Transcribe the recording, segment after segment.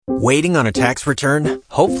Waiting on a tax return?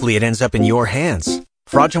 Hopefully it ends up in your hands.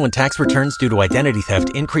 Fraudulent tax returns due to identity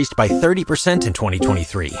theft increased by 30% in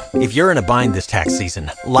 2023. If you're in a bind this tax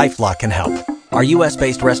season, LifeLock can help. Our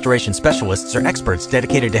U.S.-based restoration specialists are experts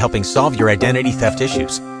dedicated to helping solve your identity theft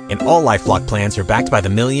issues. And all LifeLock plans are backed by the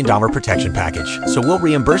 $1 Million Protection Package. So we'll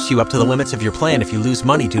reimburse you up to the limits of your plan if you lose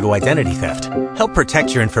money due to identity theft. Help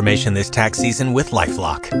protect your information this tax season with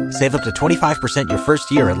LifeLock. Save up to 25% your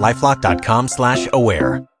first year at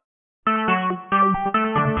LifeLock.com/aware.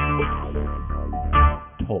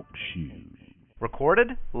 Talk shoes.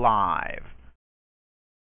 Recorded live.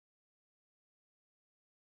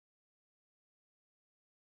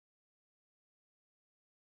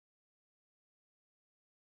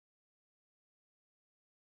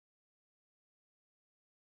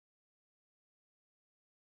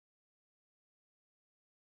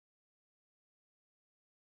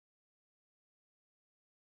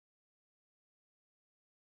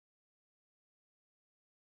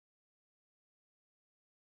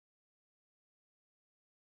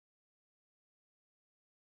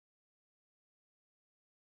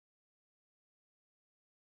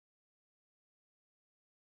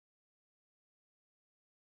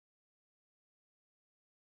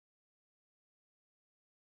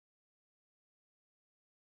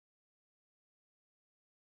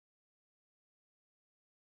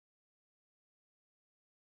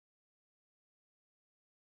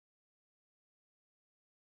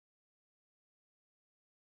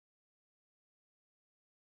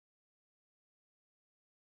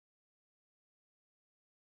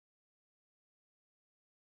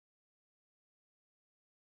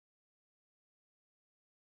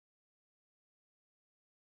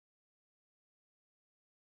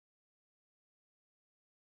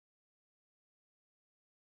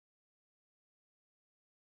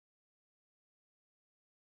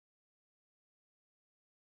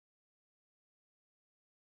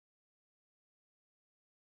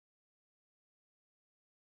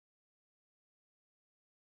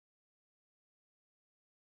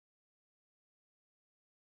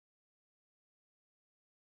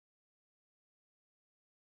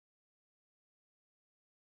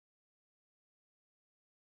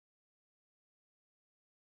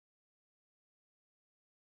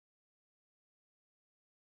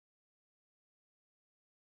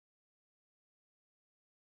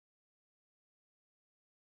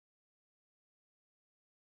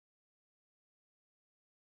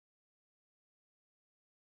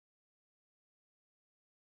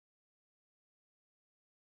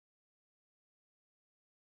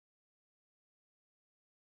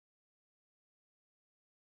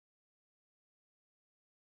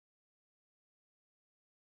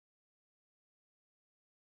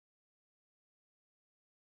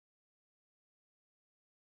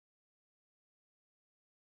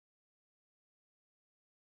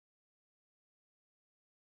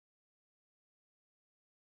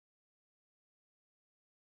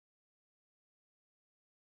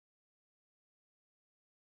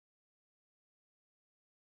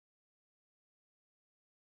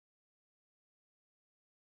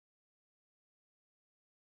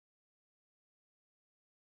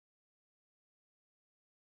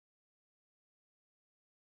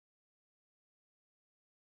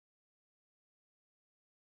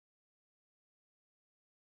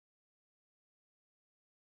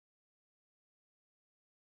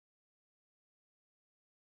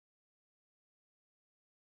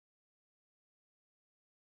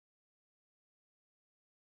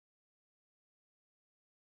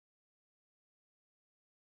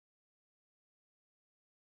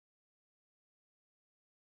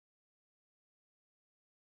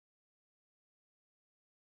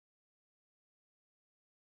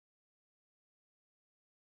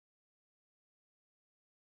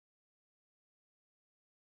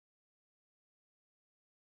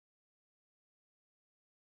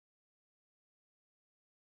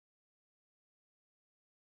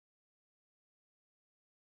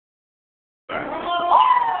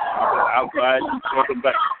 Outside, welcome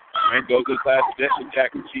back. Man goes inside the Jackson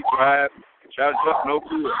Jackson. Cheap drive. Shot up, no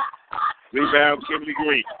good. Rebound, Kimberly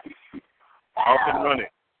Green. Off and running.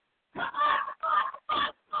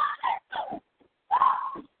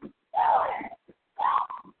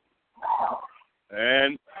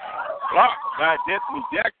 And blocked by Destiny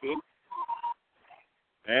Jackson.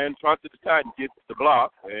 And Chauncey the Titan gets the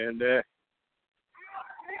block.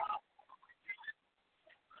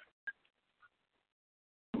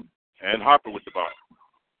 And Harper with the ball.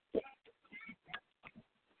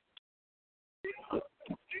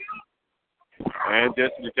 And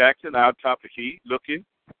Destiny Jackson out top of the key, looking.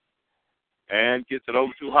 And gets it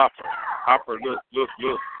over to Harper. Harper, look.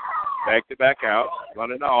 Back to back out.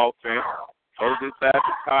 Running the offense. Goes inside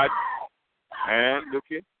to Todd. And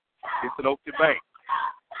looking. Gets it over to Banks.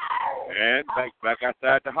 And back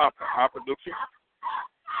outside to Hopper. Hopper looking.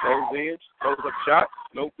 Goes in. Goes up shot.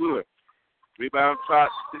 No good. Rebound shot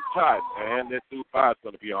to Todd. And that 2-5 is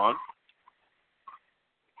going to be on.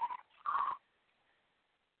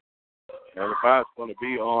 And the 5 is going to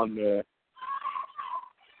be on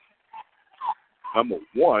number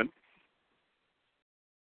 1.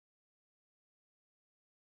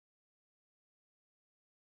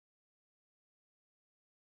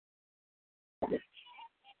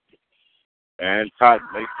 And Todd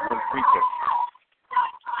makes one free throw.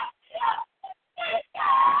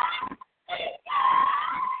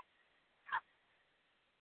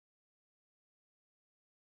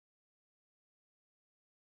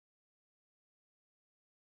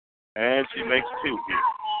 And she makes 2 here.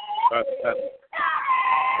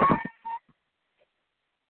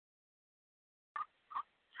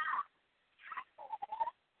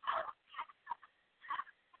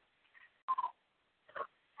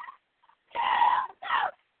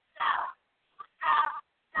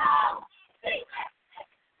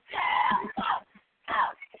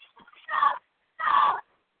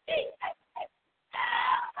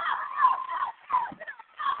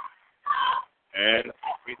 And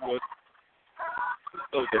it was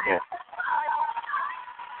so different.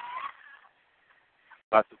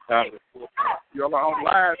 Lots of time. You're on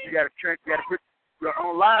live. You got to put. You're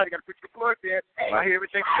on live. You got to put your plug in. I hear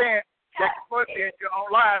everything saying. Check your plug in. You're on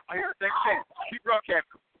live. I hear everything saying. Keep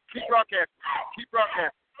broadcasting. Keep broadcasting. Keep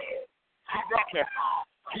broadcasting. Keep broadcasting.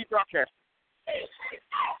 Keep broadcasting.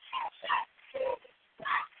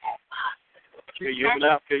 Can you hear me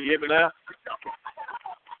now? Can you hear me now?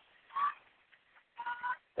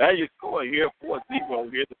 There you score here, 4-0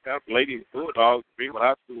 here. The South Lady Bulldogs, Greenwood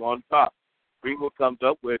High School on top. Greenwood comes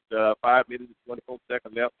up with 5 minutes and 24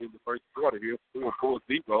 seconds left in the first quarter here,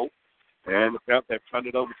 4-0. And the South have turned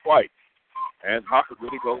it over twice. And Hopper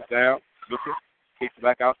really goes down, looking, kicks it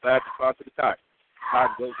back outside to cross to the tie.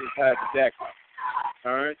 Todd goes inside to Jackson.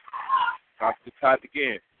 Turns, cross to the tie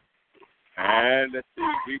again. And let's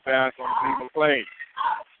see, rebounds on Cleveland Plain.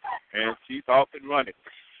 And she's off and running.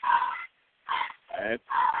 And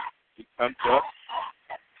he comes up.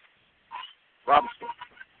 Robinson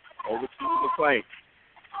over to McClain.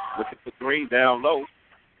 Looking for Green down low.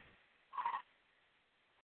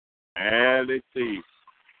 And let's see.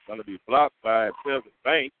 Going to be blocked by Sylvan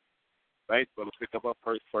Banks. Banks going to pick up her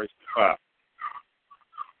first foul.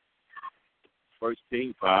 First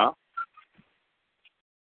team foul.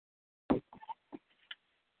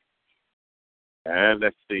 And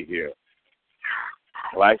let's see here.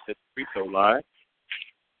 Slice at the free throw line.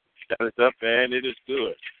 Shot is up, and it is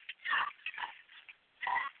good.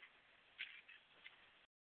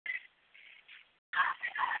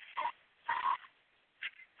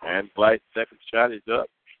 And Blythe's second shot is up.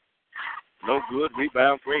 No good.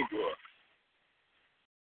 Rebound, Greenwood.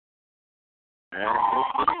 And no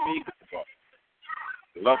good speed with the ball.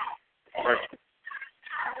 Love it.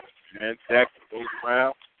 And Jackson goes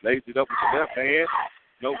around, lays it up with the left hand.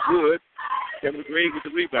 No good. Kevin Green with the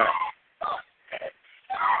rebound.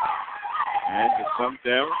 And it comes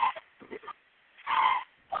down.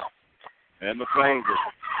 And McClain with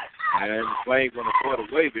it. And McClain going to throw it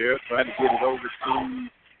away there, trying to get it over to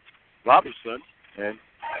Robinson. And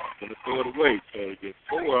going to throw it away. So it gets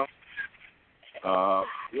 4-1.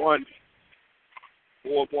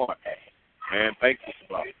 And Banks is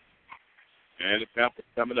blocked. And the Panthers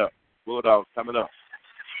coming up. Bulldogs coming up.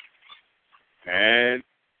 And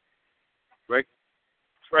break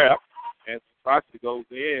trap. And Foxy goes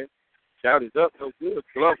in. Shout is up, no good.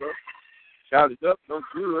 Glover. Shout is up, no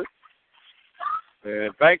good.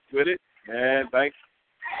 And Banks with it. And Banks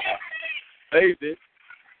saves it.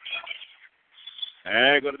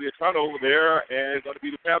 And going to be a turnover there. And it's going to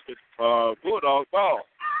be the Panthers Bulldogs ball.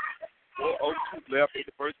 4:02 left in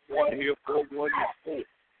the first quarter here. 4-1 score.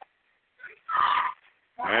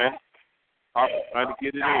 And Harper trying to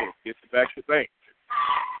get it in. Gets it back to Banks.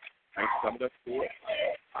 Banks coming up for it.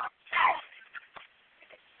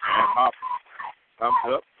 And Harper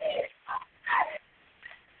comes up.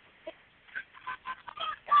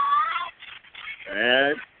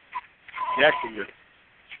 And Jackson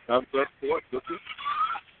comes up for it. Looking.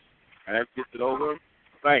 And gets it over.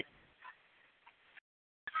 Banks.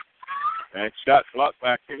 And shot blocked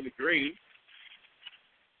by Kimberly Green.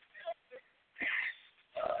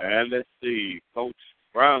 And let's see. Coach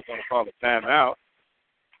Brown's going to call a timeout.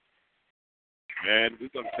 And we're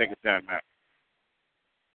going to take a timeout.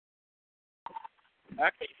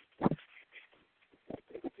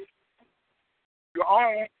 You're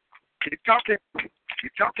on. Keep talking.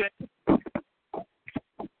 Keep talking.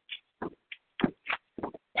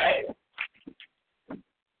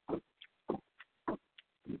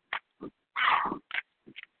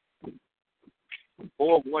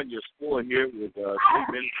 4-1 your score here with 3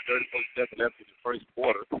 minutes and 34 seconds left in the first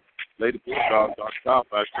quarter. Lady Bulldogs are top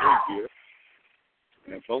by 3 here.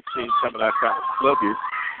 And both teams coming out kind of sluggish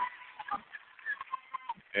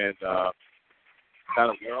and kind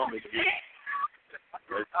of warm in here.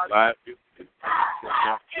 Live the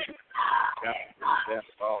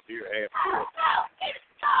ball here half court.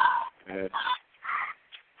 And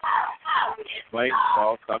Flames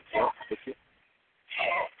ball comes up with it.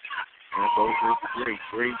 And goes into Green.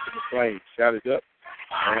 Green to the Flames. Shot it up.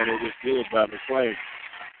 And it was good by the Flames.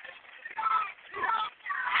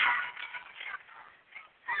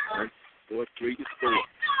 And 4-3 to score.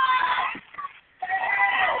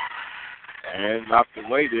 And knocked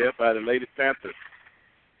away there by the Lady Panthers.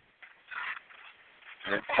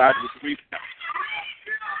 And tied with the rebound.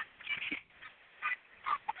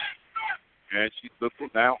 And she's looking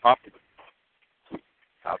now, hopping.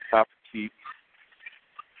 Out top of Keith.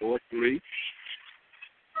 4-3.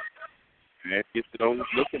 And gets it over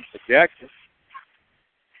looking for Jackson.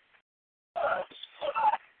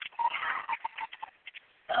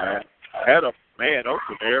 And had a man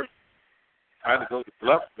open there. Trying to go to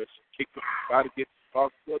bluff, but she kicked him, try to get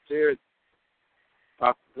across the foot there.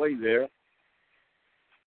 Top play there.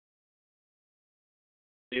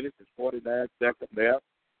 Minutes and 49 seconds left.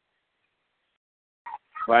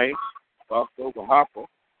 Flames, crossed over Hopper.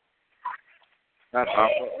 Not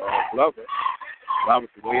Hopper, Glover. Glover's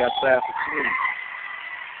the way outside for 3.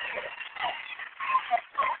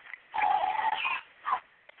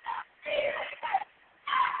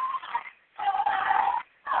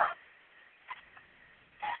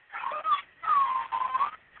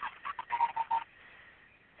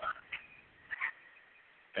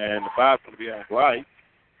 And the foul's going to be on White.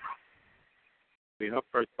 Be her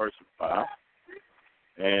first person foul.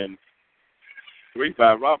 And 3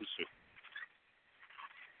 by Robinson.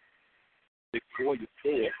 6-4, you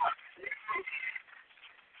score.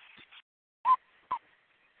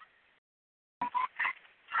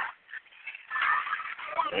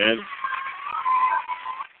 And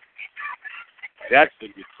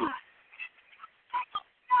Jackson, you 2.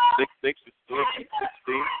 6-6 is still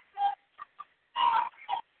 16.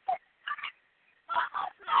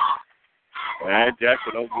 And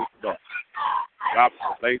Jackson over the ball. Robinson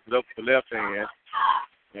lays it up to the left hand.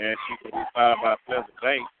 And she can be fouled by Pleasant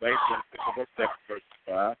Banks. Banks going to pick up her second versus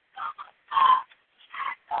 5.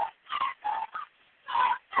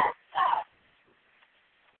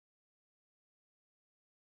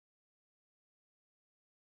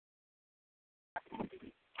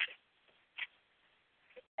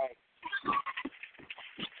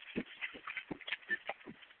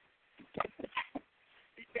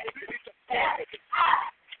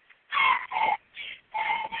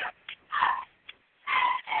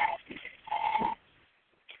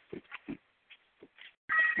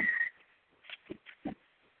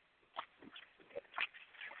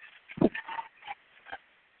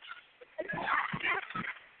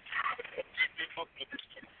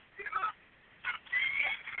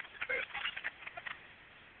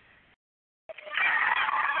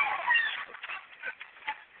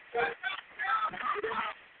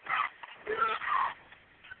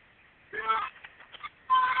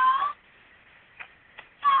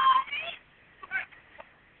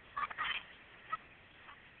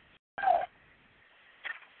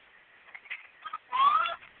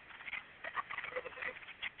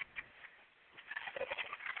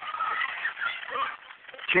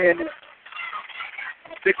 Ken,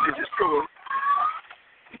 6 is the score.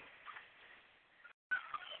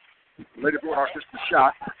 Lady Bulldogs just the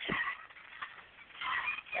shot.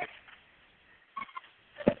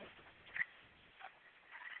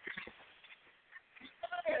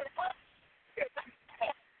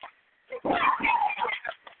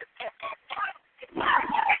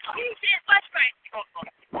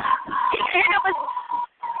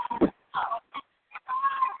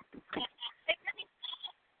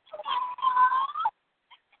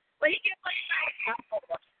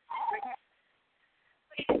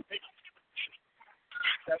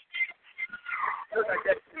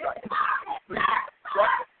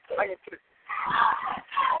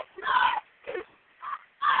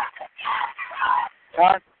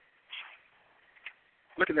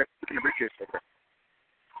 Look in the briefcase over there.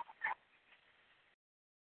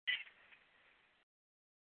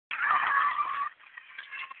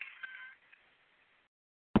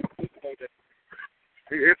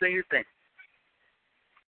 Everything you think.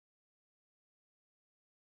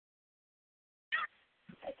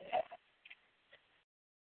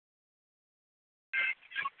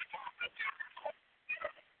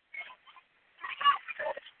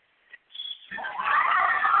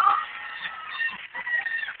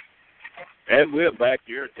 And we're back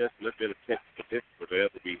here. Just a little bit of technical difficulty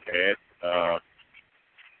that we had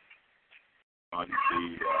on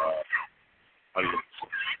the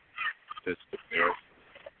system there.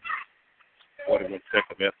 41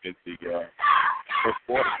 seconds left in the first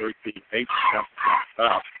quarter, 13-8,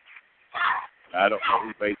 top. I don't know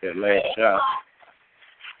who made that last shot.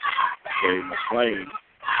 Okay, McLean,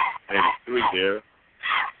 83 there.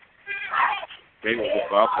 Gator with the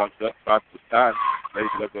ball comes up, across the time. Lays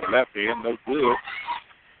it up with the left hand, no good.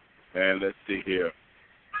 And let's see here.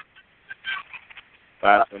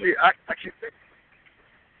 5 minutes. I can't think.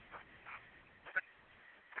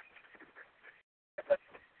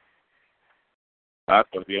 That's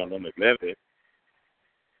going to be on number 11.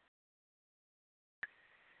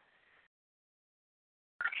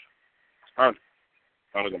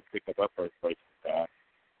 Turner going to pick up our first place. That's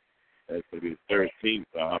going to be the third team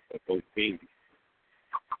for both teams.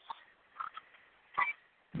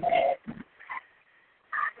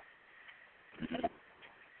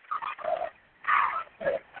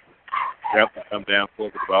 Hampton come down for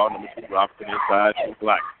the ball. Number 2, Robinson inside to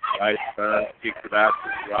Black. Nice turn, kicks it out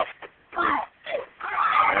to Robinson.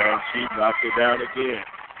 And she knocks it down again.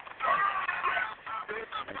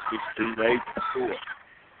 And 16-8 to score.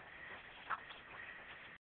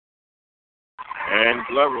 And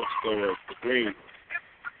Glover scores for Green.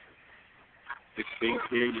 16-10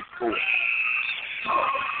 to score.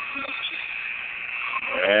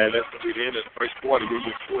 And that's going to be the end of the first quarter. We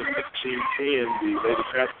just scored 16-10. The Lady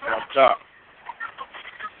Panthers on top.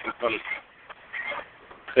 We're going to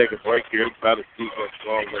take a break here. Try to see what's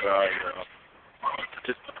wrong with our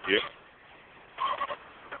participants here.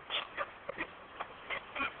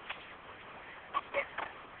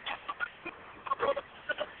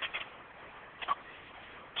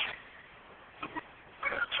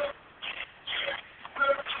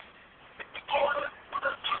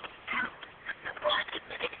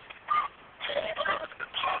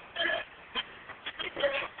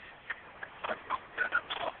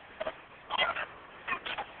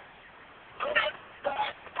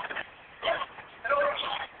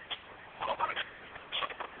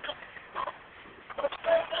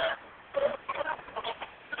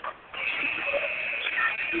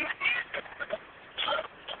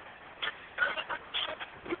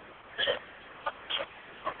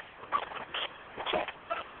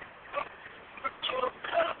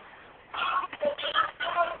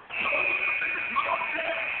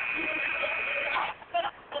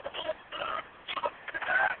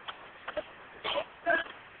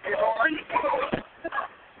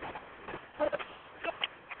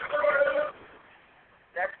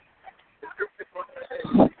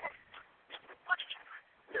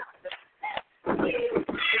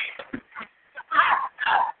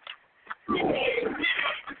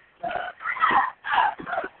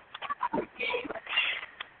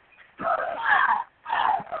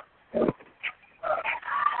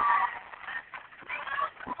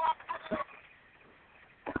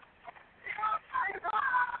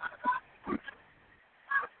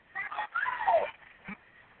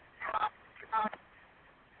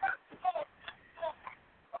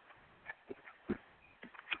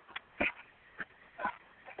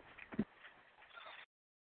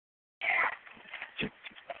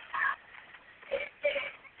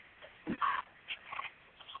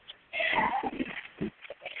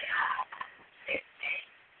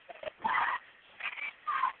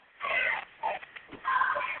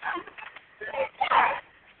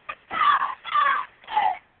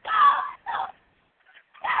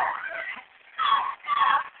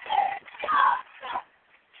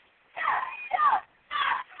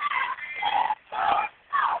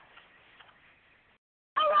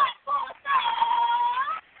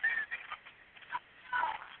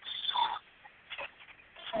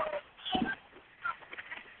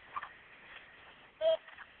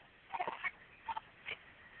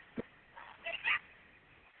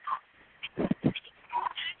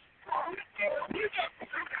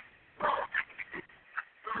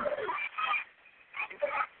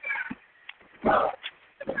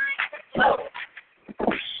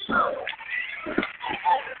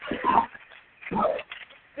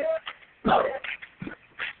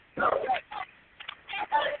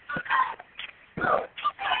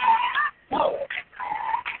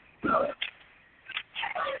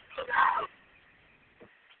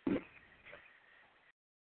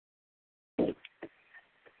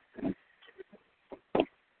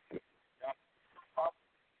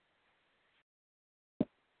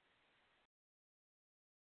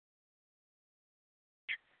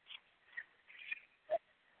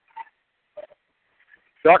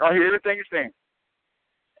 Doc, I hear everything you're saying.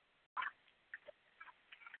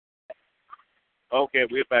 Okay,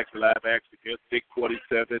 we're back to live action here.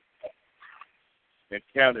 6:47 and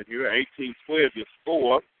counting here. 18-12 your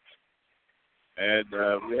score. And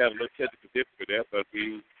we had a little technical difficulty there, but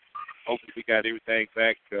hopefully we got everything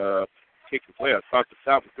back kicking well. Across the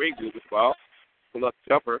top of Greenwood with the ball. Pull up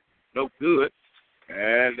jumper. No good.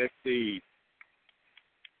 And let's see.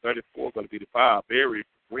 34 going to be the foul. Berry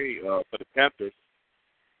for the Panthers.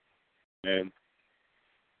 And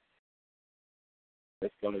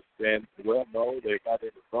that's going to stand well. No, they got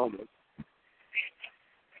it in front of us.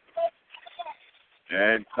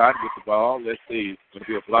 And Cotton with the ball. Let's see. It's going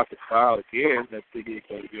to be a block of foul again. Let's see who's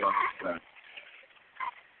going to be on this side.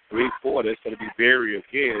 3-4. That's going to be Berry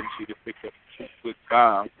again. She just picked up a quick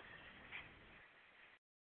foul.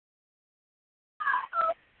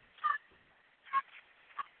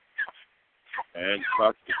 And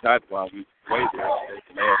across the sideline, we waited. That's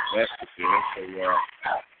the last basket there. So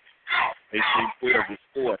 18-12 is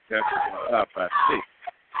 4. Texas on top by 6.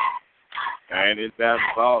 And inbound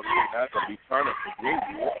the ball. That's going to be Turner for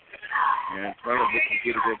Greenwood. And Turner can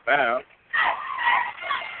get it inbound.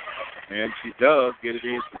 And she does get it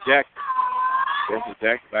into Jackson. That's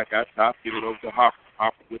Jackson back out top. Get it over to Harper.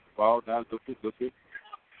 Harper with the ball. Now looking.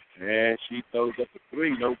 And she throws up a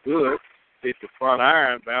 3. No good. Hit the front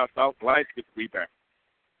iron, bounce off, Light gets the rebound.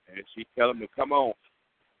 And she tell him to come on.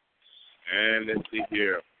 And let's see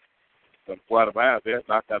here. Some quite a bounce there.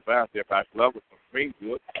 Knocked out bounce there by Glover from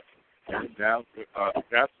Greenwood. And now the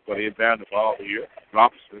Panthers going to inbound the ball here.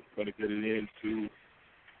 Robinson's going to get it into.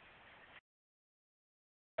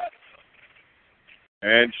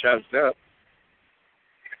 And shots up.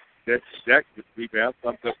 That's Jackson. Rebound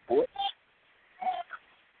comes up court.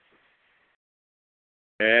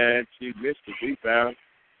 And she missed the rebound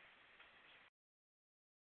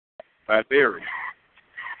by Berry.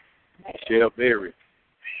 Michelle Berry.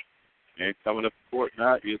 And coming up the court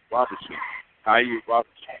now is Robertson. Caillou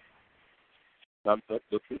Robertson. Comes up,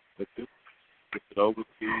 looks it over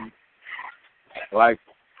to Life.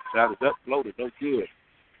 Shot is up, floated, no good.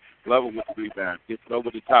 Glover with the rebound. Gets it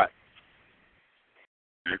over the top.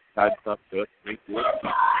 And tight up to make good.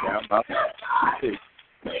 Down about 6.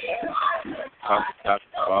 Top the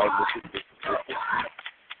ball, look it.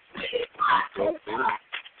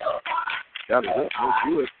 Shot is up, no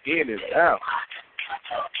good. In and out.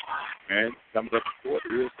 And comes up the court,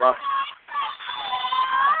 here's Robertson.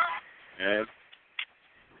 And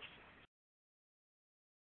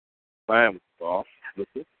playing with the ball, look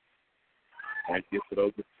it. And gets it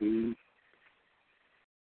over to,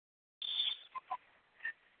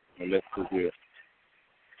 and let's go here.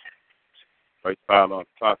 First foul on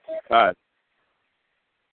top of the side.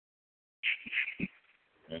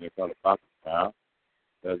 And it's on the top of the foul.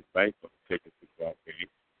 That's Banks on the ticket to the ball game.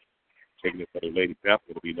 Taking it for the Lady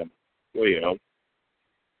Panthers will be number 12.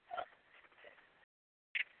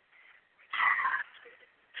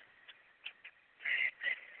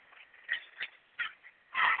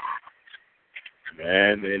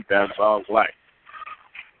 And the inbound ball Light.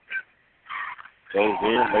 Goes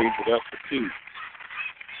in, lays it up for 2.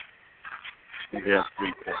 We have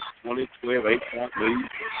 3 points. 20-12, 8-point lead.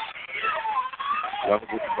 Glover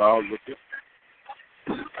with the ball, look it.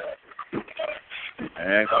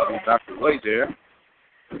 And going to be knocked away there.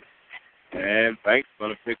 And Banks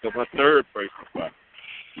going to pick up a third personal foul.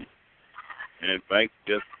 And Banks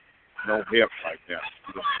just no help right now.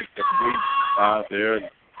 She just picked up 3 fouls there.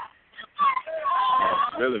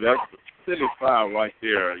 Really, that's a silly foul right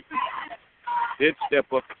there. Did step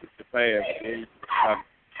up to the pass and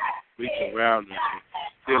reach around and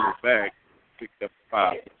steal it back, picked up the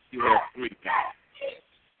foul. She has 3 now.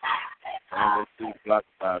 And let's see the block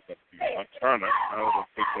fouls up here. On Turner, I don't know if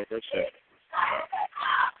pick up her shot.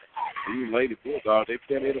 These Lady Bulldogs, they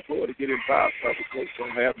can't afford to get in foul trouble. They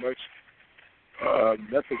don't have much,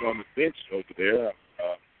 nothing on the bench over there.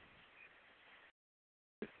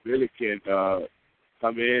 Really can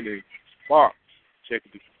come in and spark, check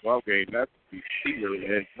the ball game. That's the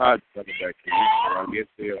Steeler and Todd coming back to you. So I guess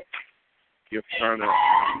they'll give Turner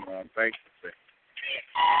and Banks a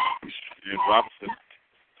second. And Robinson,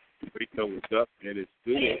 free throw is up and it's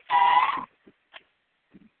good.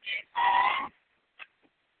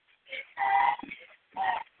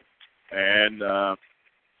 And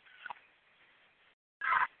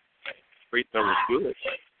free throw is good.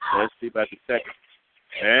 Let's see about the second.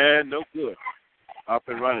 And no good. Up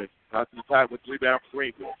and running. Out to the time with 3 down for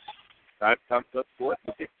Greenwood. Time comes up for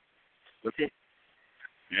it. Look it.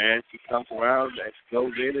 And she comes around and she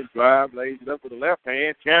goes in and drives, lays it up with the left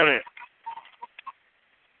hand. Count it.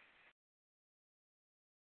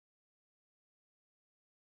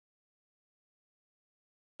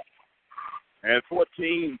 And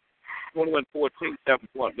 14 21-14,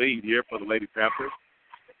 7-point lead here for the Lady Panthers.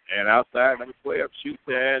 And outside, number 12 shoots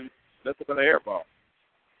and nothing but an air ball.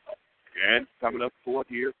 And coming up court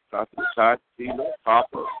here, top of the side, Taylor,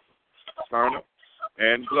 Hopper, Turner,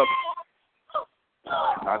 and Glover.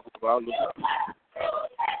 Top of the ball, look up.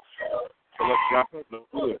 Pull up jumper, no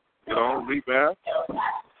good. Get on, rebound.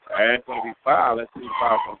 And it's going to be foul. Let's see the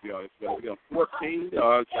foul going to be on. It's going to be on 14, it's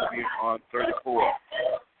going to be on 34.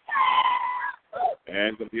 And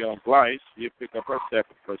it's going to be on Blythe. She'll pick up her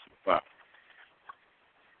second personal foul.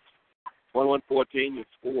 21-14, your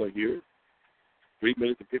score here. 3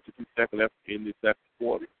 minutes and 52 seconds left in the second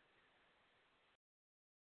quarter.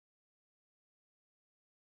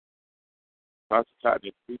 Concentrate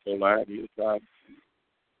the free throw line. He'll try to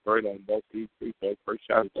burn on both these free throws. First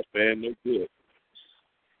shot is up and no good.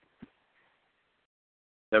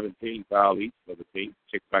 17 foul each for the team.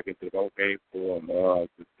 Check back into the ball game for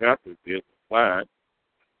the Panthers. Here's the line.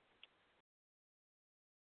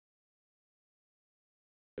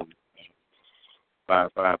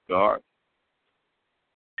 5-5 guard.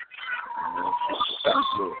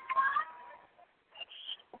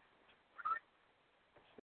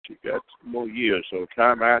 She got 2 more years, so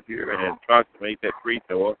time out here and try to make that free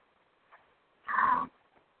throw.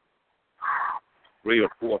 3 or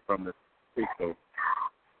 4 from the free throw.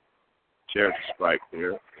 Charity strike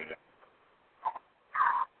there.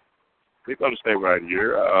 We're going to stay right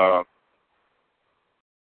here.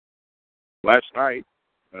 Last night,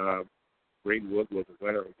 Greenwood was a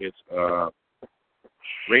winner against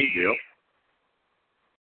Greenville.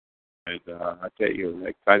 And I tell you, an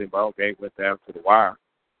exciting ball game went down to the wire.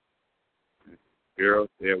 Girls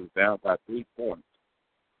there was down by 3 points.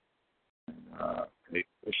 They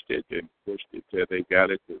pushed it till they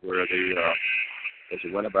got it to where they was a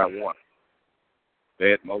winner by 1. They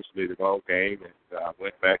had mostly the ball game and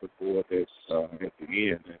went back and forth at the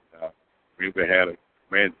end. And Greenville had a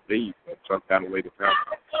man's lead, but some kind of way the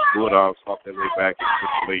Bulldogs fought their way back and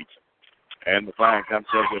took the lead. And the fine comes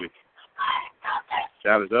up with it.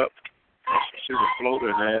 Shot it up. Shoot a floater,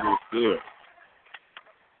 and that is good.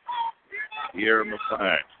 Here in the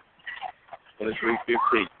fine.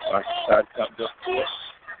 23-15. Shot comes up for it.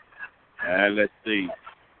 And let's see.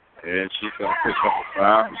 And she's going to pick up a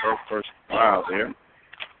foul. Her first foul there.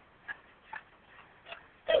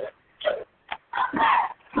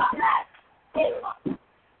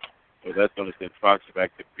 So that's going to send Fox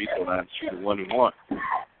back to free throw line, shoot 1-1.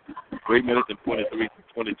 3 minutes and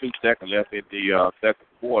 22 seconds left in the second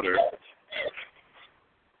quarter.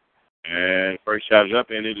 And first shot is up,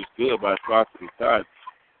 and it is good by Fox to the side.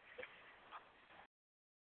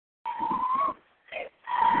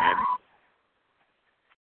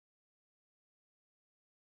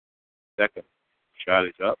 Second shot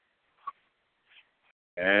is up.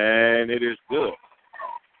 And it is good.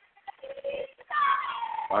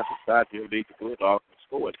 Fox side here leads the Bulldogs to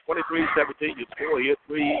score. It's 23-17. You score here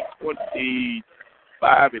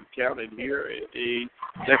 3:25 and counting here in the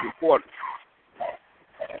second quarter.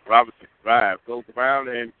 Robinson drive, goes around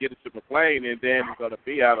and gets it to McLean, and then it's going to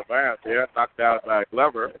be out of bounds there. Knocked out by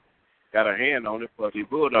Glover. Got a hand on it for the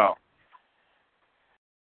Bulldogs.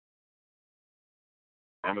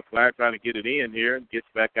 And McLean trying to get it in here and gets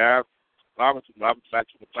back out. Robinson back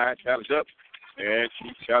to McLean, shot it up, and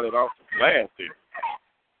she shot it off the glass there.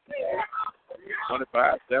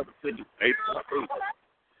 25-17, 8-3.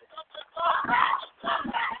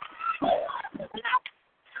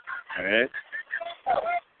 And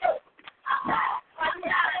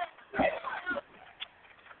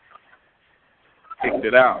kicked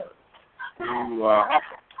it out to Hopper.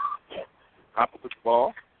 Hopper with the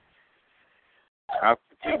ball. Out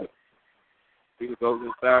to Taylor. Taylor goes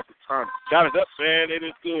inside to Turner. Got it up, and it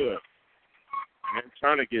is good. And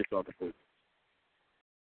Turner gets on the boot.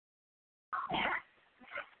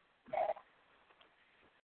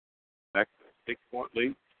 Back to 6-point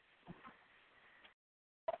lead.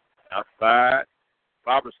 Outside,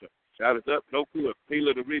 Robertson. Shot is up, no good.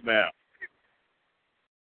 Taylor the rebound.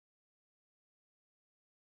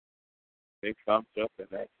 It comes up, and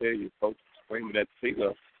I tell you, Coach screaming at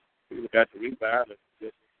Taylor. Taylor got the rebound and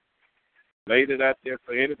just laid it out there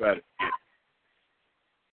for anybody to get.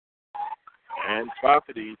 And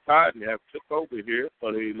Property Titan have took over here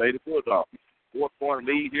for the Lady Bulldogs. 4-point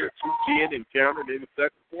lead here, 2-10 and counted in the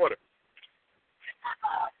second quarter.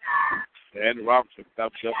 And Robertson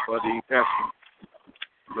comes up for the Panthers.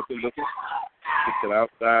 Looking. Gets it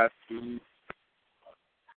outside to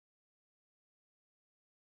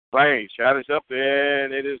Plain. Shot is up,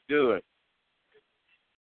 and it is good.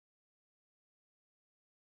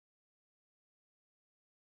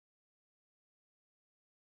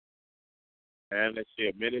 And let's see,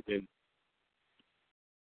 a minute and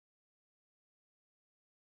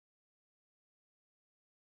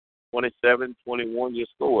 27-21 your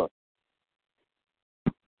score.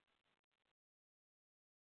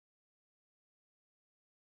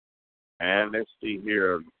 And let's see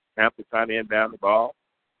here. Panther trying to inbound the ball.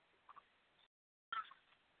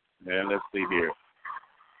 And let's see here.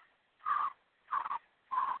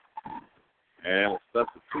 And a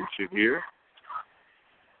substitution here.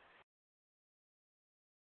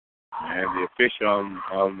 And the official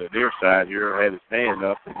on the near side here had his hand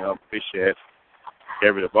up, and the official had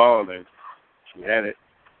carried the ball, and she had it.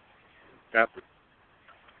 Panther.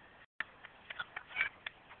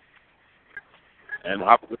 And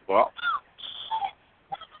hop with the ball.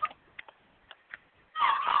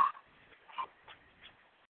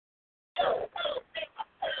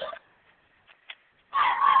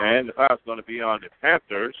 And the foul's going to be on the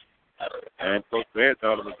Panthers. And Coach Bear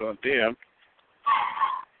thought it was on them.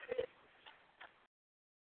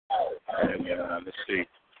 And let's see.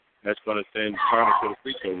 That's going to send Turner to the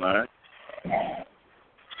free throw line.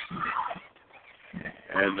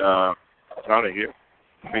 And Turner here,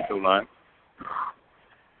 free throw line.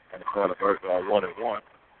 And Turner first 1-1.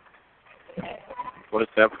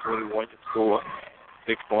 27-21 to score.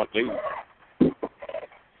 6-point lead.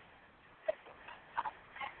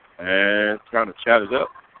 And trying to shot it up.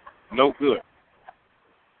 No good.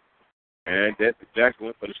 And that's Jackson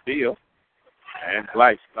went for the steal. And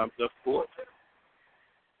Blythe comes up court.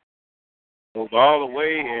 Goes all the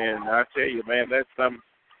way, and I tell you, man, that's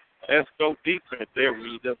so defense there when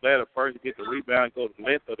you just let a person get the rebound, go to the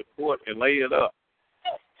length of the court, and lay it up.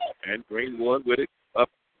 And Greenwood with it up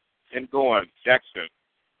and going. Jackson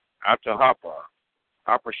out to Hopper.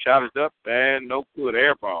 Hopper shot it up, and no good.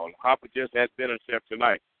 Air ball. Hopper just had been himself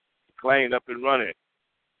tonight. Cleaned up and running.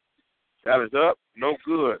 Shot it up, no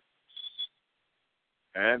good.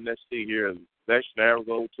 And let's see here. Possession arrow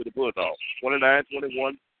goes to the Bulldogs.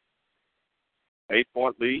 29-21.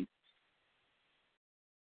 8-point lead.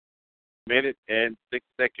 Minute and 6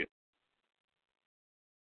 seconds.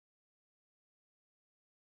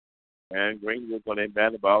 And Greenwood going to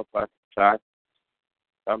inbound the ball. Side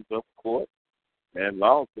comes up court and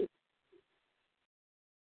lost it.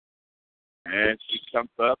 And she comes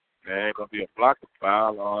up, and going to be a blocking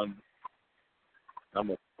foul on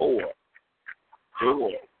number 4.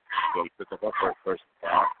 Going to pick up our first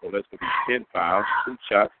foul. So that's going to be 10 fouls. 2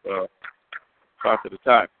 shots start to the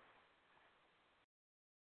time.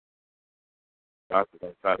 Starts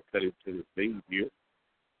going to try to cut it to the lead here.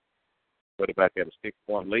 Put it back at a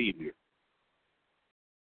 6-point lead here.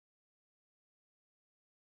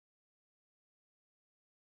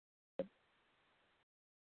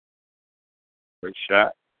 First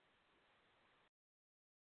shot.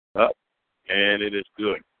 Up. And it is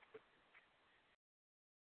good.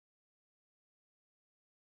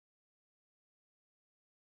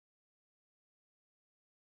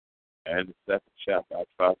 And the second shot by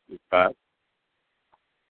 5-5.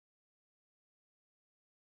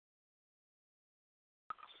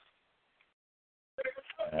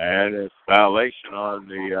 And it's violation on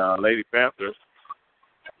the Lady Panthers.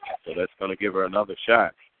 So that's going to give her another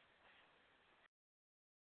shot.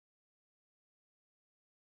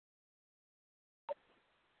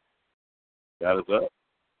 That is up.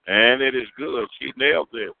 And it is good. She nailed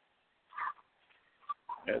it.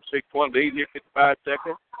 And 6-point lead here, 55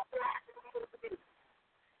 seconds.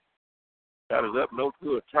 That is up, no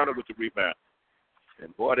good. Turner with the rebound.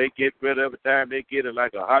 And, boy, they get rid of it every time they get it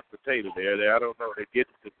like a hot potato there. I don't know. They get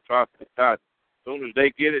it to the top of the top. As soon as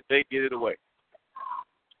they get it away.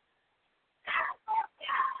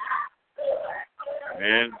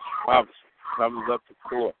 And Robinson comes up to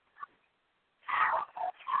court.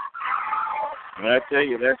 And I tell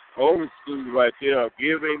you, that's old school right there.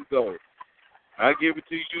 Give and go. I give it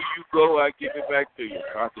to you, you go, I give it back to you.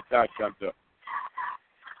 Off the top comes up.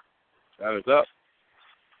 That is up.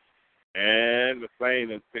 And McLean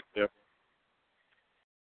has picked up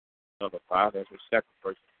another 5. That's her second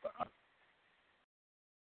person 5.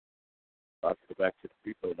 About to go back to the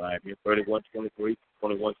free throw line here. 31-23,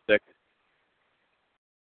 21 seconds.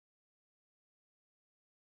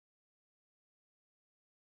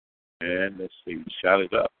 And let's see, shot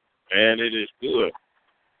it up. And it is good.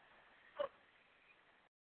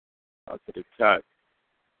 Out to the top.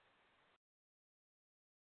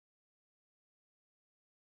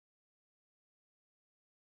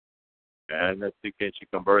 And let's see, can she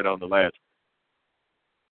convert on the last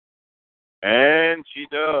one? And she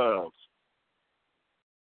does.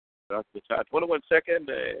 Out to the top. 21 seconds.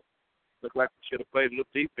 Looked like we should have played a little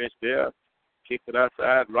defense there. Kicked it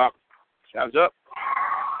outside. Rock. Shot it up.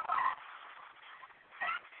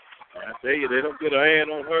 I tell you, they don't get a hand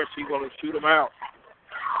on her. She's going to shoot them out.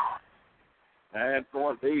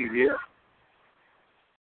 9-point lead here.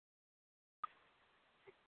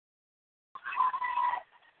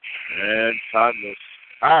 And Cardinals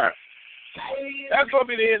fire. That's going to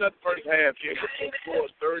be the end of the first half here. The score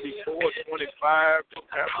is 34-25.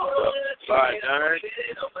 By 9.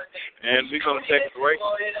 And we're going to take a break.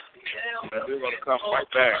 And we're going to come right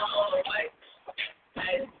back.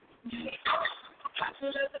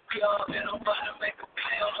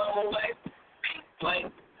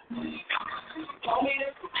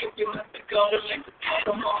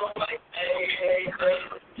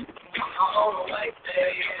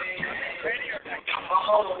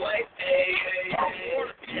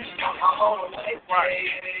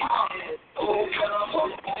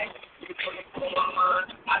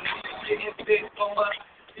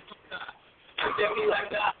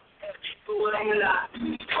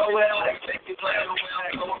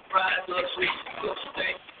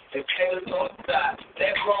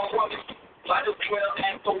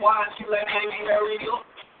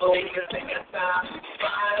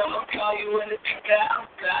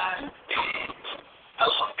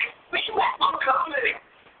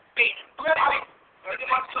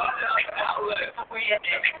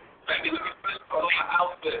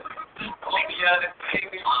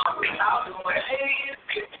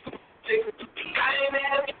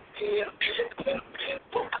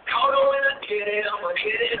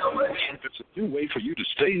 It's a new way for you to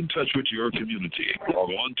stay in touch with your community. Log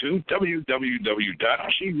on to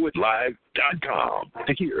www.shewoodlive.com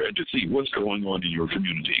to hear and to see what's going on in your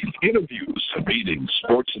community. Interviews, meetings,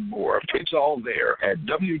 sports, and more. It's all there at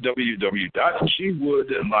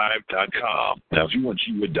www.shewoodlive.com. Now, if you want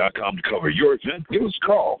shewood.com to cover your event, give us a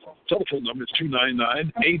call. Telephone number is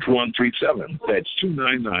 299-8137. That's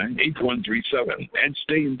 299-8137. And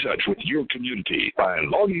stay in touch with your community by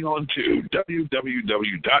logging on to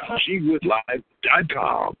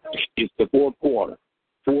www.shewoodlive.com. It's the fourth quarter.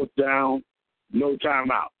 Fourth down, no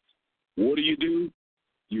timeout. What do?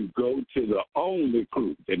 You go to the only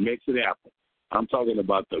crew that makes it happen. I'm talking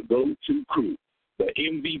about the go-to crew, the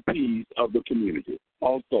MVPs of the community.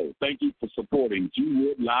 Also, thank you for supporting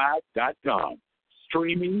gwoodlive.com.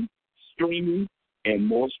 Streaming, and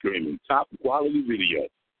more streaming. Top quality video.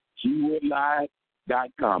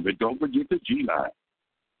 gwoodlive.com. And don't forget the G-Line.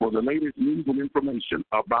 For the latest news and information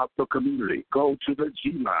about the community, go to the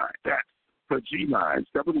G-Line. That's the G-Line,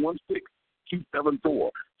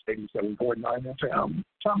 716-274-87.9 FM.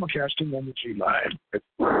 Simulcasting on the G-Line.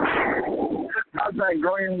 I think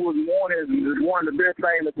Greenwood one of the best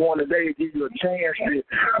things that's going today to give you a chance to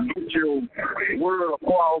get your word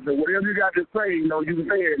across, and whatever you got to say, you can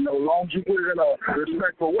say it, as long as you put it in a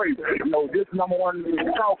respectful way. This number one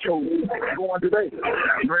talk show going today.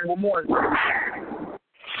 Greenwood morning.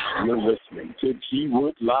 You're listening to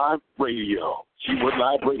G-Wood Live Radio. G-Wood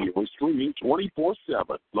Live Radio is streaming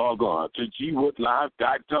 24/7. Log on to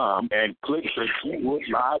gwoodlive.com and click the G-Wood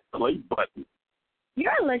Live play button.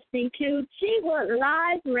 You're listening to G-Wood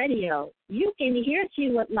Live Radio. You can hear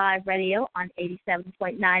G-Wood Live Radio on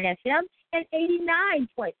 87.9 FM and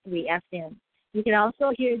 89.3 FM. You can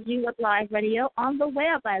also hear G-Wood Live Radio on the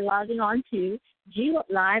web by logging on to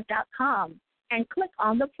gwoodlive.com and click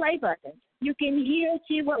on the play button. You can hear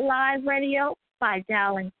G-Wood Live Radio by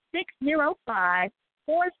dialing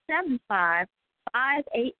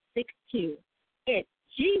 605-475-5862. It's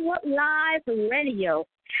G-Wood Live Radio.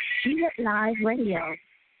 G-Wood Live Radio,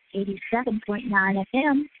 87.9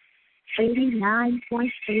 FM,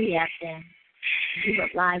 89.3 FM.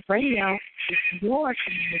 G-Wood Live Radio is your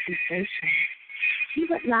community station.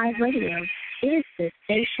 G-Wood Live Radio is the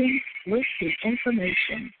station with the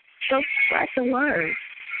information. So spread the word.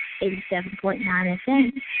 87.9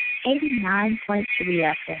 FM,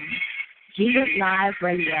 89.3 FM. G-Wood Live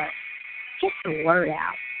Radio. Get the word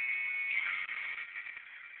out.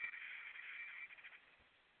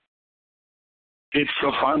 It's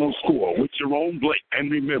the final score with Jerome Blake.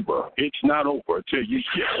 And remember, it's not over till you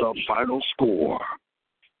get the final score.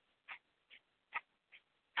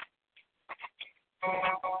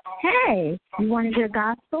 Hey, you want to hear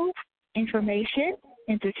gospel, information,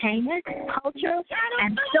 entertainment, culture,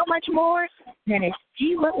 and so much more? Then it's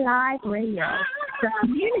G-Wood Live Radio, the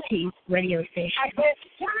community's radio station.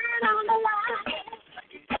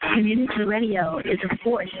 Community radio is a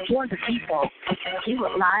force for the people.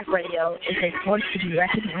 G-Wood Live Radio is a force to be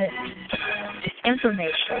reckoned with.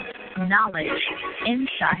 Information, knowledge,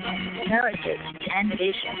 insight, heritage, and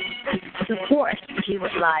vision. Support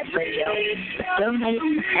G-Wood Live Radio. Donate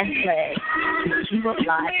and play to G-Wood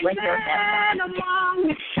Live Radio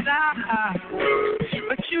Network.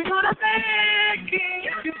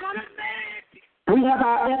 We We have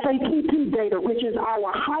our SATP data, which is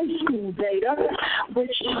our high school data,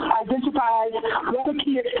 which identifies whether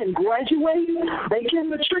kids can graduate, they can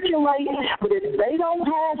matriculate, but if they don't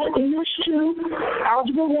pass English 2,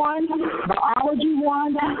 Algebra 1, Biology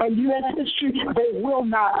 1, and U.S. History, they will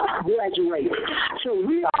not graduate. So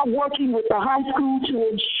we are working with the high school to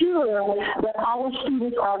ensure that our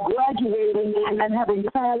students are graduating and having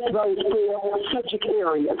passed those 4 subject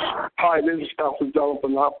areas. Hi, this is Dr.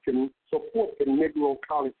 Jonathan Hopkins. Support the Negro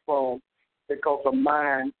College Fund because a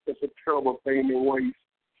mind is a terrible thing to waste.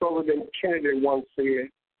 President Kennedy once said,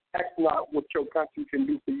 ask not what your country can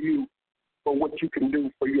do for you, but what you can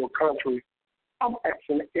do for your country. I'm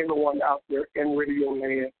asking everyone out there in Radio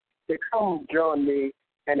Land to come join me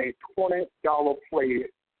in a $20 pledge.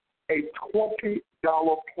 A $20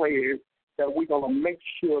 pledge that we're going to make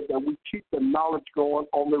sure that we keep the knowledge going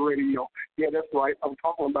on the radio. Yeah, that's right. I'm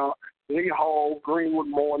talking about Lee Hall, Greenwood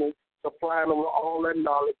Morning, supplying them with all that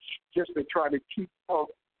knowledge just to try to keep us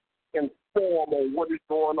informed on what is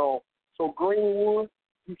going on. So Greenwood,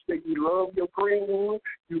 you say you love your Greenwood,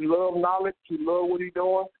 you love knowledge, you love what he's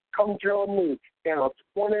doing, come join me in a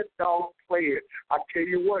 $20 pledge. I tell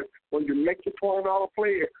you what, when you make your $20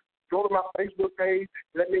 pledge, go to my Facebook page,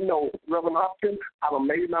 let me know. Reverend Hopkins, I've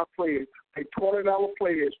made my pledge. A $20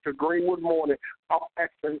 pledge to Greenwood Morning. I'm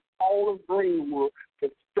asking all of Greenwood to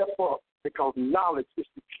step up because knowledge is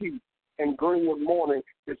the key. And Greenwood Morning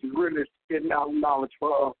is really getting out knowledge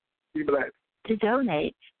for us. Be blessed. To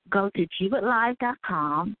donate, go to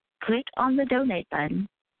GWOodLive.com, click on the donate button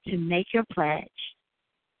to make your pledge.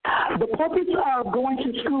 The purpose of going to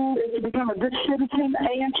school is to become a good citizen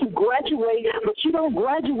and to graduate, but you don't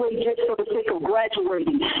graduate just for the sake of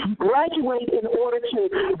graduating. You graduate in order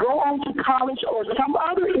to go on to college or some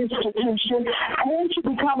other institution and to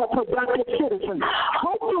become a productive citizen.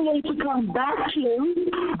 Hopefully to come back to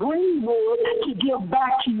Greenwood to give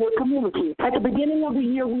back to your community. At the beginning of the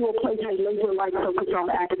year, we will place a laser-like focus on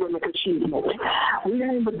academic achievement. We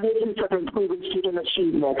are in the business of improving student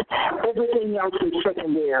achievement. Everything else is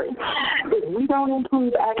secondary. If we don't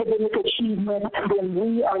improve academic achievement, then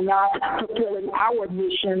we are not fulfilling our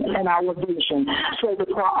mission and our vision. So the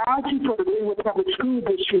priority for the Greenwood Public School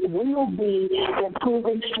District will be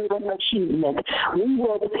improving student achievement. We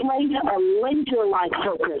will place a laser-like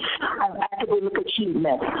focus on academic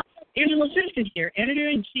achievement. Angela Simpson here,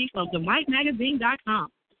 editor-in-chief of TheMikeMagazine.com.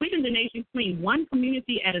 Sweeping the Nation Clean, one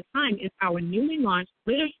community at a time is our newly launched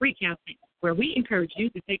litter-free campaign, where we encourage you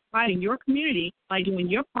to take pride in your community by doing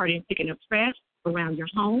your part in picking up trash around your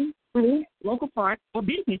home, school, local park, or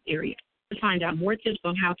business area. To find out more tips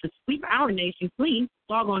on how to sweep our nation clean,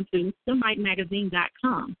 log on to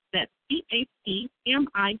TheMikeMagazine.com. That's THEMIC,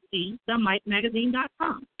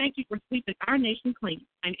 TheMikeMagazine.com. Thank you for sweeping our nation clean.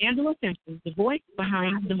 I'm Angela Simpson, the voice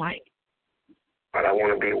behind the mic. But I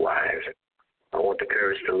want to be wise. I want the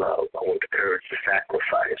courage to love. I want the courage to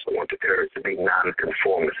sacrifice. I want the courage to be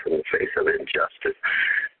nonconformist in the face of injustice.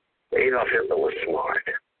 Adolf Hitler was smart.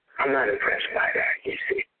 I'm not impressed by that, you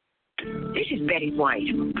see. This is Betty White.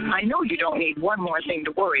 I know you don't need one more thing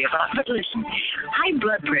to worry about, but listen, high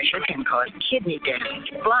blood pressure can cause kidney damage,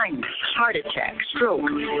 blindness, heart attack, stroke,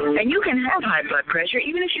 and you can have high blood pressure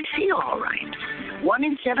even if you feel all right. 1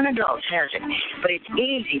 in 7 adults has it, but it's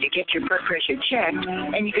easy to get your blood pressure checked,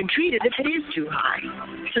 and you can treat it if it is too high.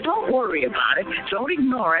 So don't worry about it. Don't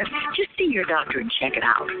ignore it. Just see your doctor and check it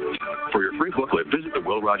out. For your free booklet, visit the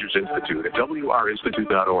Will Rogers Institute at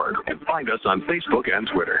WRInstitute.org and find us on Facebook and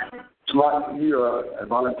Twitter. Slot, you're a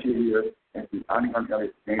volunteer here at the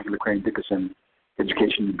Angela Crane Dickinson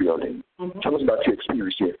Education Building. Mm-hmm. Tell us about your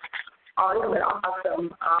experience here. Oh, it's been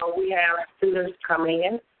awesome. We have students come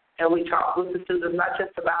in, and we talk with the students not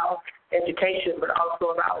just about education, but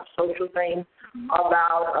also about social things,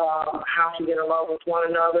 about how to get along with one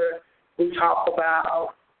another. We talk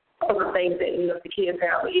about other things that, if the kids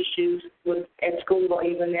have issues with at school or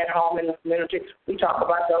even at home in the community, we talk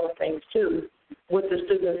about those things too. With the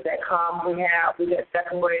students that come, we get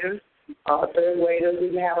second graders, third graders,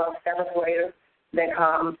 we have a seventh grader that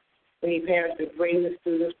come. We need parents to bring the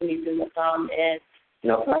students, we need them to come and,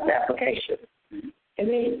 plus application. And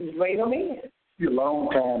then bring them in. You're a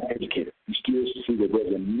long-time educator. You still see that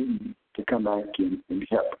there's a need to come back and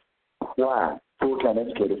help. Why? Full-time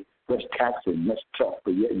educators, that's taxing, that's tough,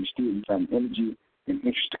 but yet you still find energy and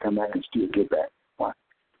interest to come back and still get back. Why?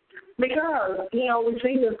 Because, we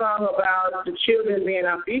sing the song about the children being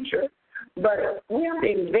our future, but we have to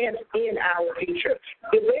invest in our future.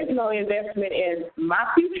 If there's no investment in my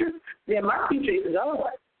future, then my future is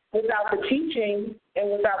gone. Without the teaching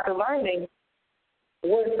and without the learning,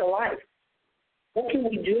 what is the life? What can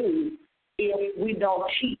we do if we don't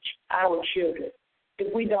teach our children?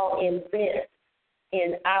 if we don't invest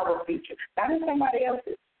in our future. Not in somebody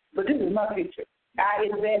else's, but this is my future. I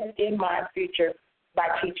invest in my future by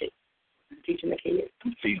teaching the kids.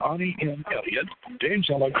 The Ani M. Elliott,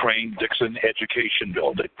 Dangela Crane Dixon Education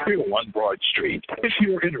Building, 301 Broad Street. If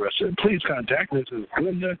you're interested, please contact Mrs.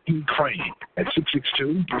 Glenda E. Crane at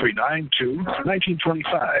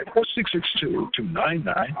 662-392-1925 or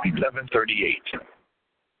 662-299-1138.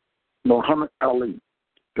 Muhammad Ali,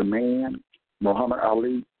 the man. Muhammad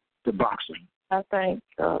Ali, the boxer. I think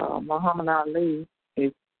Muhammad Ali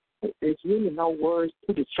is really no words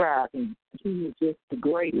to describe him. He was just the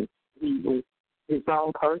greatest. He was his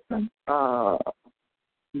own person.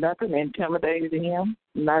 Nothing intimidated him,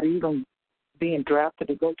 not even being drafted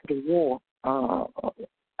to go to the war.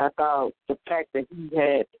 I thought the fact that he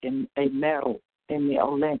had a medal in the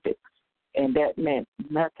Olympics, and that meant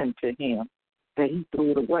nothing to him, that he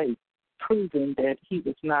threw it away, proving that he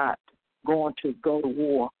was not going to go to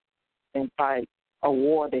war and fight a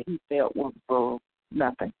war that he felt was for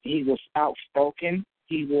nothing. He was outspoken.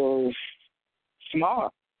 He was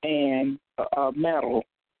smart. And a medal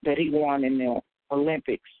that he won in the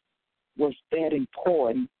Olympics was that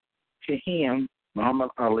important to him. Muhammad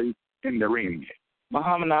Ali in the ring.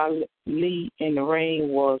 Muhammad Ali in the ring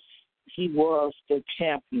was the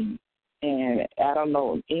champion. And I don't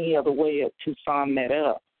know any other way to sum that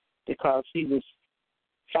up because he was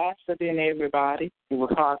faster than everybody. It was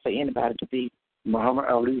hard for anybody to beat. Muhammad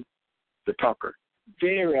Ali, the talker.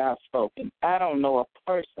 Very outspoken. I don't know a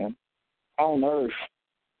person on earth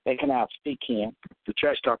that can outspeak him. The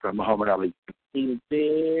trash talker, Muhammad Ali. He was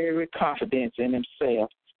very confident in himself.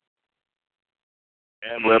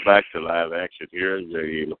 And we're back to live action here in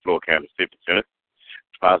the LaFleur County 50 Center.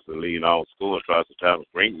 Tries to lead all school and tries to tackle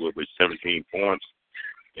Greenwood with 17 points.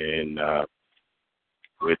 And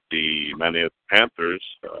with the Manila Panthers,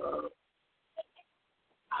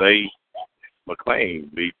 McLean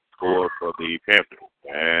lead score for the Panthers.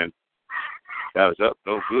 And that was up,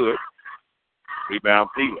 no good. Rebound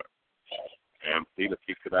Peeler. And Peeler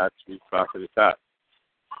kicks it out to across to the top.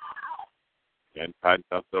 And Titan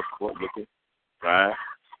comes up court looking. Right.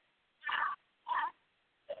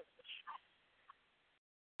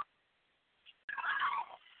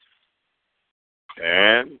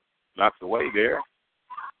 And knocks away there.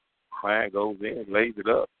 Klein goes in, lays it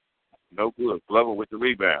up. No good. Glover with the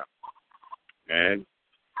rebound. And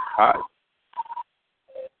hot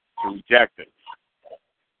to Jackson.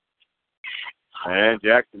 And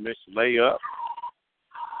Jackson missed the layup.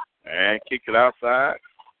 And kicked it outside.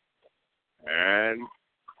 And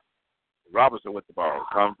Robinson with the ball.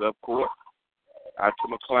 Comes up court. Out to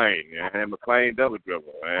McLean. And McLean double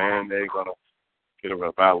dribble. And they're going to get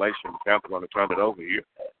a violation. The Panthers going to turn it over here.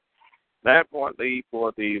 9-point lead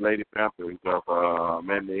for the Lady Panthers of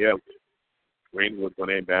Mandel. Greenwood's going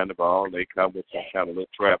to inbound the ball. They come with some kind of little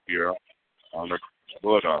trap here on the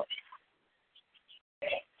Bulldogs.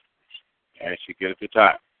 And she gets it to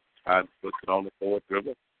top. Todd puts it on the forward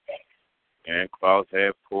dribble. And cross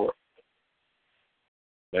half court.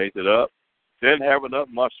 Lays it up. Didn't have enough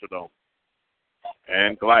mustard on it.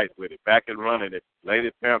 And glides with it. Back and running it. Lady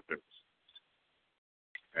Panthers.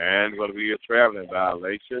 And going to be a traveling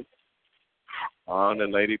violation on the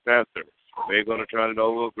Lady Panthers. They're going to turn it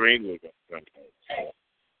over. Greenwood.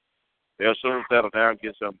 They'll soon settle down and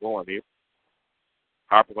get something going here.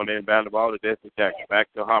 Harper going to inbound the ball to Desmond Jackson. Back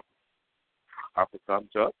to Harper. Harper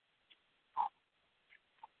comes up.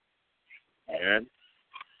 And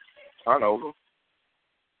turnover.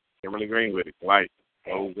 Kimberly Green with it. White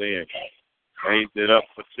goes in. Lays it up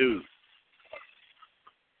for two.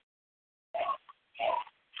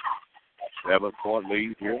 7-point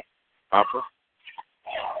lead here. Harper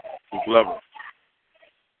to Glover.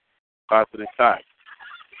 Pass to the side.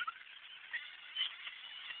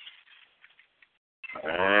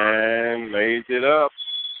 And lays it up.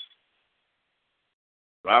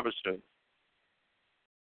 Robertson.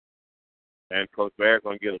 And Coach Barrett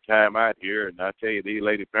going to get a timeout here. And I tell you, these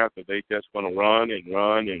Lady Panthers, they just going to run and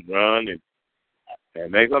run and run.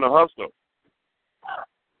 And they're going to hustle.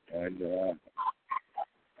 And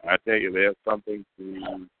I tell you, there's something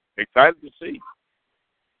excited to see.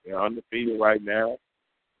 They're undefeated right now.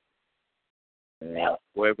 And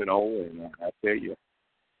 12-0, and I tell you,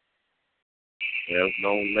 there's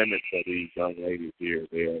no limit for these young ladies here.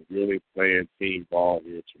 They're really playing team ball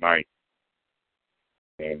here tonight.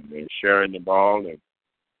 And they're sharing the ball, and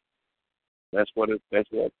that's what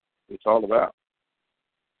it's all about.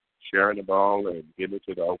 Sharing the ball and getting it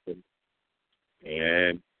to the open.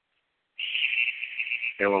 And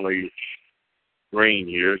Emily Green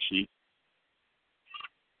here, she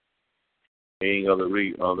being on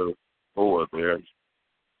the board there.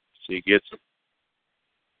 She gets it.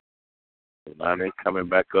 So now they're coming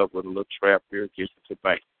back up with a little trap here. Gets it to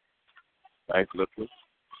Bank. Bank looking.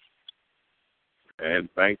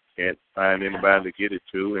 And Bank can't find anybody to get it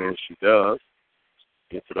to, and she does.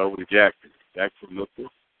 Gets it over to Jackson. Jackson looking.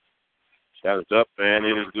 Shot is up, and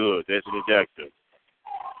it is good. Destiny Jackson.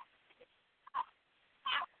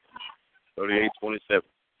 38-27.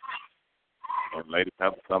 And Lady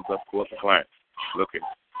Panther comes up towards the client. Looking.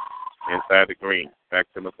 Inside the green. Back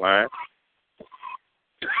to McCline.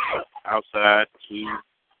 Outside to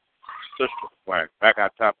Sister McCline. Back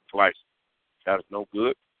out top of Slice. Shot is no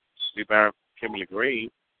good. Rebound Kimberly Green.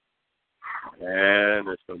 And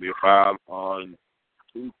it's going to be a foul on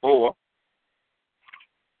 2-4.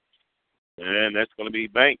 And that's going to be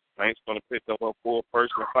Bank. Bank's going to pick up a 4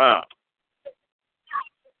 personal foul.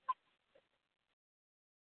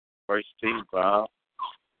 First team foul.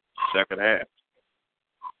 Second half.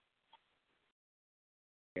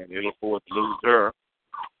 And it'll force to lose her.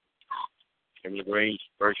 Kimberly Green's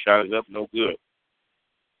first shot is up, no good.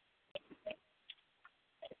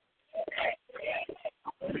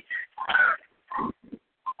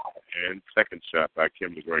 And second shot by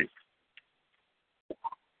Kimberly Green.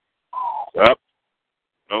 Up.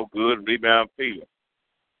 No good. Rebound Peeler.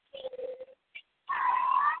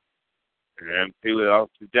 And Peeler off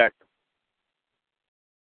to Jackson.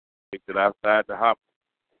 Kicks it outside to Hopper.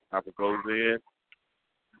 Hopper goes in.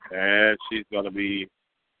 And she's going to be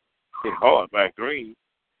hit hard by Green.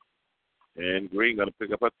 And Green going to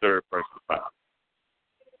pick up a third personal foul.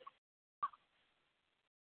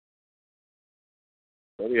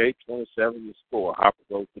 38-27 the score. Hopper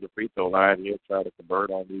goes to the free throw line. He'll try to convert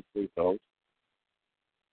on these free throws.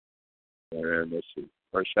 And let's see.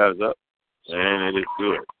 First shot is up. And it is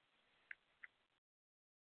good.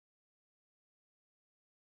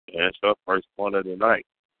 And it's her first point of the night.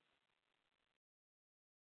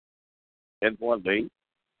 10-point lead.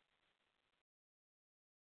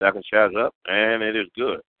 Second shot is up. And it is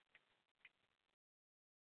good.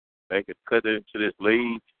 They could cut it into this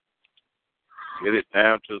lead. Get it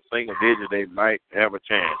down to a single digit, they might have a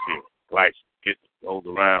chance here. Like, get goes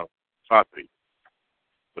around Fatty.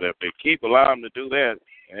 But if they keep allowing them to do that,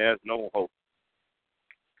 there's no hope.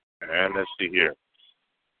 And let's see here.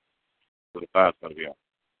 So the foul's going to be on.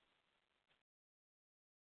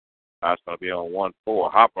 Foul's going to be on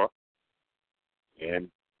 1-4 Hopper. And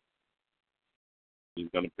he's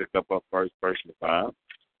going to pick up a first personal foul.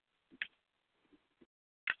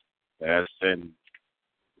 That's in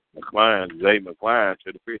Zay McCline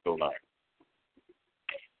to the free throw line.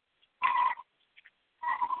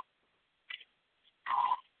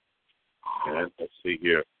 And let's see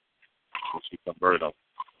here. Can she convert them?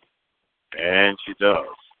 And she does.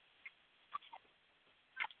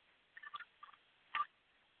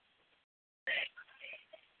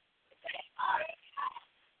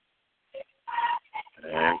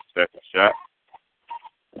 And second shot.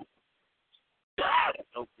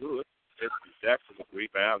 No good. Jackson with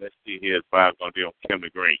rebound. Let's see here. Five going to be on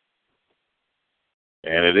Kimberly Green.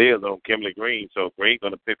 And it is on Kimberly Green. So Green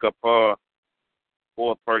going to pick up her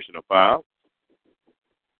fourth personal foul.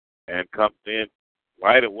 And comes in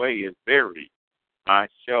right away is Berry. I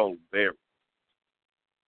show Berry.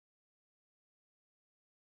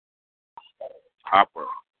 Hopper.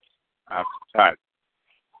 Out to Todd.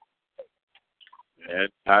 And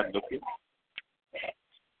Todd looking.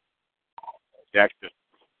 Jackson.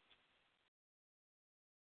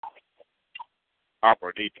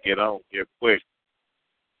 Hopper needs to get on here quick.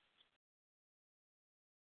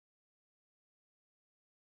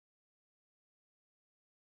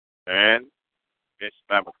 And it's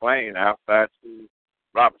by McClain outside to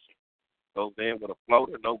Robinson. Goes in with a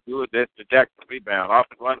floater, no good. That's the Jackson rebound. Off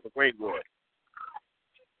and run for Greenwood.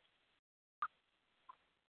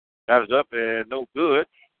 That is up and no good.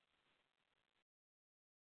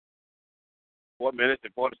 4 minutes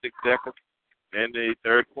and 46 seconds in the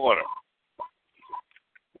third quarter.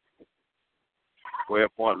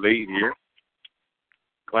 12-point lead here.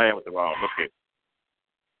 Clan with the ball. Look at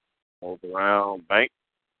hold around Bank.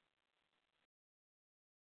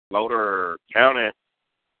 Floater count it.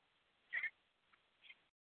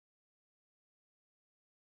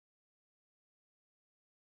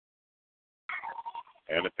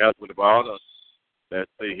 And the pass with the ball.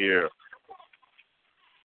 Let's see here.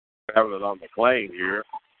 Traveling on the McClain here.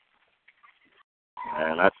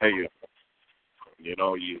 And I tell you,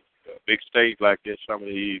 a big stage like this, some of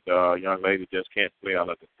these young ladies just can't play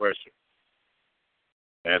under the pressure.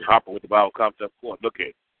 And Hopper with the ball comes up court. Look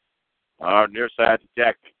at near side to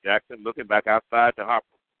Jackson. Jackson looking back outside to Hopper.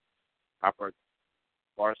 Hopper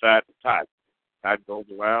far side to Todd. Todd goes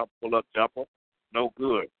around, pull up jumper. No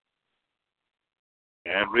good.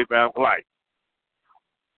 And rebound Blight.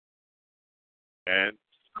 And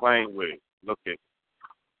playing with it. Looking.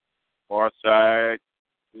 Far side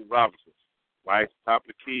to Robinson. Blight top of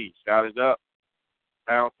the key. Shot it up.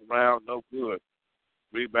 Bounce around. No good.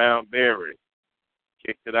 Rebound Berry.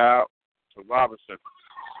 Kicked it out to Robinson.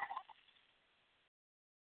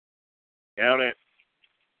 Down it.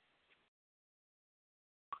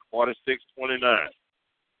 46-29.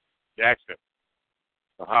 Jackson.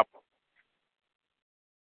 The Hopper.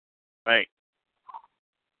 Bank.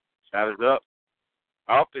 Shot it up.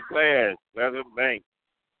 Off the glass. Leather Bank.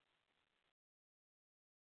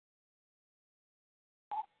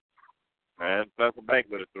 And Pleasant Bank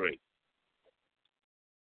with a 3.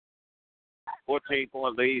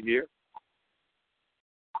 14-point lead here.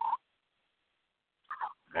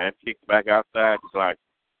 And kicked back outside to Black.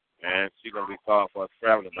 And she's going to be called for a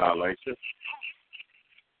traveling violation.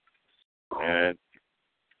 And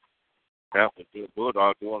the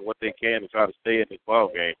Bulldogs doing what they can to try to stay in this ball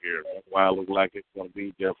game here. That's why it looks like it's going to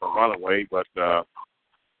be just a runaway, but kind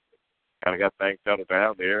of got things settled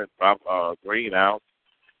down there. And Green out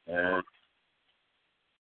and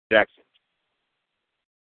Jackson.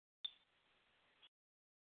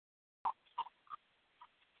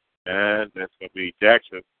 And that's going to be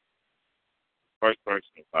Jackson, first person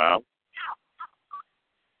to foul.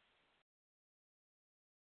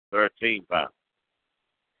 13 foul.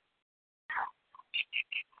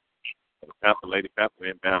 The Lady Panther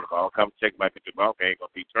inbound the ball. Come check back into the ball game. Going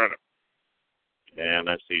to be Turner. And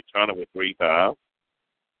let's see, Turner with 3 fouls.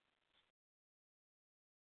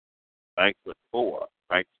 Banks with 4.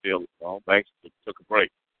 Banks still on. Banks took a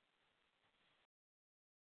break.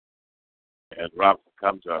 And Robinson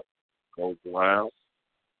comes up, goes around.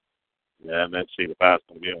 And let's see, the foul's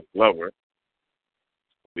going to be on Glover.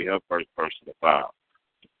 Be her first person to foul.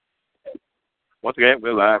 Once again,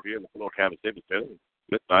 we're live here in the Floor County Civic Center.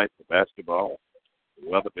 Good night for basketball. The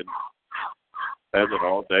weather been pleasant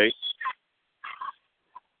all day.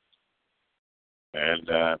 And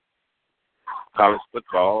college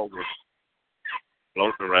football was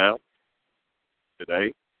floating around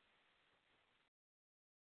today.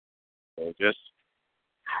 So just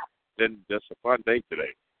a fun day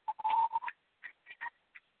today.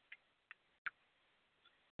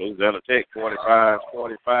 Louisiana Tech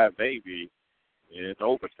 45-45 maybe in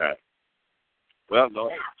overtime. Well, no,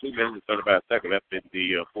 2 minutes and 35 seconds left in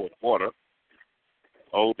the fourth quarter.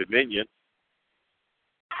 Old Dominion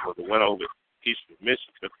with a win over Eastern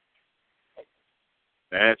Michigan.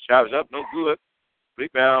 And shot it up, no good.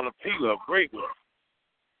 Rebound of Peeler, great work.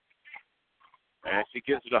 And she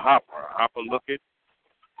gets to the Hopper. Hopper looking.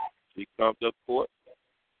 She comes up court.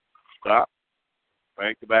 Stop.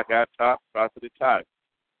 Banks it back out top. Tries to the tie.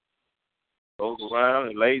 Goes around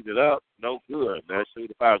and lays it up. No good. That's who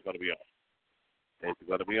the foul's going to be on. It's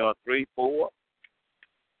going to be on 3-4.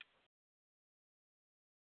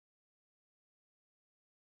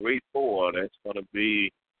 That's going to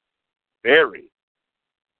be Berry.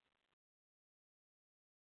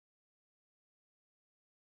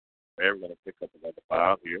 Berry going to pick up another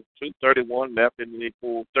foul here. 2:31 left in the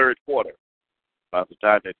full third quarter. About to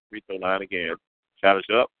tie that free throw line again. Shot is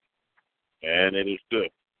up, and it is good.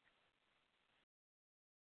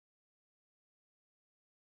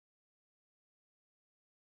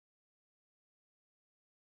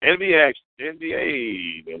 NBA action.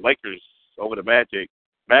 NBA, the Lakers over the Magic.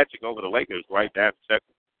 Magic over the Lakers right down the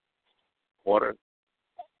second quarter.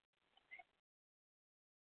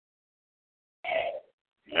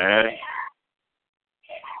 And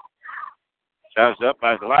shots up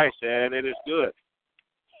by Elias, and it is good.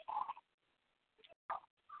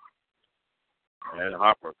 And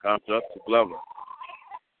Hopper comes up to Glover.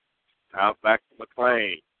 Out back to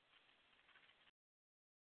McClain.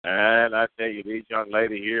 And I tell you, these young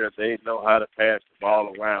ladies here, they know how to pass the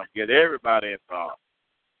ball around, get everybody involved.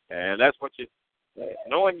 And that's what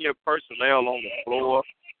knowing your personnel on the floor,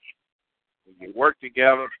 when you work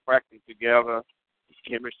together, practice together, the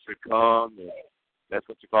chemistry comes, and that's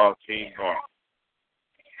what you call teamwork.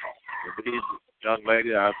 And these young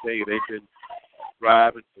ladies, I'll tell you, they've been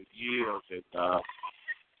driving for years and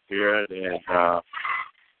here, and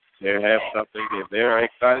they have something that they're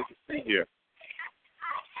excited to see here.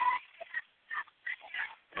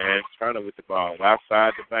 And Turner with the ball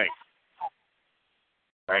outside the bank.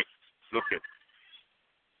 Bank looking.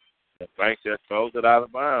 The bank just throws it out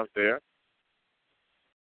of bounds there.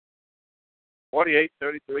 48-33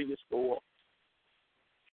 to score.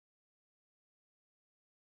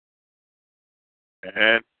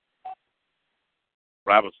 And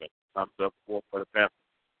Robinson comes up for the Panthers.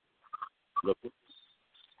 Looking.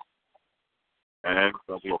 And it's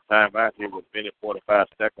going to be a timeout here with 45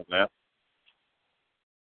 seconds left.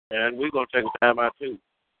 And we're going to take a timeout, too.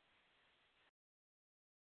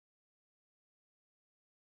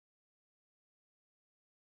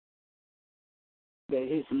 That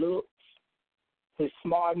his looks, his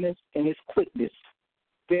smartness, and his quickness,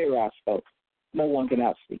 very outspoken. No one can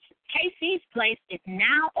outspeak him. Casey's Place is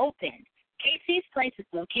now open. Casey's Place is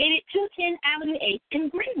located 210 Avenue 8 in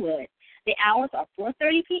Greenwood. The hours are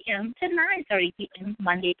 4:30 p.m. to 9:30 p.m.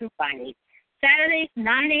 Monday through Friday. Saturdays,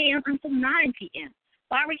 9 a.m. until 9 p.m.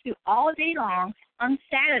 Barbecue all day long on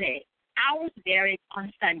Saturday. Hours vary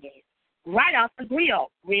on Sundays. Right off the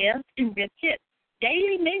grill, ribs and rib tips.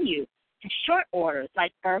 Daily menu and short orders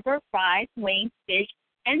like burger, fries, wings, fish,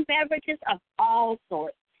 and beverages of all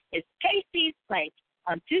sorts. It's Casey's Place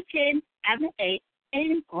on 210 Avenue 8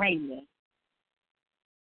 in Greenwood.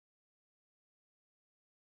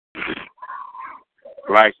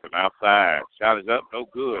 Gleason outside. Shot is up, no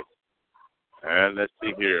good. And let's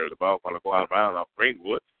see here. The ball going to go out of bounds off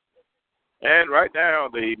Greenwood. And right now,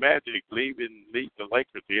 the Magic lead the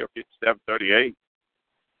Lakers here, 57-38.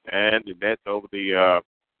 And the Nets over the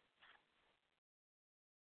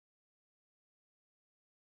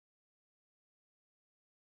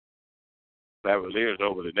Cavaliers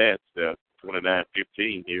over the Nets,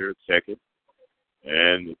 29-15 here, second.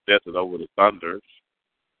 And the Sixers over the Thunders,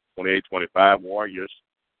 28-25. Warriors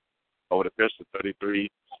over the Pistons,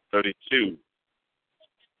 33-32.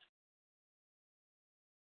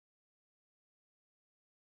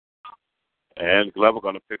 And Glover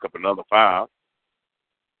going to pick up another foul.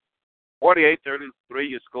 48-33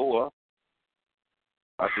 your score.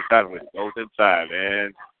 Goes inside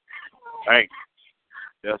and bang.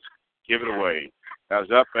 Just give it away.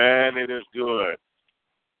 Comes up and it is good.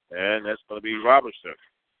 And that's going to be Robertson.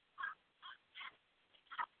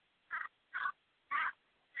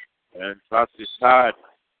 And across his side.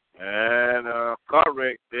 And a car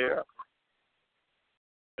wreck there.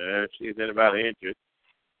 And she's anybody injured.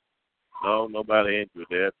 No, nobody injured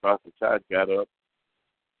there. Across the side got up.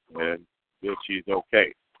 And still she's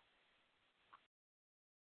okay.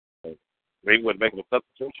 Greenwood making a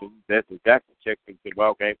substitution. Desmond Jackson checked into the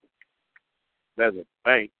ball game. Pleasant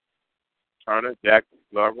Bank. Turner, Jackson,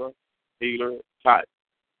 Glover, Healer, Todd.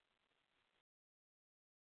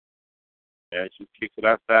 And she kicks it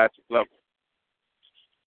outside to Glover.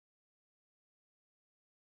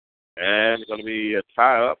 And it's going to be a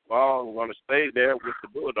tie-up ball. We're going to stay there with the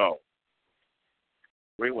Bulldogs.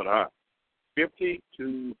 Greenwood high.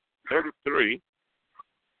 50-33.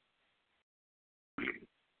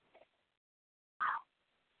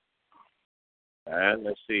 And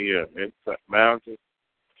let's see here. It's Mountain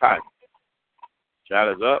tight.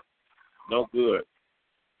 Shot is up. No good.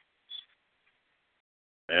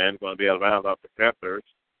 And going to be out of bounds off the Panthers.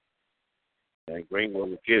 And Greenwood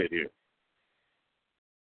will get it here.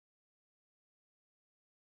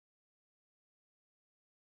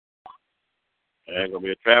 And going to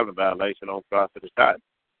be a traveling violation on cross to the side.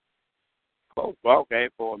 Close ball game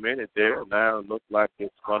for a minute there. Now it looks like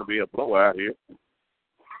it's going to be a blowout here.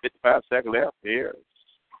 55 seconds left here.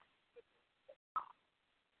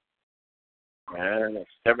 And a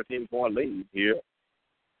 17-point lead here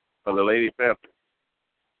for the Lady Panthers.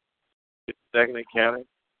 52nd and counting.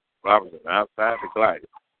 Robertson outside the glide.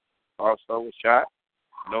 Also a shot.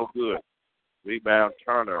 No good. Rebound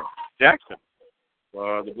Turner. Jackson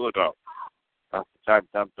for the Bulldogs. That's the time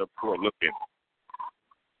comes up for looking.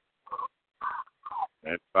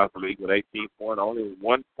 And South League with 18 points. Only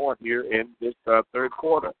 1 point here in this third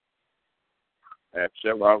quarter. Had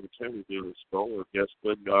several opportunities to score, just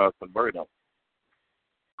couldn't convert them.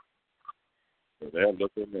 So they're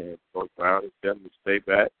looking, and Coach Brown is telling them to stay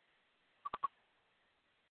back.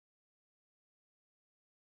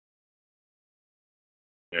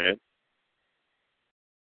 And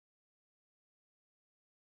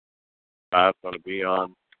five's going to be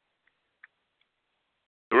on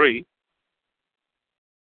 3.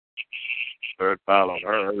 Third foul on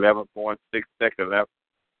her. 11.6 seconds left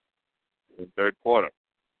in the third quarter.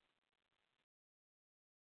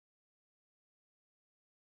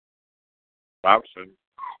 Robertson,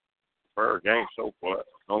 per game so far,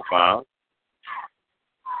 no foul.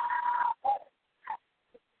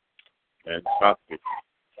 And Trotsky.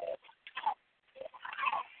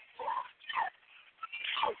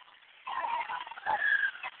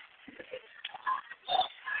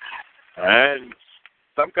 And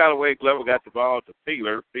some kind of way Glover got the ball to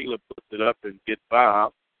Peeler. Peeler puts it up and gets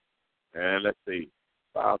fouled. And let's see.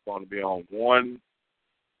 Foul's going to be on 1-4.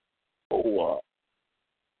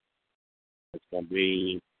 It's going to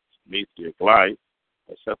be Demetria Gleis.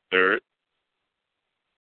 That's up third.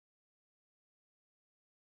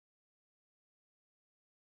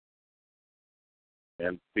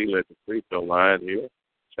 And Peeler at the free throw line here.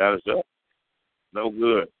 Shot is up. No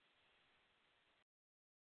good.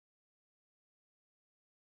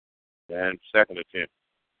 And second attempt.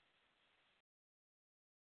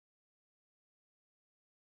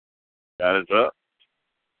 Shot is up.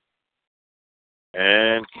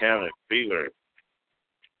 And counted. Peeler.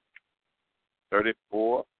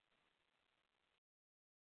 34.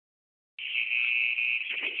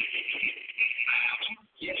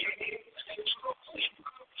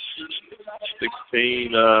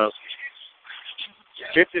 $16,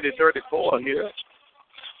 50-34 here.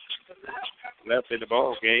 Left in the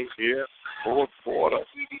ball game here. Fourth quarter.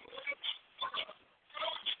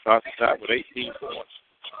 Starts the top with 18 points.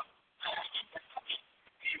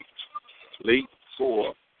 Lead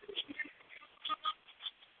 4.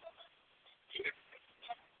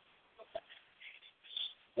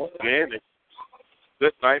 Once again, it's a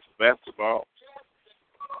good night for basketball.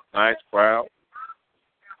 Nice crowd.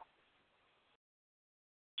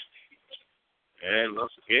 And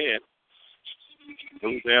once again,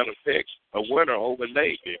 moves down to pick a winner over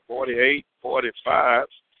Navy, 48-45.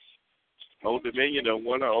 Old Dominion, a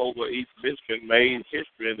winner over East Michigan, made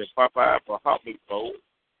history in the Popeye for Hopping Bowl.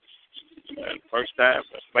 And first time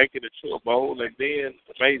making it to a bowl, and then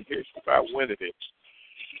made history by winning it.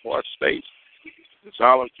 Florida State, the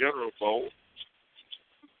Dollar General Bowl,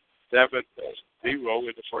 7-0 in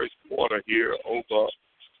the first quarter here over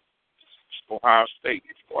Ohio State,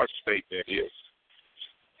 Florida State, that is.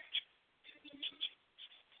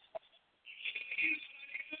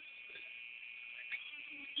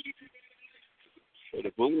 So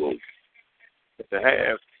the Bulls at the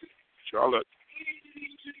half, Charlotte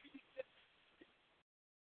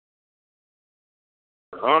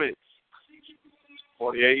Hornets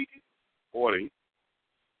 48-40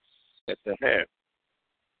 at the half.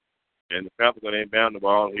 And the Falcons going to inbound the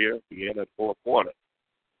ball here again at the fourth quarter.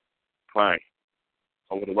 Klein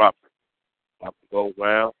over the Robert. Robert goes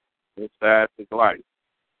round, inside to Goliath.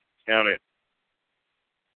 Count it.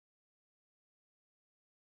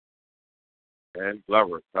 And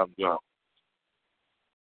Glover comes up.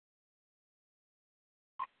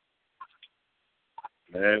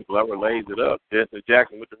 And Glover lays it up. Jesse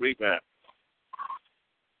Jackson with the rebound.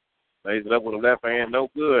 Lays it up with the left hand, no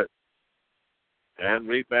good. And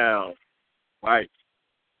rebound. White.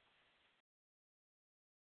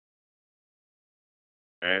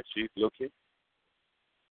 And she's looking.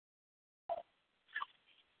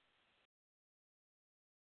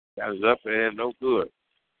 Got it up and no good.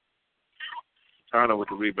 Turner with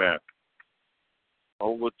the rebound.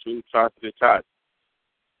 Over to Todd.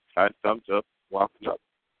 Todd comes up, walking up.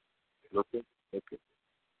 Looking.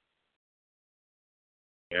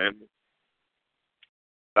 And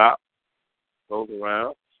stop. Goes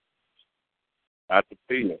around. Out to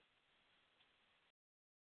Peeler.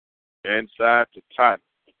 Inside to Todd.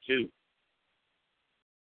 2.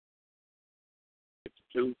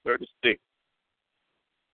 52-36.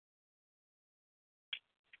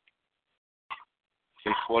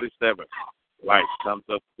 .47. Light comes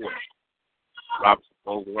up court. Robinson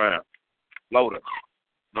goes around. Floater.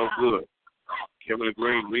 No good. Kimberly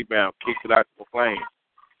Green rebound. Kicks it out to McClain.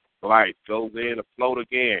 Light goes in to float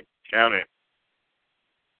again. Count it.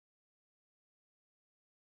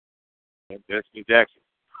 And Destiny Jackson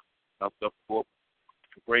comes up court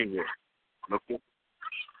to Greenwood. Looking.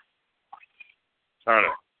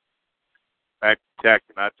 Turner. Back to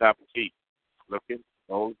Jackson. On top of Keith. Looking.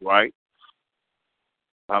 Goes right.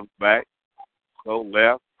 Comes back, go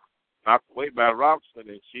left, knocked away by Robinson,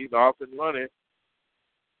 and she's off and running,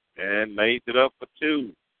 and lays it up for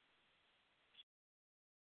 2.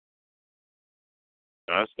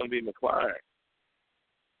 Now it's going to be McClain.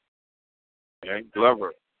 And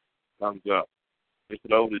Glover comes up. Gets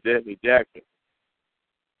it over to Destiny Jackson.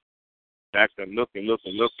 Jackson looking.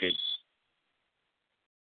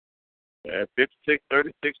 And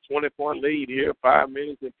 56-36, 20-point lead here, 5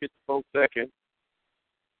 minutes and 54 seconds.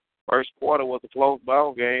 First quarter was a close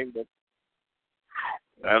ball game, but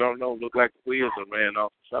I don't know. Looked like the wheels are ran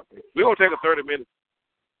off or something. We're going to take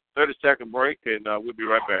a 30-second break, and we'll be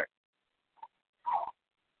right back.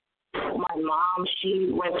 My mom,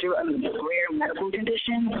 she went through a rare medical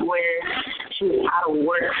condition where she was out of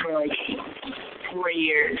work for like 4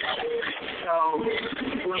 years. So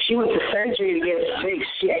when she went to surgery to get it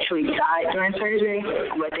fixed, she actually died during surgery,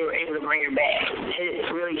 but they were able to bring her back. It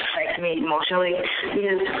really affected me emotionally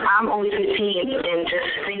because I'm only 15, and just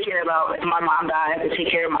thinking about if my mom died, I have to take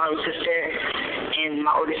care of my little sister and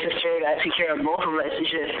my older sister. I take care of both of us.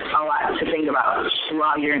 It's just a lot to think about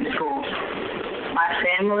while you're in school. My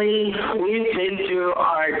family, we've been through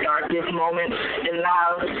our darkest moments in the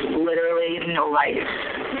house, literally. days, no lights,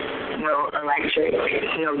 no electric,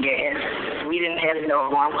 no gas. We didn't have no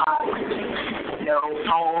alarm clocks, no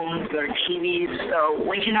phones or TVs. So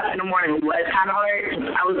waking up in the morning was kind of hard.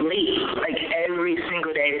 I was late, like every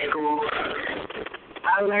single day to school.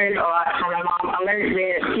 I learned a lot from my mom. I learned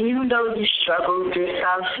that even though you struggle through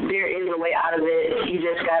stuff, there is a way out of it. You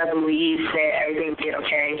just got to believe that everything will get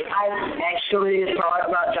okay. I actually thought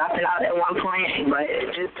about dropping out at one point, but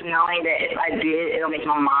just knowing that if I did, it'll make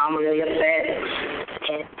my mom really upset.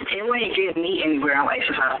 And it wouldn't get me anywhere in life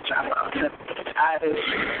if I drop out. So I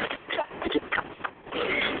just come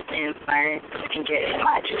and learn and get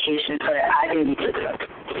my education so that I can be good.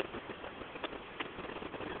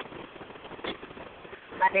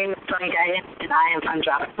 My name is Tony Guyan, and I am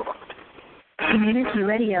undroppable. Community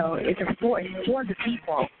radio is a force for the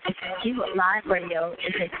people. Live radio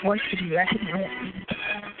is a force to be reckoned with.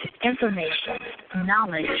 Information,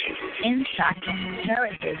 knowledge, insight,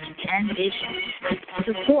 heritage, and vision.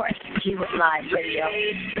 Support Live Radio.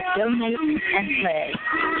 Donate and play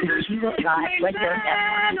to Live Radio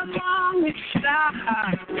Network.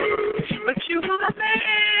 But you want to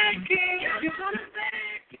make it. You want to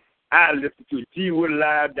make it. I listen to G-Wood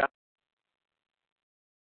Live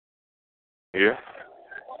here.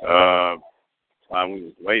 Time we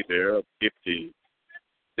was late there, 56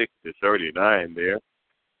 to 39 there.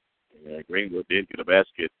 Greenwood didn't get a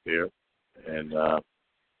basket there, and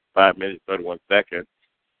 5 minutes 31 seconds.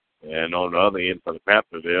 And on the other end for the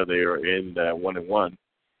Panthers there, they are in 1-1.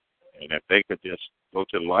 And if they could just go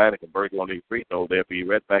to the line and convert on these free throws, they'll be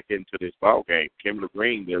right back into this ball game. Kimberly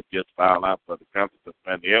Green, they'll just foul out for the Panthers of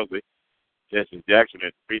Sandy Elsie. Justin Jackson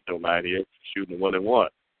at the free throw line here, shooting 1-1.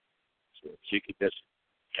 So she could just,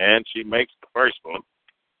 and she makes the first one.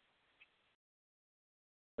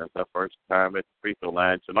 That's her first time at the free throw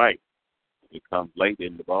line tonight. She comes late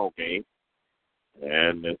in the ball game,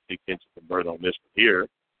 and she can convert on this one here,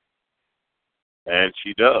 and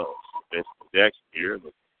she does. That's Jackson here.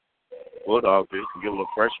 The Bulldogs can get a little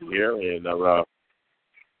pressure here and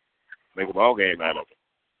make a ball game out of it.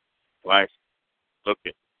 Flash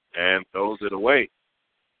looking and throws it away.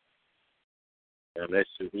 And let's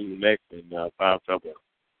see who's next in foul trouble.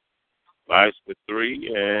 Flash with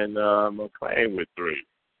 3 and McClain with 3.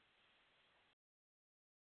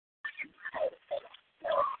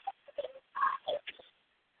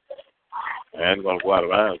 And going to go out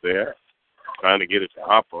of bounds there. Trying to get it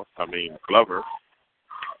to Glover.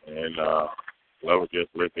 And Glover just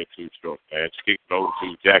left it too short. And she kicks it over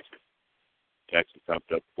to Jackson. Jackson comes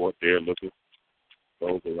up court there looking.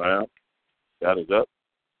 Goes around. Got it up.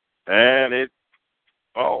 And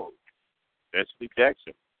that's Lee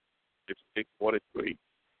Jackson. 56-43.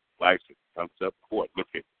 Laxton comes up court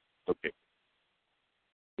looking. Gets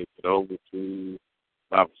it over to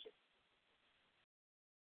Robinson.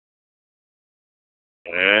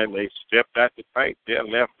 And they stepped out the paint. They're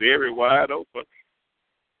left very wide open.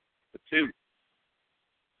 The 2.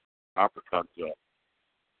 Hopper comes up.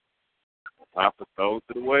 Hopper throws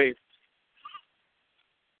it away.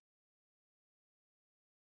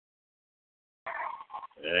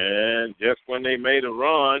 And just when they made a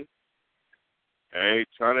run, they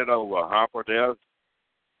turn it over. Hopper there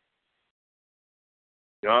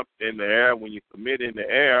jumped in the air. When you commit in the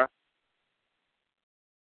air,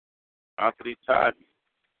 after they tied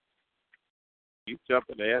you jump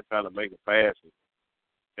in the air trying to make a pass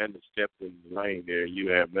and step in the lane there, you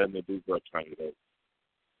have nothing to do but turn it over.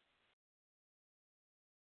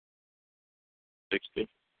 60.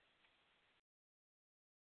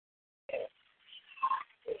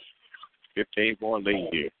 $15-point lead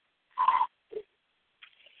here.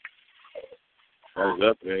 Comes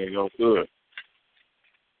up there and goes good.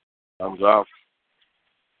 Comes off.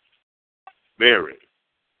 Berry.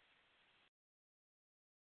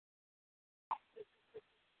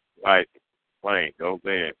 Right. Playing. Goes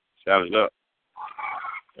in. Shot it up.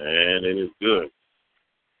 And it is good.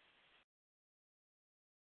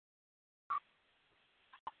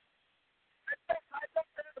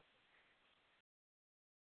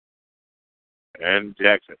 And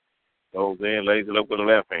Jackson goes in, lays it up with the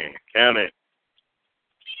left hand. Count it.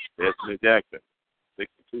 Destiny Jackson.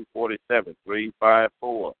 62-47.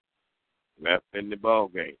 3-5-4. Left in the ball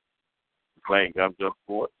game. Playing comes up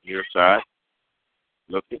court, near side.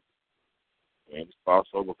 Looking. And the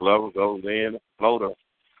crossover Glover goes in. Floater.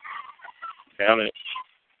 Count it.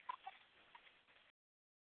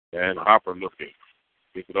 And Hopper looking.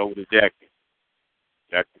 Kick it over to Jackson.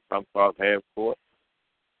 Jackson comes across half court.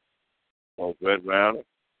 Goes red round it.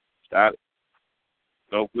 Shot it.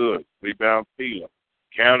 No good. Rebound Peeler.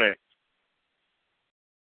 Count it.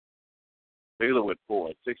 Peeler with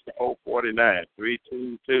 4. 64-49.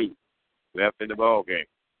 3-2-2. left in the ball game.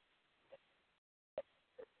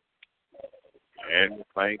 And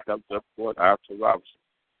McLean comes up court out to Robinson.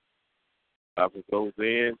 Robinson goes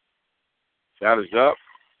in. Shot is up.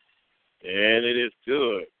 And it is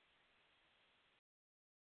good.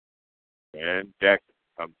 And Jackson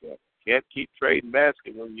comes up. Can't keep trading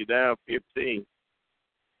basket when you're down 15.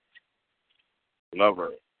 Glover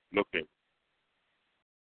looking.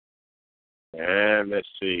 And let's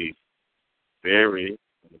see. Berry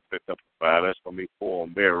going to pick up the 5. That's going to be 4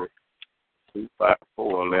 on Berry.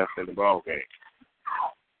 2-4 left in the ball game.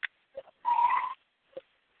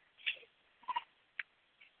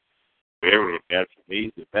 Berry got some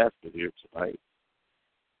easy basket here tonight.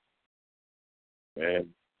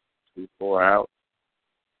 And 2-4 out.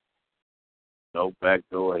 No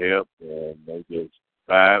backdoor help, and they just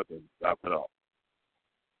 5 and drop it off.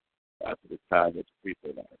 After the time at the free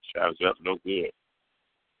throw line. Shot is up, no good.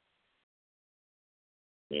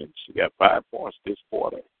 And she got 5 points this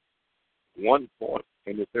quarter. 1 point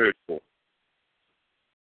in the third quarter.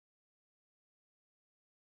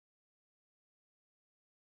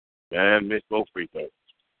 And missed both free throws.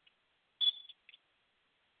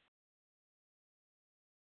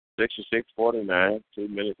 66-49, 2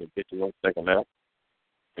 minutes and 51 seconds left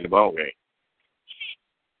in the ball game.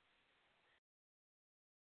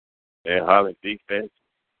 And Holland defense.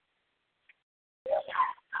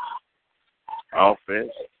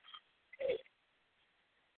 Offense.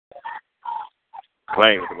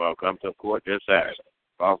 Playing with the ball. Comes up court this side.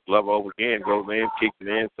 Off glove over again. Goes in. Kicks it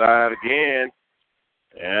inside again.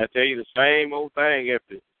 And I tell you the same old thing. If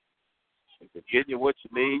it's getting you what you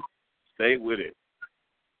need, stay with it.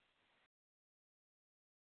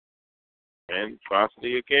 And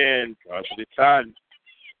Varsity again. Varsity tied.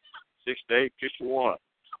 6-8-51.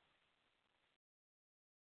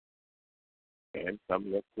 And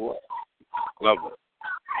coming up court. Glover.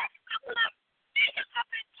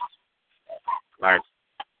 Nice.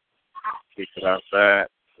 Kick it outside.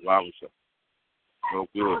 Robinson. No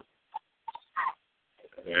good.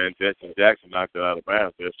 And Justin Jackson knocked it out of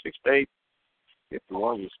bounds. There's 6-8.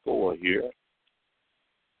 51 score here.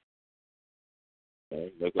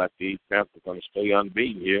 And look like the Panthers are going to stay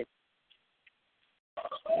unbeaten here.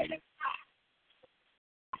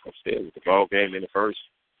 Instead, with the ball game in the first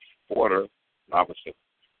quarter, Robinson.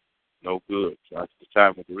 No good. Tries to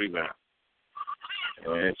time with the rebound.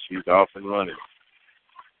 And she's off and running.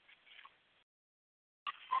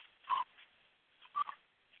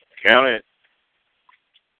 Count it.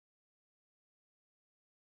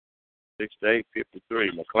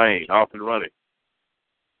 6-8-53. McLean off and running.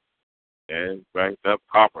 And brings up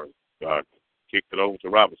Hopper. Kicked it over to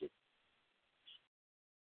Robinson.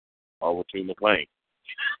 Over to McLean.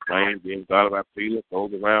 McLean being guarded by Peeler.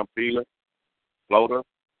 Goes around Peeler. Floater.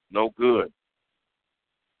 No good.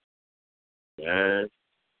 And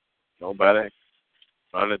nobody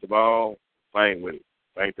running the ball. Playing with it.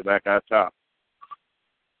 Banks it back out top.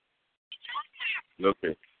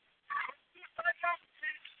 Looking.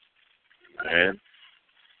 And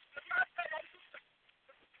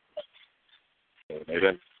they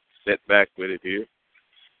done set back with it here.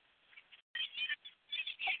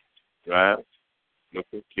 Drive.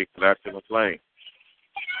 Looking. Kick it out to McLean.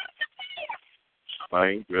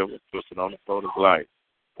 McLean dribble. Puts it on the floor to Glide.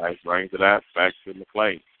 Glide brings it out. Back to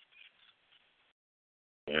McLean.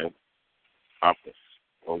 And Hopper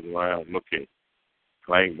goes around looking.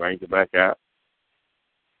 McLean brings it back out.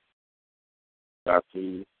 Got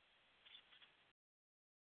to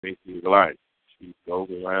Macy Glide. She goes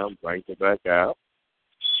around, brings it back out.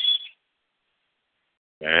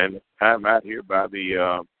 And time out here by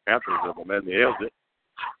the Panthers of Amanda Elder.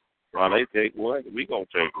 While they take one, we going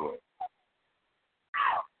to take one.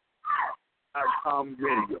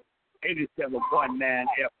 Radio, 87.9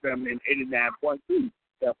 FM and 89.2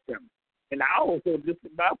 FM. And I also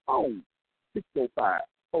listen by phone,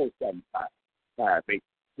 605-475-5862.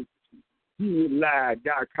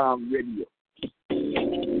 Live.com radio.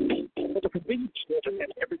 For the convenience store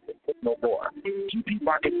and everything but no more. GP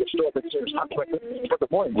Market, the store that serves hot breakfast for the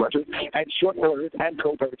morning rushers and short orders and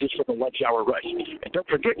cold beverages for the lunch hour rush. And don't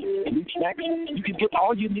forget, need snacks? You can get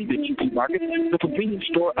all you need at GP Market, the convenience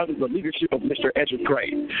store under the leadership of Mr. Ezra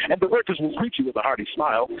Gray. And the workers will greet you with a hearty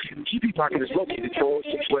smile. GP Market is located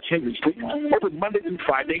 406 West Henry Street, open Monday through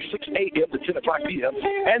Friday, 6 a.m. to 10 o'clock p.m.,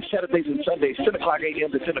 and Saturdays and Sundays, 10 o'clock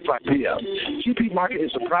a.m. to 10 o'clock p.m. GP Market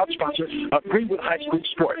is a proud sponsor of Greenwood High School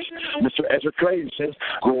sports. Mr. Ezra Craig says,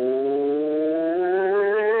 "Go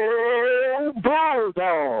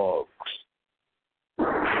Bulldogs!"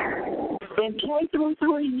 In K through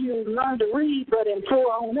 3, you learn to read, but in 4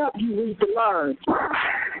 on up, you read to learn.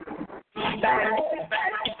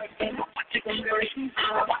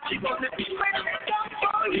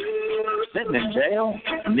 Sitting in jail?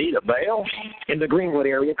 Need a bail? In the Greenwood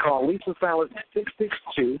area, call Lisa Salas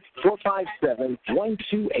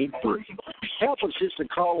 662-457-1283. Help is just a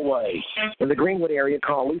call away. In the Greenwood area,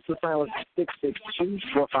 call Lisa Salas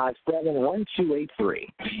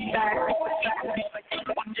 662-457-1283.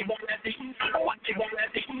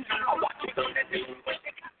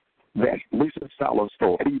 That's Lisa Salas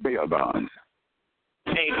for eBay Bond.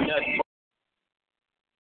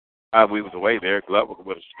 We was away there. Glover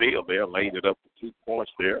with a steal there, laid it up for 2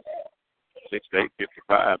 points there.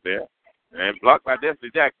 6-8-55 there. And blocked by Destiny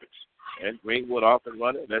Jackson. And Greenwood off and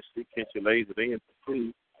running. Let's see, can she lays it in for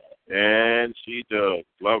 2. And she does.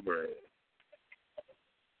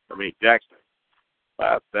 Jackson.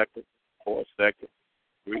 5 seconds, 4 seconds,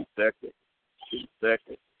 3 seconds, 2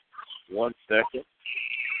 seconds, 1 second.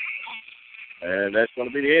 And that's going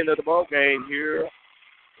to be the end of the ball game here.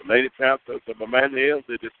 The Lady Panthers of Amanda Hills,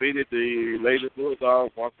 they defeated the Lady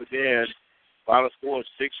Bulldogs once again. Final score is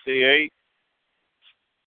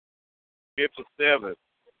 68-57.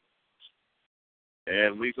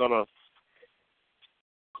 And we're going to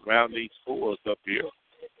round these scores up here.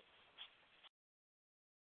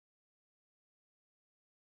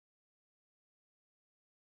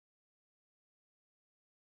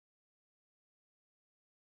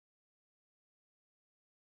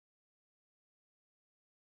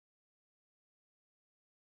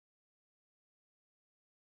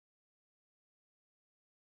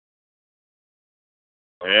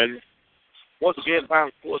 And once again,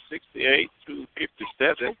 final score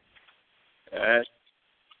 68-57. And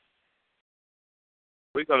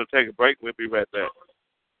we're going to take a break. We'll be right back.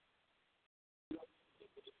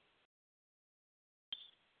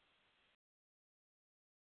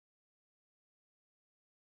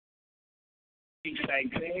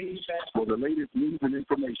 For the latest news and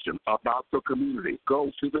information about the community,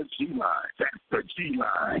 go to the G-Line. That's the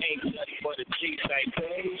G-Line. For the G-Line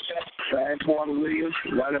page. Antoine Williams,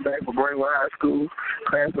 running back for Brainwell High School,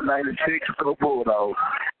 class of 96, go Bulldogs.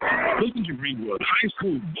 Listen to Greenwood High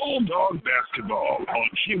School Bulldog Basketball on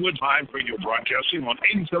Greenwood Live Radio Broadcasting on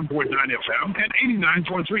 87.9 FM and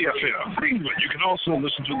 89.3 FM. Greenwood, you can also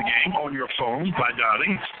listen to the game on your phone by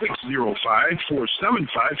dialing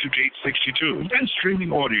 605-475-5862 and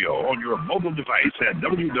streaming audio on your mobile device at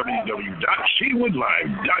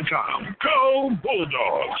www.greenwoodlive.com. Go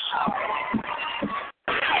Bulldogs!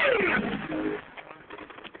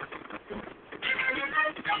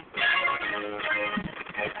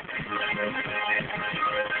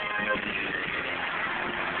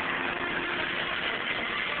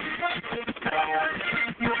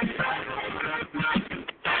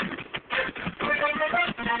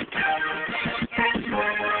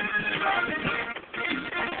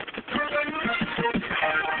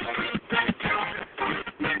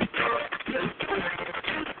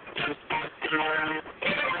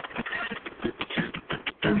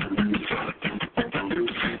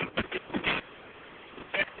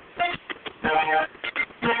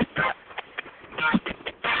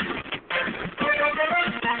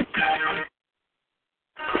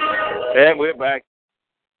 And we're back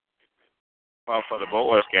for the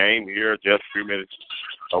boys game here, just a few minutes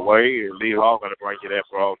away. Lee Hall going to bring you that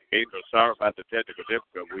for all the games. Sorry about the technical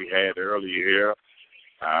difficulty we had earlier here.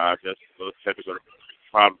 Just a little technical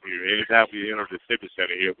problem here. Anytime we enter the Civic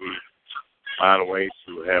Center here, we find a way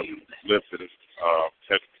to have lifted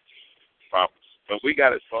technical problems. But we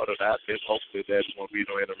got it sorted out. And hopefully there won't be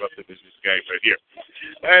no interruption in this game right here.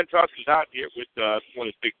 And Tucker's out here with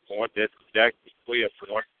 26 points. That's Jackson 12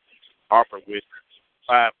 points. Harper with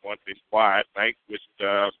 5 points in quiet. Banks with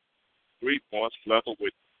 3 points. Glover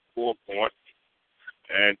with 4 points.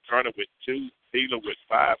 And Turner with 2. Taylor with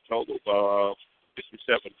 5. Total of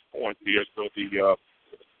 57 points here for the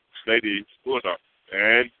Lady Bulldogs.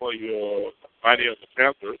 And for your Financial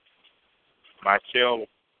Panthers, Michelle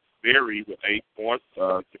Berry with 8 points.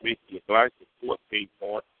 Demetria Gleiss with 14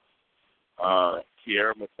 points.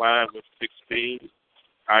 Kiara McCline with 16.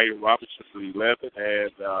 Kaya Robinson with 11.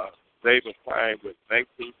 And David Klein with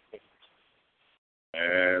 19 points.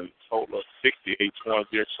 And total of 68 points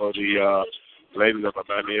here for the Ladies of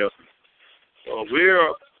Amanda Hills. So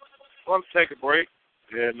we're going to take a break.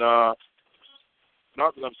 And not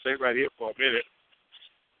going to stay right here for a minute.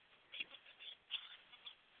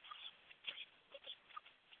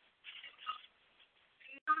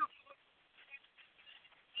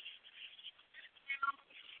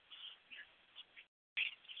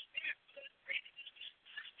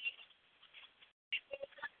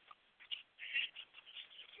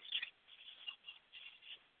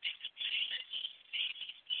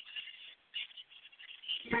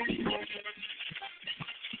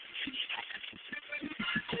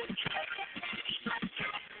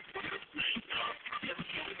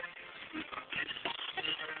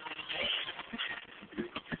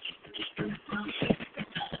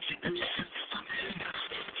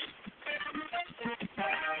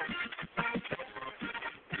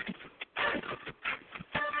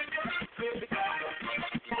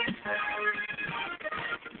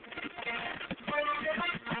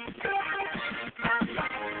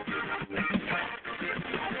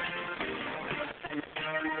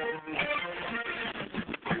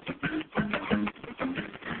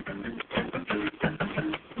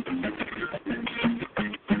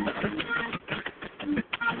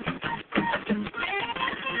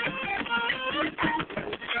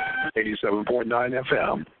 .9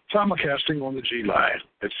 FM. Simulcasting on the G line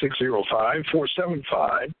at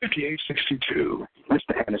 605-475-5862.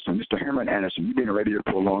 Mr. Anderson, Mr. Herman Anderson, you've been in radio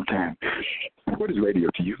for a long time. What is radio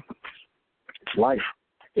to you? It's life.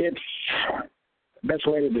 It's the best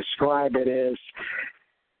way to describe it is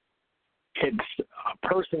it's a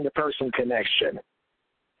person-to-person connection.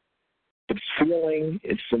 It's feeling,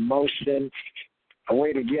 it's emotion, a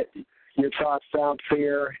way to get your thoughts out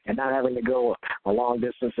there and not having to go a long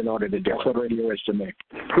distance in order to do what radio is to me.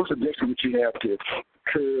 What suggestion would you have to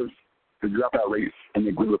curb the dropout rate in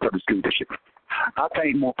the Greenwood Public School District? I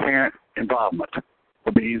think more parent involvement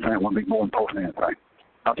would be anything that would be more important than anything.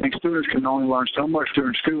 I think students can only learn so much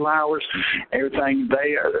during school hours. Everything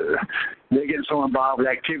they're getting so involved with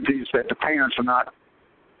activities that the parents are not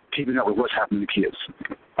keeping up with what's happening to kids.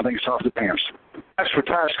 I think it's off the parents. As a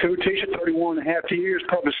retired school teacher, 31 and a half years,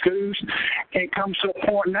 public schools, and it comes to a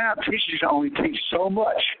point now, teachers only teach so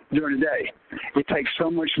much during the day. It takes so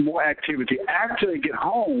much more activity. After they get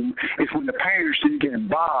home is when the parents need to get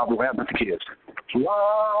involved with what happens to the kids.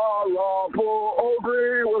 La, la, for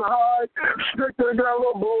Greenwood High, stick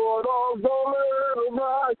together, Bulldogs, don't let them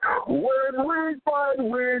ride. When we fight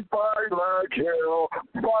like hell.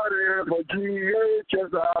 Fighting for GH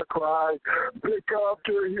as I cry. Pick up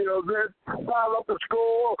your heels and pile up the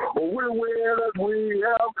score. We win as we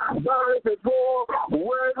have done it before.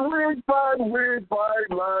 When we fight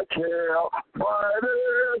like hell.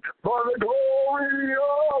 Fighting for the glory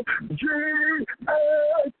of GH.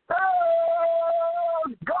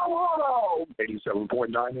 Go on!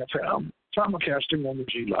 87.9 FM. Simulcasting on the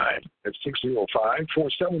G line at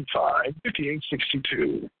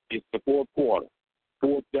 605-475-5862. It's the fourth quarter.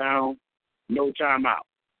 Fourth down, no timeout.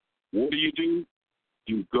 What do?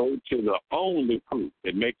 You go to the only crew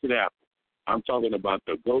that makes it happen. I'm talking about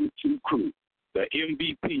the go-to crew, the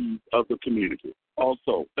MVP of the community.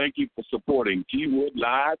 Also, thank you for supporting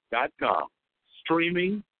GWoodLive.com.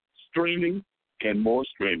 Streaming, and more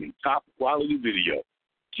streaming. Top quality video.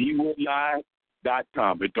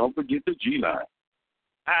 GWoodLive.com. And don't forget the G line.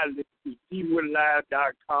 I listen to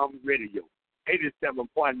GWoodLive.com radio, 87.9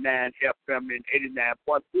 FM and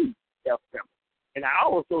 89.3 FM. And I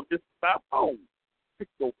also just stop home,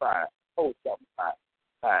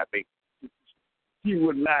 605-475-5862.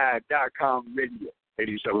 GWoodLive.com radio.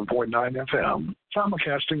 87.9 FM.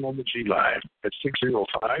 Simulcasting on the G line at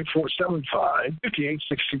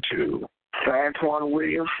 605-475-5862. Antoine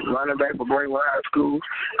Williams, running back for Greenwood High School,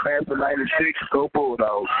 class of 96, go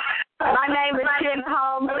Bulldogs. My name is Jen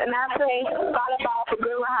Holmes, and I play volleyball for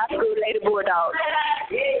Greenwood High School Lady Bulldogs.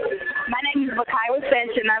 My name is Bakaiwa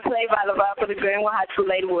Finch, and I play volleyball for the Greenwood High School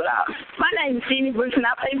Lady Bulldogs. My name is Jeannie Brooks, and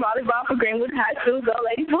I play volleyball for Greenwood High School Go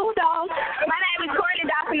Lady Bulldogs. My name is Courtney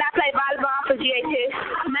Dawson, and I play volleyball for GHS.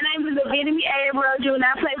 My name is Avinity Abreu, and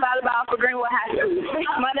I play volleyball for Greenwood High School.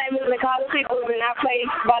 My name is Nicole Pickles, and I play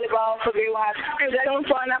volleyball for Greenwood High School. I'm Jackson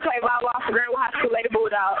and I play volleyball for Greenwood High School Lady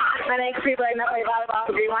Bulldogs. My name is People, and I play volleyball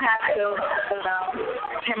for Greenwood High School. Hey,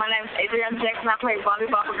 my name is Adrienne Jackson. I play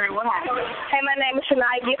volleyball for Greenwood High. Hey, my name is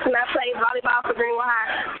Shania Gibson. I play volleyball for Greenwood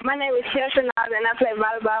High. My name is Chelsea Naz, and I play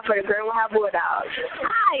volleyball for the Greenwood High Bulldogs.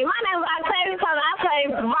 Hi, my name is Octavia Thomas. I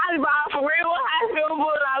play volleyball for Greenwood High School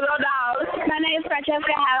Bulldogs. My name is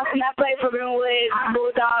Francesca House, and I play for Greenwood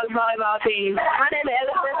Bulldogs volleyball team. My name is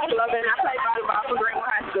Elizabeth Logan, and I play volleyball for Greenwood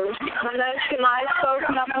High School. My name is Shania Stokes,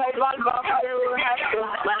 and I play volleyball for Greenwood High School.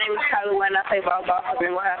 My name is Kylie Wayne, and I play volleyball for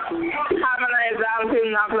Greenwood High School. Hi, my name is Valentine,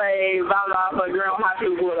 and I play volleyball for Greenwood High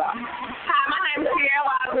School Bulldogs. Hi, my name is Sierra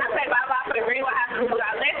Wild, and I play volleyball for the Greenwood High School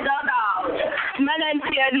Bulldogs. Let's go, dogs! My name is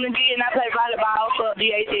Sierra McGee, and I play volleyball for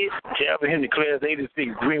DHS. Calvin Henry, Class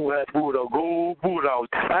 86, Greenwood Bulldog, go Bulldogs.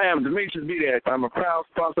 I am Demetrius B. I'm a proud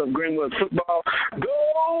sponsor of Greenwood football.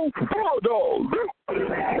 Go Bulldogs!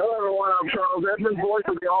 Hello, everyone. I'm Charles Edmonds, voice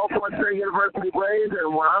of the All-Point State University Braves,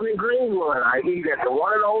 and when I'm in Greenwood, I eat at the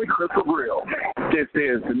one and only Crystal Grill. This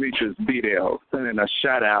is Demetrius Beadle sending a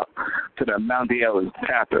shout out to the Mount Ellis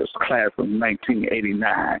Panthers class of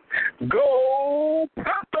 1989. Go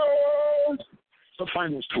Panthers! The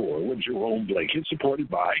final score with Jerome Blake is supported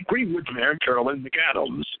by Greenwood Mayor Carolyn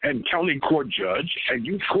McAdams and County Court Judge and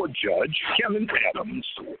Youth Court Judge Kevin Adams.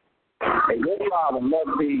 A good father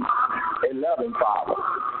must be a loving father,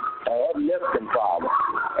 an uplifting father,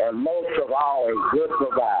 and most of all, a good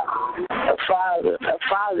provider. A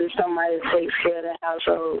father is somebody that takes care of the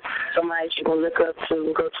household, somebody you can look up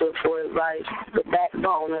to, go to for advice, the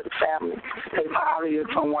backbone of the family. A father is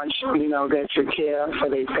someone, that should care for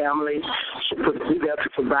their family, should put it there to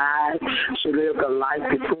provide, should live a life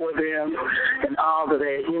before them, and all of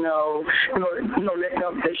that. Let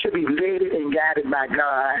them, they should be led and guided by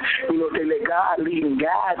God. If they let God lead and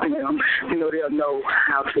guide them, they'll know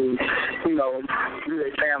how to, do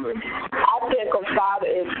their family. I think a father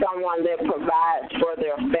is someone that provides for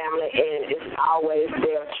their family and is always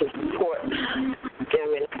there to support them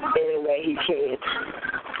in any way he can.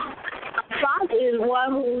 Father is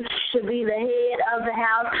one who should be the head of the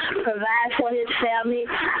house, provide for his family,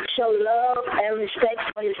 show love and respect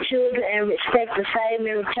for his children, and respect the same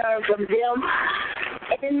in return from them.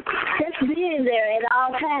 And just being there at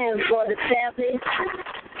all times for the family,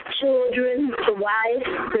 children, the wife,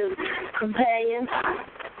 the companion,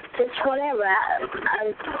 just whatever.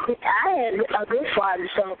 I had a good father,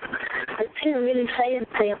 so I couldn't really say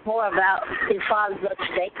anything more about his father's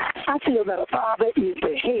upstate. I feel that a father is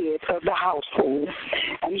the head of the household,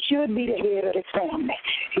 and he should be the head of the family.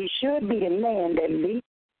 He should be the man that leads.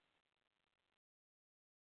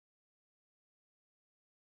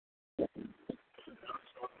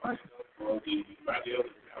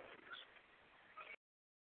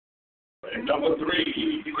 And number 3,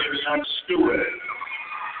 he's Eric Stewart.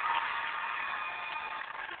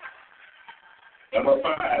 Number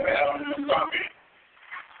 5, Adam Mustafi.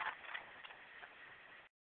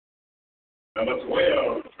 Number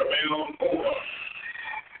 12, Tremaine Moore.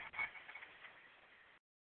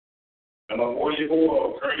 Number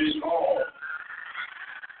 44, Curtis Hall.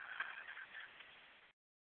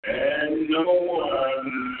 And number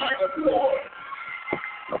 1, Michael Ford.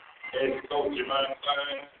 Head coach Jermaine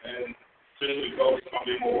Klein and assistant coach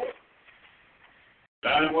Tommy Moore.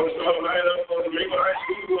 Now, what's the lineup for the Greenwood High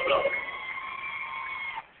School Bulldogs?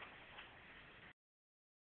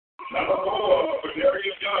 Number 4,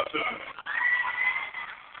 Cornelius Johnson.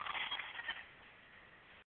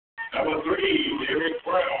 Number 3, Eric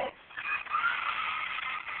Brown.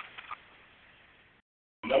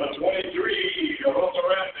 Number 23, Rosa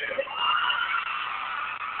Randall.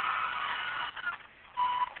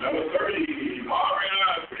 Number 30, Marvin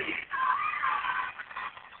Osby.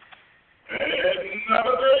 And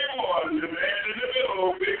number 31, the man in the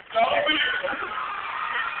middle, Big Tommy.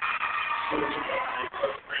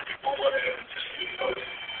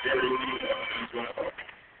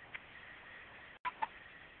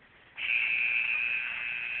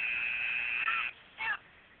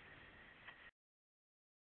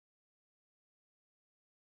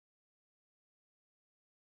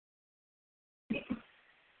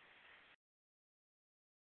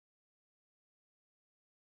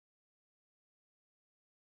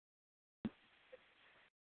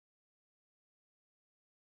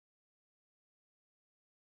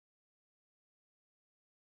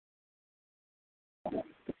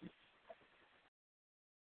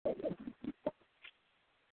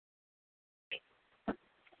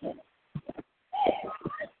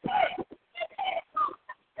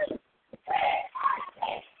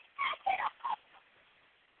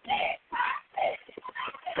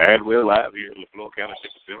 And we're live here in LaFleur County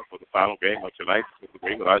Center for the final game of tonight with the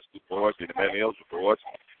Greenwood High School boys and the Manels boys.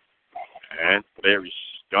 And there's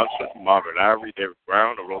Johnson, Marvin Ivory, David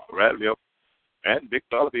Brown, Aroka Radley, and Vic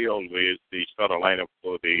Dolby is the starter lineup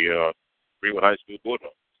for the Greenwood High School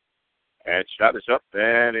Bulldogs. And shot is up,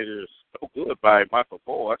 and it is so good by Michael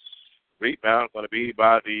Boyce. Rebound going to be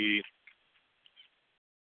by the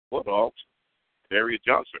Bulldogs, Darius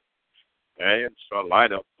Johnson. And start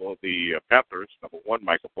lineup for the Panthers, number 1,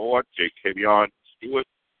 Michael Ford, Jake Kavion Stewart,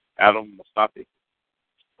 Adam Mustafi,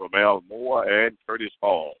 Romel Moore, and Curtis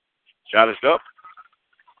Hall. Shot is up.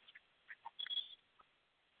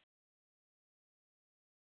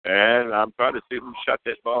 And I'm trying to see who shot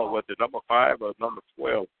that ball. Was it number 5 or number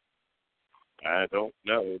 12? I don't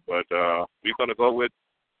know, but we're going to go with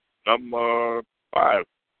number 5,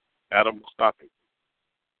 Adam Mustafi.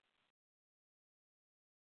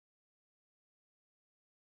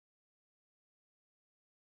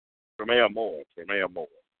 Tremaine Moore.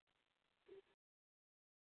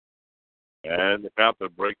 And the Panthers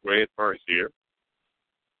break red first here.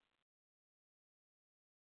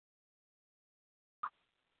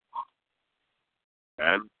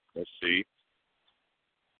 And let's see.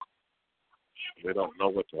 We don't know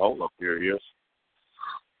what the hold up here is.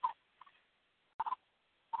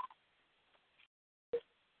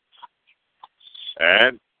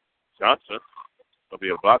 And Johnson will be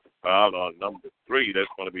a blocking foul on number 3. That's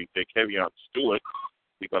going to be Kevion Stewart.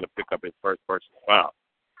 He's going to pick up his first personal foul.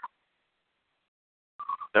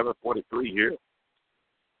 7:43 here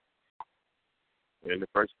in the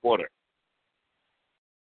first quarter.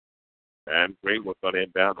 And Greenwood's going to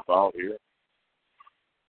inbound the ball here.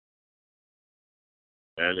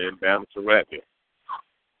 And inbound to Ratliff.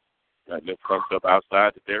 Ratliff comes up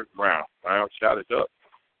outside to Derek Brown. Brown shot it up.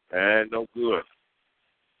 And no good.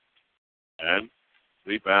 And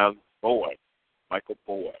rebound Boyd. Michael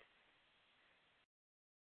Boyd.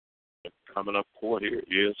 And coming up court here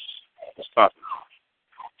is Mustafa.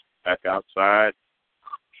 Back outside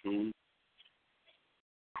to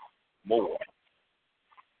Moore.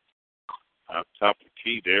 Up top of the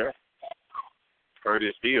key there,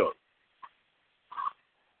 Curtis Hill.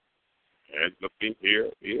 And looking here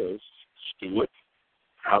is Stewart.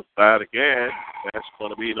 Outside again. That's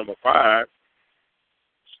going to be number 5.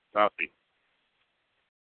 Stopping.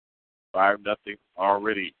 5-0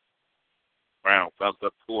 already. Brown comes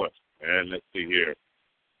up court. And let's see here.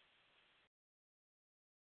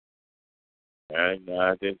 And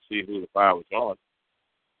I didn't see who the foul was on.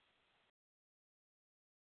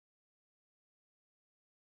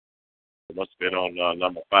 It must have been on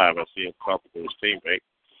number 5. I see him talking to his teammate.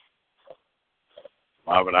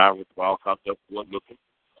 Marvin Ivory with the ball comes up court looking.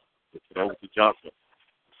 Puts it over to Johnson.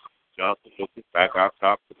 Johnson looking back out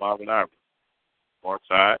top to Marvin Ivory. Far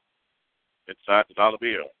side. Inside to Dollar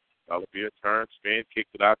Bill. Dollar Bill turns, spin,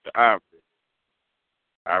 kicked it out to Ivory.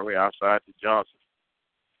 Ivory outside to Johnson.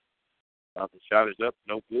 Johnson shot is up,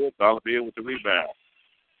 no good. Dollar Bill with the rebound.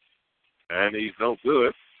 And he's no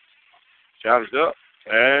good. Shot is up,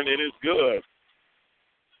 and it is good.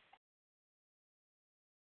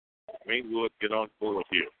 Greenwood get on board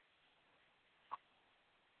here.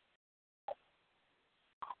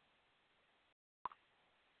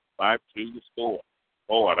 Five to the score.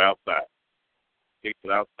 Boyd outside. Kicks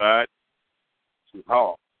it outside to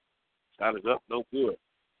Hall. Shot is up, no good.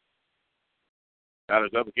 Shot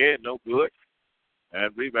is up again, no good.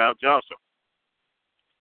 And rebound Johnson.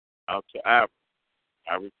 Out to Ivory.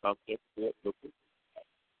 Ivory comes up court looking.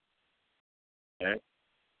 And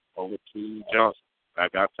over to Johnson.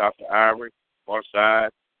 Back out top to Ivory. Far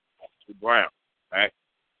side to Brown. Back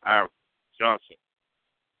Ivory. Johnson.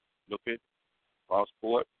 Looking. Cross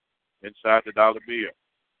court. Inside the Dollar Bill.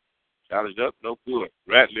 Shot is up, no good.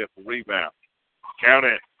 Ratliff for rebound. Count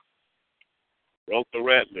it. Broke the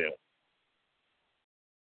Ratliff.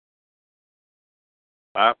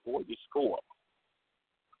 5-4 the score.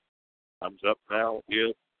 Comes up now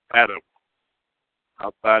is Adam.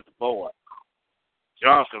 Outside the board.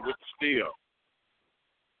 Johnson with the steal.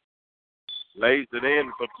 Lays it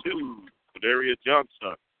in for 2. Kadarius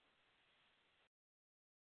Johnson.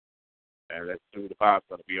 And that's 2 to 5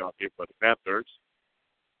 going to be on here for the Panthers.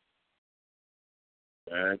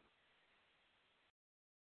 And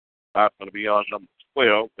 5 going to be on number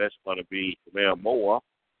 12. That's going to be Camille Moore.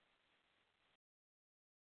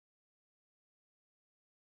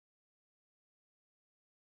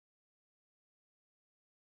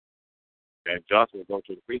 And Johnson will go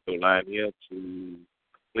to the free throw line here to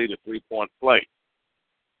complete a 3-point play.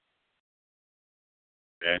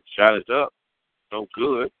 And shot is up. No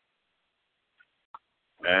good.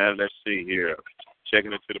 And let's see here.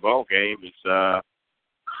 Checking into the ball game is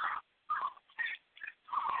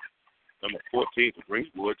number 14 for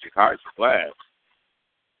Greenwood, Jakari Glass.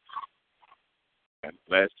 And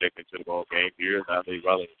Glass checking into the ball game here. Now they're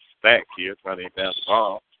running back here, trying to inbound the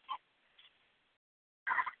ball.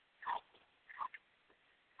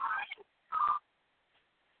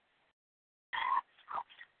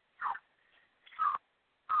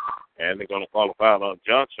 And they're going to call a foul on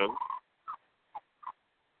Johnson.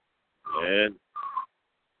 And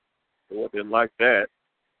Ford didn't like that.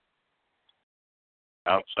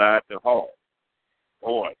 Outside the Hall.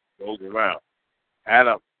 Boyd goes around.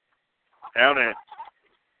 Adam. Down it.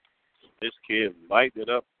 This kid lighted it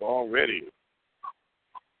up already.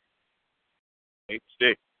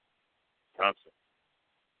 8-6. Johnson.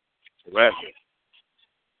 Ratliff.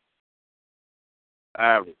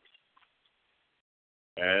 Ivory.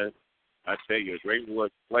 And I tell you,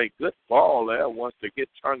 Greenwood play good ball there. Once they get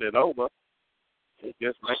turned it over, they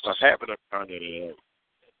just make a habit of turning it over.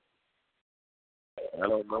 I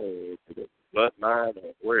don't know if it's bloodline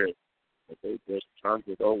or where, but they just turned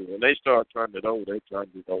it over. When they start turning it over, they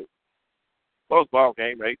turned it over. Close ball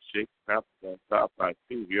game, 8-6. Panthers on top by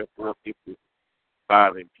 2 here, 4:55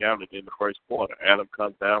 5 and counted in the first quarter. Adam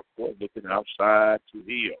comes down court looking outside to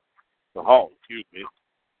Hall,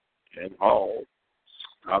 and Hall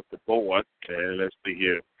off the board. And let's see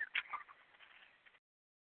here.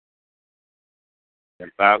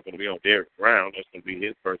 And foul's going to be on Derek Brown. That's going to be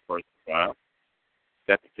his first personal foul.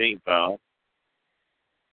 That's the team foul.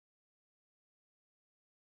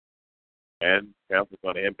 And Panthers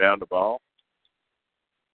going to inbound the ball.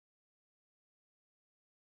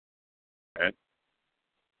 And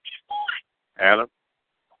Adam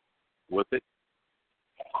with it.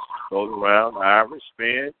 Goes around. Irish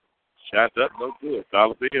spin. Shot up. No good.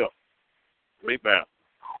 Dollar bill. Rebound.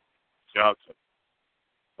 Johnson.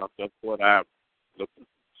 Comes up for an Irish. Looking.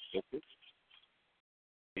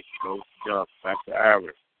 He goes jump. Back to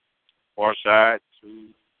Irish. Far side to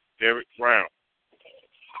Derek Brown.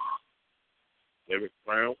 Derek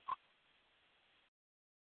Brown.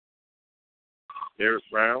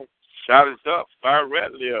 Shot is up by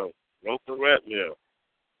Ratlio. Roper Ratlio.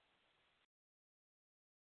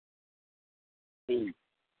 8-8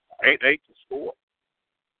 to score.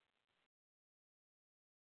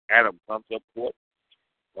 Adam comes up court.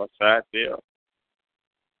 One side there.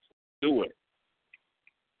 Do it.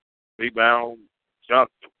 Rebound.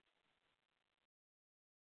 Johnson.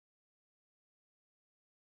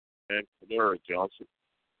 And Kadura Johnson.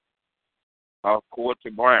 Off court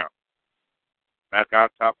to Brown. Back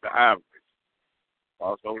out top to Ivory.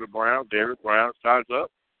 Cross over to Brown. Derek Brown starts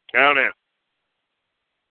up. Count in.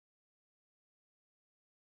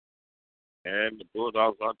 And the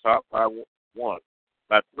Bulldogs on top by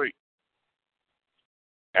 3.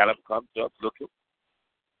 Adam comes up looking.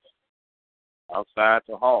 Outside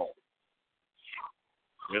to Hall.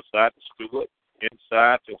 Inside to Stewart.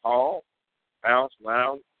 Inside to Hall. Bounce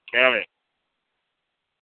round. Count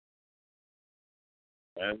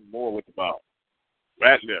in. And more with the ball.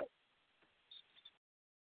 Rattler.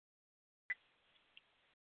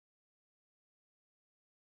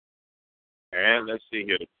 And let's see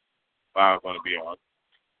here. The foul is going to be on.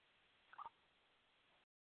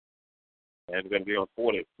 And it's going to be on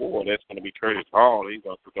 44. That's going to be Curtis Hall. He's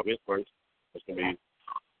going to pick up his first. It's going to be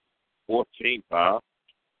 14 foul.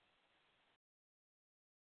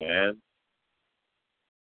 And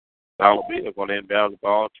Solomon is going to inbound the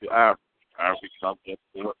ball to Ivory. Ivory comes up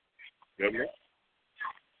for Goodman.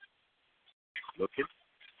 Looking.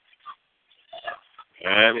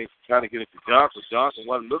 And he's trying to get it to Johnson. Johnson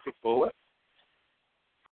wasn't looking for it.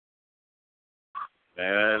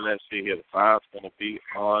 And let's see here. The foul's going to be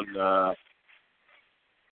on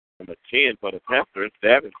number 10 for the Panthers,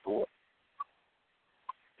 Davenport.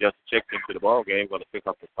 Just checked into the ball game, going to pick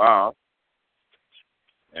up the foul.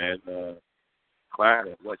 And Klein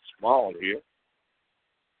is much small here.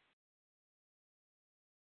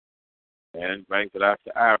 And brings it out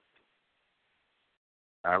to Ivory.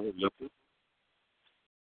 Ivory looking.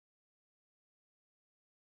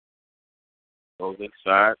 Goes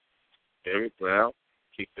inside. Derek Brown.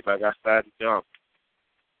 Keeps it back outside the jump.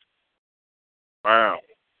 Brown.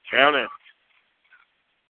 Counting.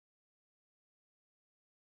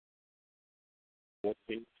 14-10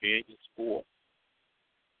 to score.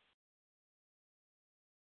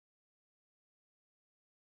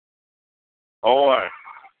 Or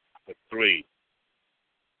the 3.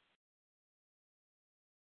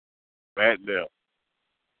 Bad left.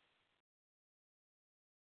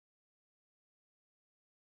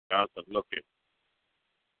 Johnson looking.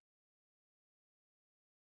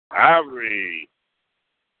 Ivory.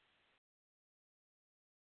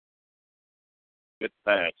 Good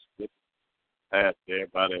pass. Good pass there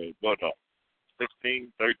by the Bulldogs.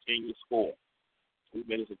 16-13 to score. 2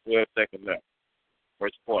 minutes and 12 seconds left.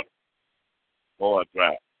 First quarter. Forward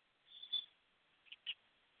drive.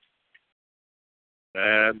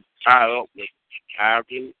 And tied up with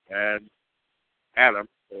Ivory and Adam.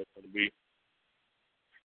 So it's going to be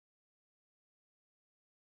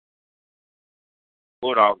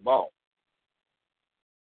Bulldog ball.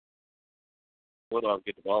 Bulldogs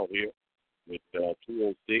get the ball here with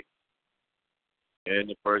 2:06 in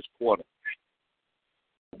the first quarter.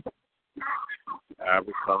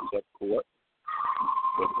 Ivory comes up court.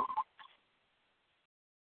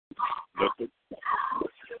 Looking.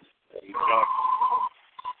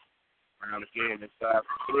 Brown again inside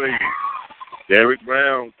for 3. Derek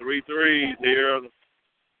Brown, 3 threes here. And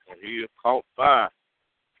he has caught 5.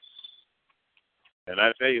 And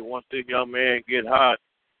I tell you, once this young man get hot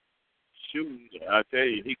shooting, I tell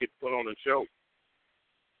you, he could put on a show.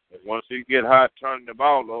 And once he get hot turning the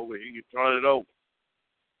ball over, he can turn it over.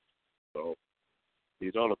 So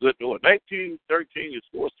he's on a good door. 19-13 to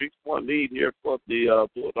score 6-point lead here for the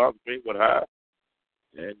Bulldogs Greenwood High.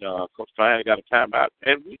 And Coach Ryan got a timeout,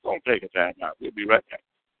 and we're going to take a timeout. We'll be right back.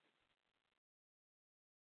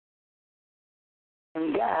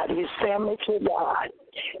 And God, his family to God.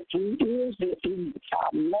 He is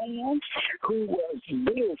a man who was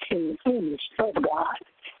built in the image of God,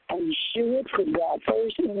 and he should put God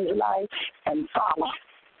first in his life and follow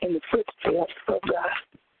in the footsteps of God.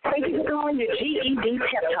 Thank you for calling your GED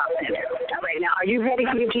Pep Talk Center. All right, now, are you ready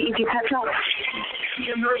for your GED Pep Talk?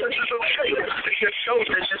 Your nervous is okay. It just shows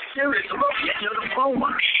that you're serious about getting your diploma.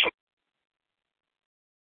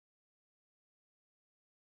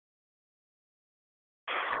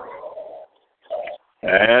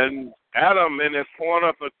 And Adam in his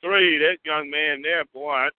corner for three. That young man there, boy,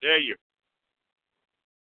 I tell you.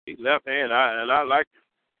 He's left hand, I like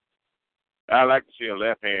to see a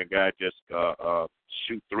left hand guy just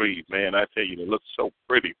shoot threes, man. I tell you, they look so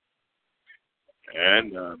pretty.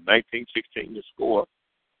 And 19-16 to score.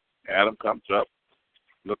 Adam comes up,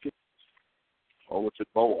 looking over to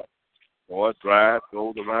Boyd. Boyd drives,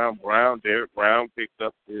 goes around Brown. Derek Brown picks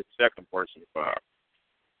up his second personal foul.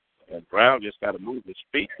 And Brown just got to move his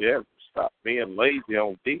feet there, stop being lazy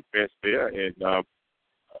on defense there, and try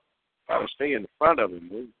to stay in front of him.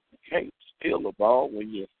 You can't steal the ball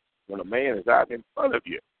when a man is out in front of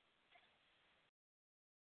you.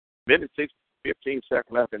 Minute 15 seconds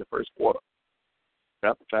left in the first quarter.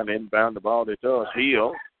 Tampa trying to inbound the ball. It does.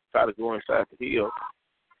 Hill try to go inside the Hill.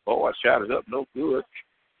 I shot it up, no good.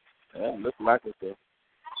 And looks like it's a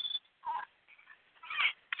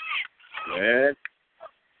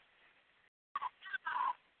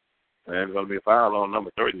and going to be a foul on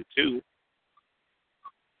number 32.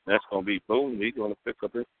 That's going to be Boone. He's going to pick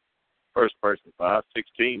up his first person foul,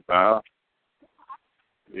 16 foul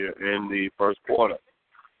here in the first quarter.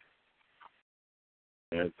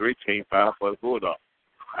 And 3-team foul for the Bulldogs.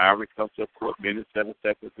 Ivory comes up court, minute 7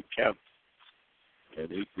 seconds to count. And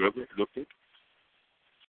he's dribbling, looking.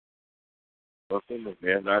 And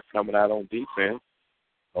they're not coming out on defense.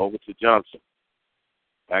 Over to Johnson.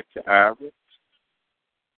 Back to Ivory.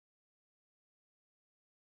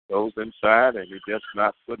 Goes inside, and he's just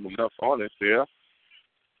not putting enough on it there.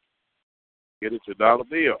 Get it to Dollar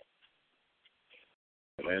Bill.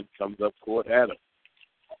 And then comes up court Adam.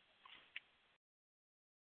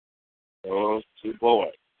 Goes to Boyd.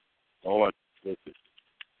 Boyd with it.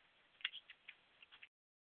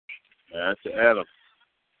 And to Adam.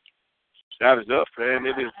 Shot is up, and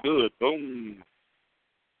it is good. Boom.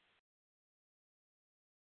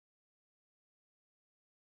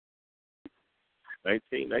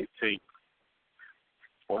 $19-18.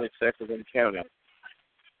 20 seconds and counting.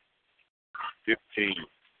 15.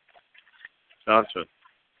 Johnson.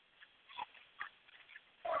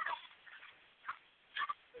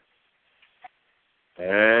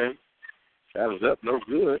 And shot is up, no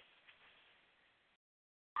good.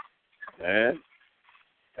 And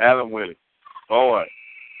Allen with it. Boyd.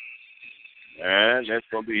 And that's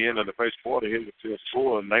going to be the end of the first quarter. Here to a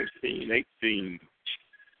score of 19-18.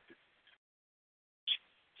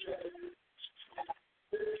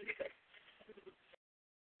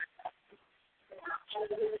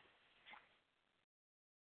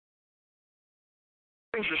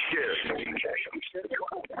 Things are scared.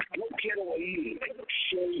 What can we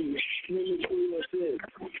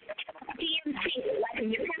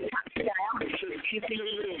liking your pep talk style. Just keeping it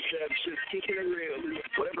real, Chef. Just keeping it real.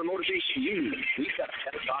 Whatever motivation you need, we've got a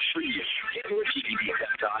pep talk for you. Get your GED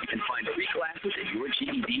pep talk and find free classes at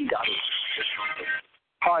yourged.org.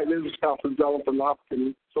 Hi, this is Pastor Jonathan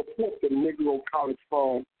Hopkins. Support the Negro College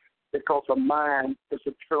Fund because a mind is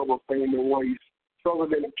a terrible thing to waste.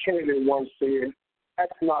 President Kennedy once said,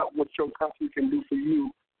 "That's not what your country can do for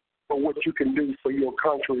you, but what you can do for your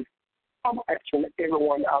country." I'm asking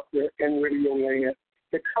everyone out there in Radio Land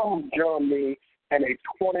to come join me in a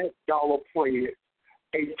 $20 pledge.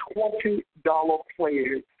 A $20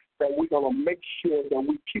 pledge that we're going to make sure that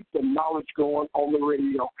we keep the knowledge going on the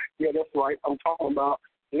radio. Yeah, that's right. I'm talking about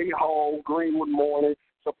Lee Hall, Greenwood Morning,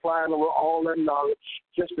 supplying them with all that knowledge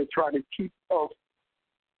just to try to keep us.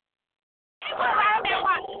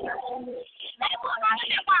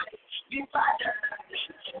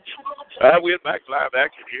 We're back live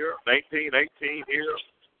action here, 19-18 here,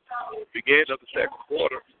 beginning of the second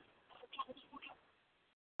quarter.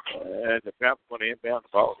 And the Panthers going to inbound the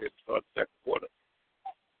ball here to start the second quarter.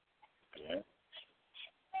 Yeah.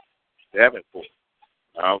 Davenport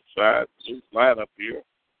outside, loose lineup here.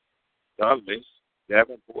 Donnelly,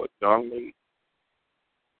 Davenport, Donnelly,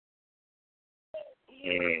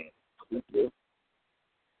 and Cooper.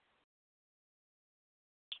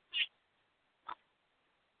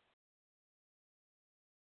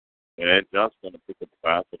 And Johnson going to pick up the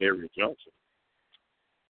 5 for Ariel Johnson.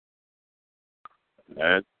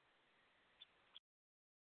 And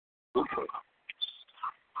Cooper.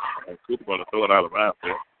 And Cooper going to throw it out of bounds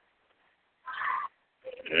there.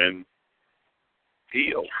 And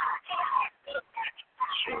Hill.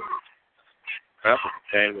 So, Pepper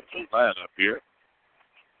came with some line up here.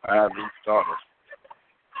 5 new starters.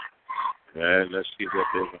 And let's see what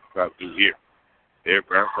they're going to try to do here. Derek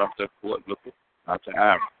Brown comes up court looking out to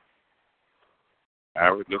Ivory.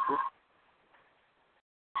 Ivory looking.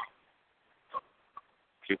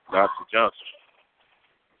 Kicks it out to Johnson.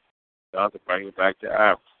 Johnson brings it back to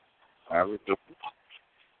Ivory. Ivory looking.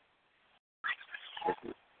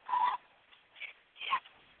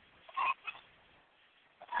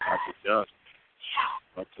 Out to Johnson.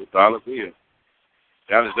 Up to $1 bill.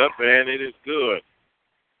 That is up and it is good.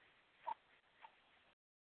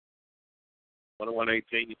 21-18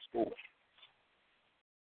 your score.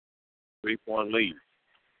 3-point lead.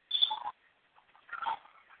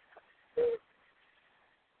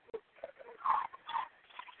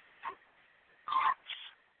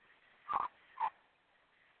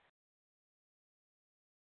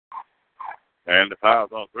 And the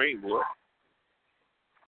foul's on Greenwood.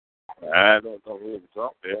 I don't know who was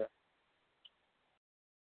up there.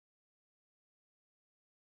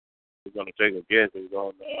 We're going to take a guess. It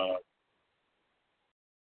was on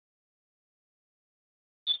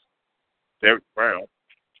Derek Brown.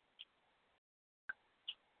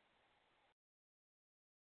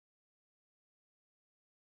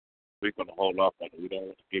 We're going to hold off on it. We don't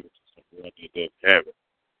want to give it to someone that doesn't have it.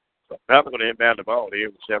 So now they're going to inbound the ball here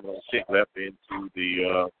with 7:06 left into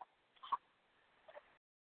the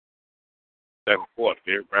second quarter.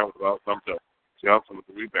 Derek Brown with the ball comes up. Johnson with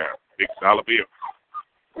the rebound. Big $1 bill.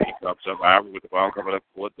 He comes up Ivory with the ball coming up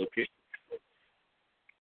towards the kick.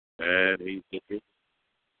 And he's looking.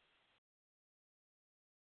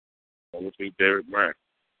 Over to Derek Brown.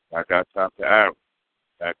 Back out top to Ivory.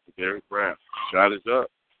 Back to Derek Brown. Shot is up.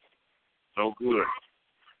 No good.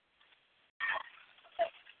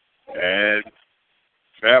 And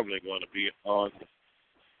traveling going to be on the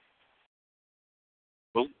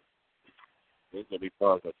boot. It's going to be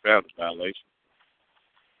part of a traveling violation.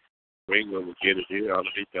 Greenwood will get it here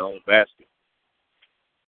underneath the own basket.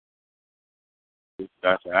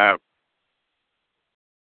 That's Ivory.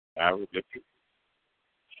 Ivory lifted.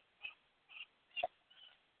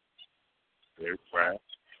 Derek Brown.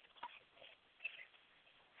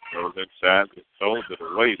 Goes inside, throws it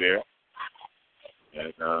away there.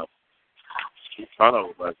 And two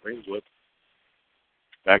turnovers by Greenwood.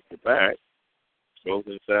 Back to back. Goes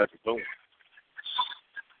inside the door.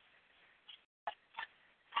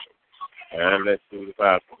 And let's do the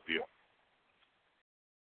foul field.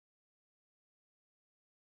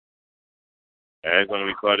 And it's going to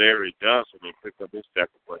be called Eric Johnson and pick up his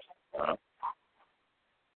second question.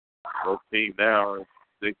 Both teams now are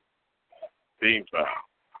 6 team foul.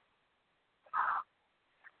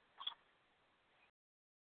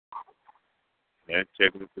 And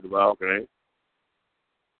checking into the ball game.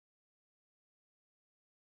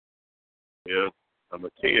 Here's number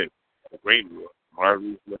 10, the Greenwood,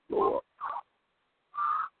 Marvin LaFleur.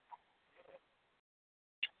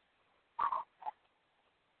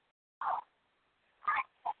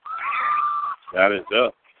 That is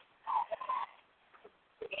up.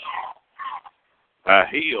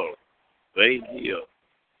 Hill. They Hill.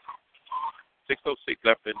 6:06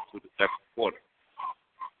 left into the second quarter.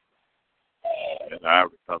 And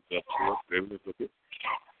Ivory comes up to us, dribbling with it.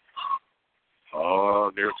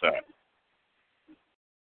 Oh, near side.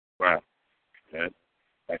 Brown. And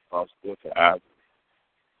back cross court to Ivory.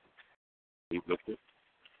 He's looking.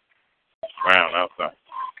 Brown outside.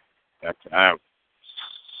 Back to Ivory.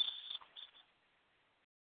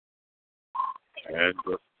 And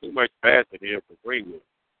too much passing here for Greenwood.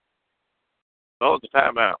 So it's a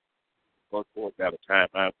timeout. Both court got a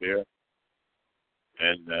timeout there.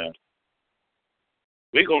 And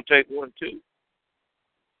we're going to take one, too.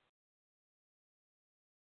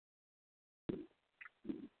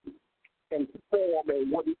 And perform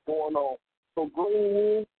and what is going on. So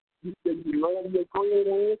Greenwood, you say you learn your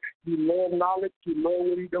Greenwood, you learn knowledge, you learn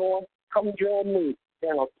what he's doing. Come join me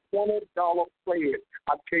and a $20 pledge.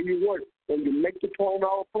 I tell you what, when you make the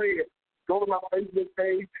 $20 pledge, go to my Facebook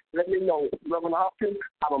page, let me know. Reverend Hopkins,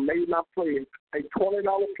 I've made my pledge. A $20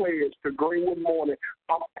 pledge to Greenwood Morning.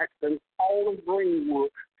 I'm asking all of Greenwood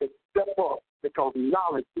to step up because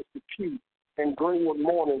knowledge is the key. And Greenwood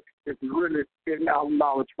Morning is really getting out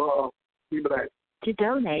knowledge for us. Be blessed. To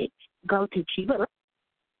donate, go to Cuba.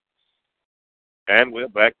 And we're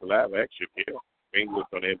back to live action here. Greenwood's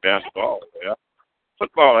going to inbound the ball. Yeah.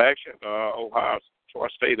 Football action. Ohio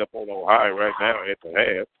State up on Ohio right now at the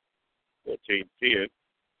half. 14-10.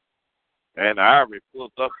 And Ivory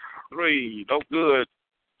pulls up 3. No good.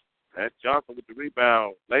 And Johnson with the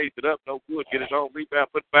rebound. Lays it up. No good. Get his own rebound.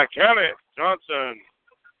 Put it back. Count it. Johnson.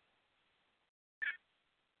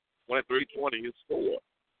 23-20 his score.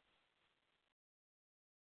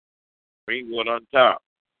 Greenwood on top.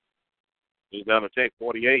 He's down to take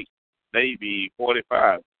 48. Navy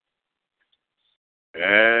 45.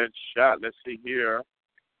 And shot. Let's see here.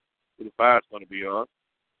 Who the five's going to be on.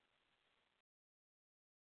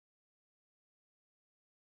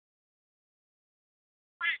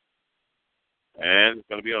 And it's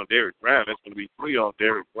going to be on Derrick Brown. That's going to be 3 on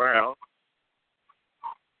Derrick Brown.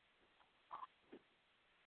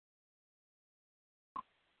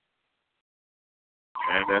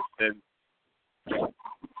 And that's then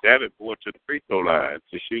Davenport to the free throw line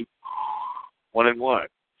to shoot 1 and 1.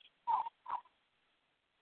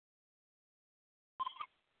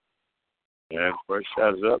 And first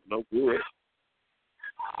shot is up, no good.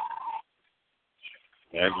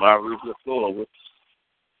 And Maurice LaFleur with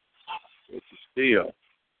the steal.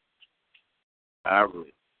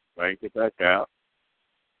 Ivory brings it back out.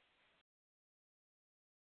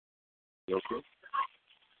 Joker.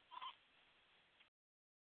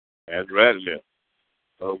 And Radley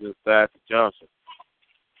goes inside to Johnson.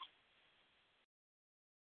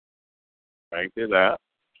 Brings it out.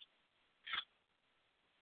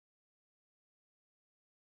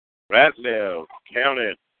 Radley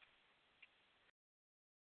counted.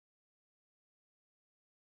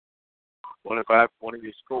 $25-20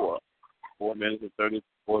 to score. 4 minutes and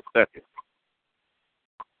 34 seconds.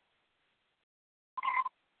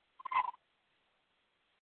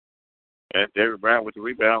 And Derrick Brown with the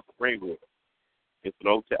rebound for Greenwood. It's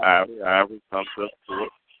low to Ivory. Ivory comes up to it.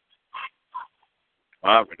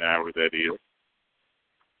 Marvin Ivory, that is.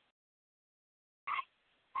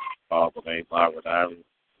 The name Marvin Ivory.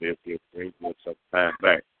 Lived here for Greenwood some time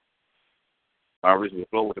back. Ivory's on the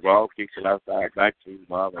floor with the ball. Kicks it outside back to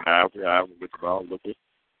Marvin Ivory. Ivory with the ball looking.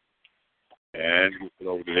 And gets it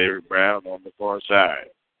over to Derrick Brown on the far side.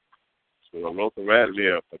 So a local Radley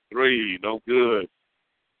up for 3. No good.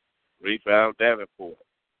 Rebound Davenport.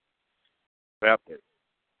 Pepper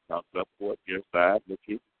comes up court near side. Look,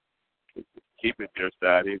 keep it near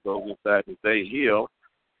side. He goes inside to Zay Hill.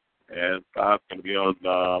 And foul's going to be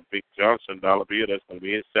on Big Johnson. Dollarville, that's going to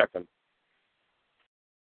be his second.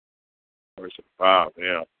 First and foul,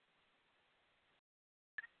 yeah.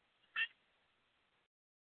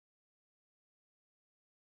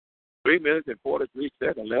 Three minutes and 43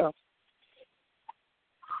 seconds left.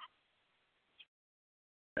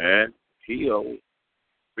 And Hill,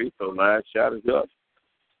 free throw line, shot is up.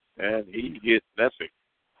 And he gets nothing.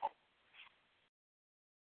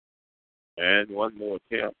 And one more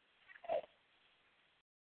attempt.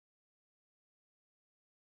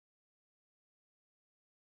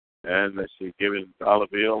 And let's see, giving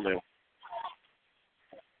Dollarville and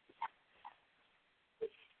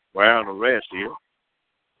Brown a rest here.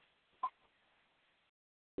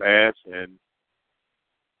 Pass and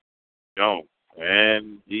Jones.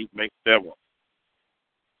 And he makes that one.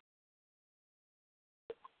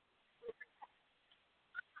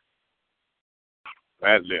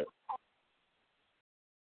 Radley.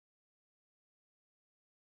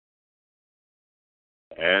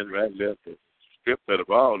 And Radley stripped of the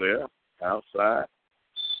ball there, outside.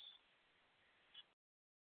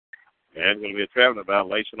 And going to be a traveling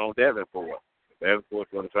violation on Davenport.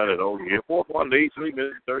 Davenport's going to try it over here. 4-1 lead, 3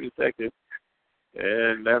 minutes, 30 seconds.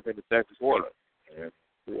 And left in the second quarter. And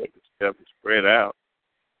the step is spread out.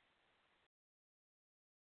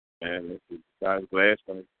 And let's see, side glass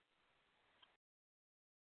coming.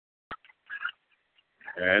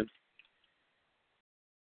 And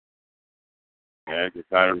the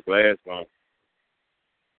side of glass going to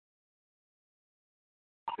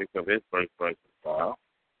pick up his first person foul.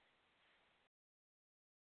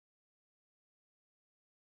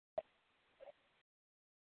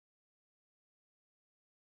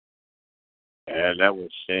 And that was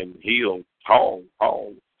send Hill Hall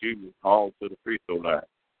to the free throw line.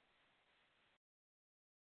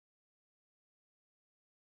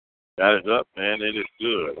 That is up, man. It is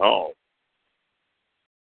good. Hall.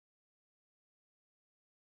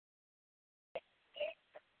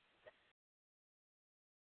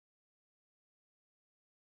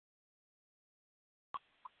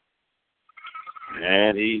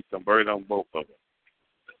 And he converted on both of them.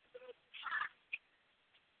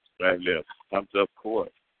 Right left. Comes up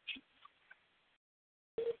court.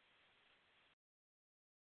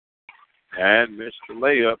 And missed the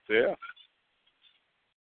layup there.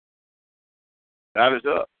 That is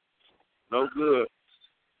up. No good.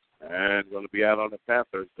 And going to be out on the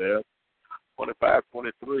Panthers there.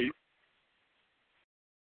 25-23.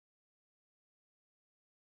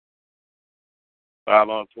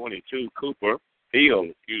 Foul on 22, Hill,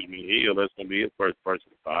 that's going to be his first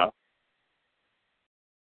personal foul.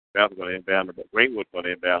 Panthers going to inbound the ball. Greenwood's going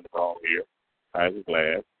to inbound the ball here. Tyler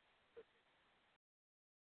Glass.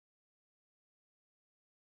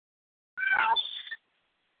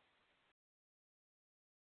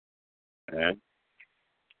 And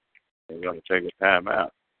we're going to take a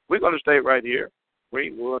timeout. We're going to stay right here.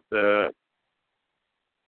 Greenwood,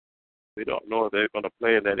 we don't know if they're going to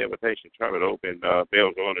play in that invitation tournament open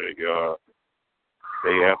Belzona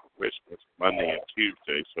day after Christmas, Monday and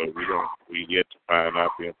Tuesday. So we yet to find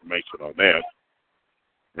out the information on that.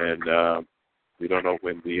 And we don't know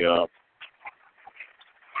when the other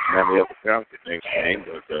county next game,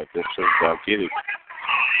 but just as soon as I get it,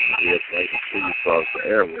 we'll play the two across the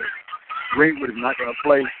airway. Greenwood is not going to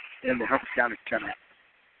play in the Humboldt County tournament.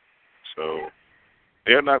 So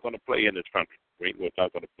they're not going to play in the tournament. Greenwood's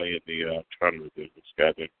not going to play in the tournament. It's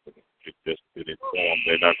just been informed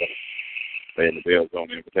they're not going to play in the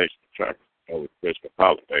Belzona Invitational tournament over the Christmas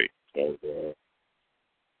holiday. So I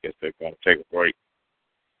guess they're going to take a break.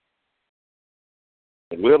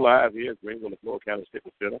 And we're live here at Greenwood, the Florida County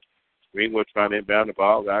Civic Center. Greenwood trying to inbound the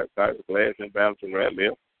ball. Outside the glass, inbound to right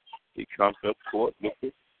left. He comes up court,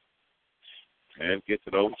 looking, and gets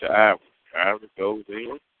it over to Ivory. Ivory goes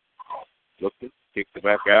in, looking, kicks it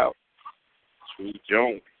back out to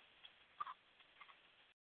Jones.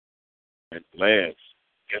 And Glass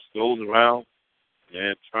just goes around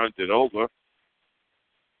and turns it over.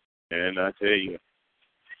 And I tell you,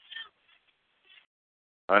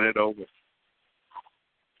 turn it over.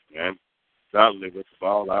 And solidly with the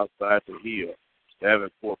ball outside the Hill.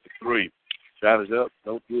 7-4-3. Shot is up,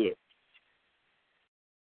 no good.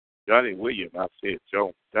 Johnny Williams, I said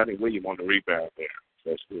Jones. Johnny Williams on the rebound there.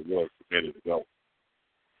 That's who it was a minute ago.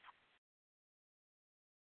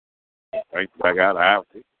 Right back out of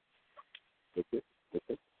Ivory. Look it.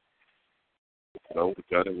 Over to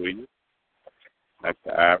Johnny Williams. Back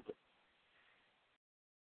to Ivory.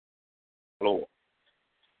 Floor.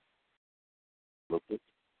 Look it.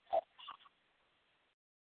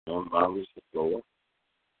 On Morris the floor.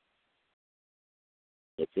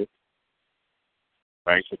 Look it.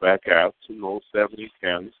 Banks it back out. 2:07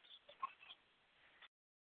 County.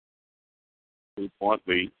 2-point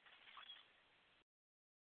lead.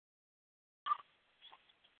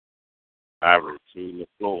 Ivory to the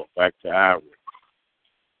floor. Back to Ivory.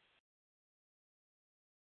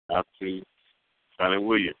 Out to Johnny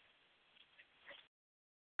Williams.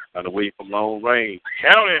 Johnny Williams from long range.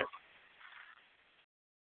 Count it.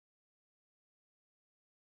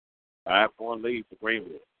 5-point lead for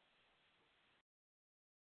Greenwood.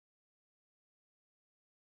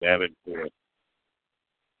 7-4.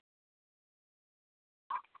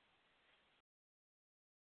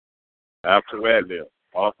 Out to Radley.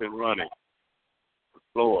 Off and running. The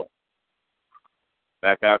floor.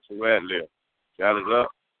 Back out to Radley. Shot is up.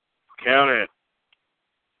 Count it.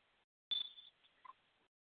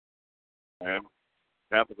 And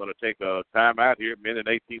Tampa's going to take a timeout here, minute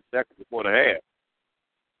and 18 seconds before the half.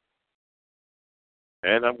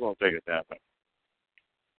 And I'm going to take a timeout.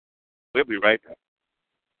 We'll be right back.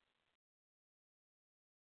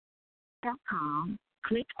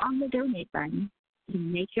 Click on the donate button to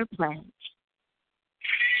make your pledge.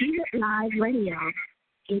 Hear it live radio,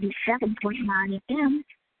 87.9 FM,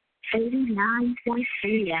 89.3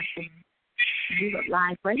 FM. Hear it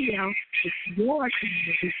live radio is your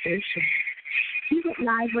community station. Hear it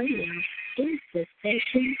live radio is the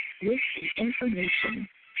station with the information.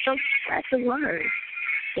 So spread the word.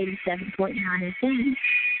 87.9 FM,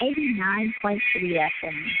 89.3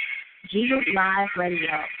 FM. Hear it live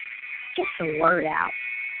radio. Get the word out.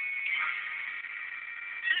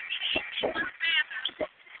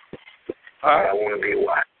 I want to be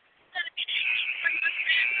what?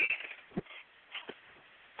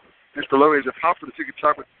 Mr. Lowe, is it possible that you could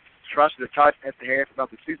talk with Trust the Todd at the half about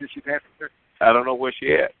the season she's had for her? I don't know where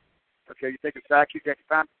she at. Okay, you take a side kick at the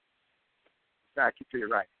time? Side kick to your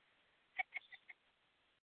right.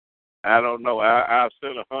 I don't know. I'll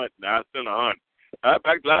send a hunt. Live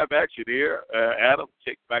action here. Adam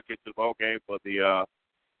checks back into the ball game for the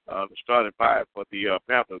starting five for the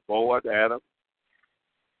Panthers. Boyd, Adam.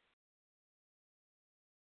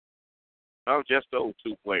 No, just those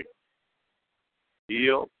two players.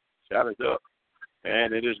 Hill, shot is up,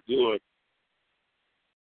 and it is good.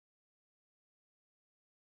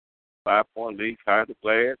 5-point lead, kind of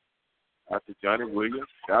glad. After Johnny Williams,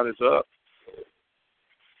 shot is up.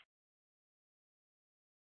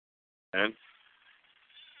 And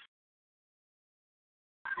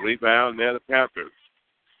Rebound there, the Panthers.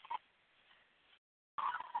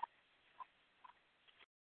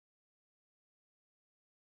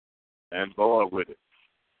 And Boyd with it.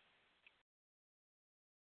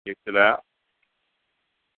 Kicks it out.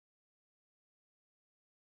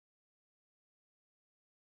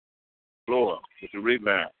 Floor with the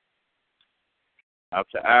rebound. Out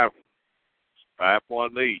to Ivory.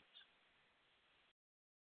 5-point lead.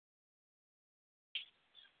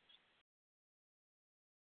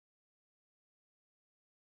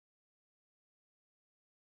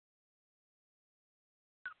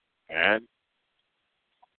 And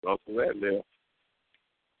go for that there.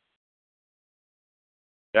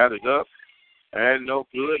 Got it up. And no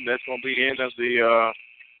good. And that's going to be the end of the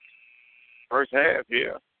first half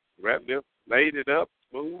here. Ratliff laid it up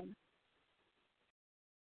smooth.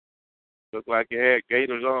 Looked like he had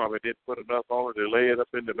Gators on, but didn't put enough on it to lay it up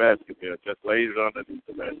in the basket there. Just laid it underneath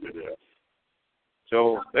the basket there.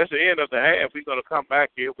 So that's the end of the half. We're going to come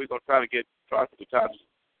back here. We're going to try to get trying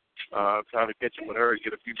to get you with her and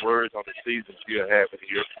get a few words on the season she'll have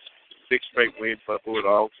here. 6 straight wins for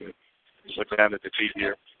Bulldogs and we're down at the feet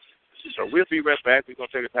here. So we'll be right back. We're going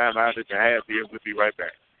to take a time out at the half here. We'll be right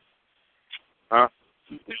back.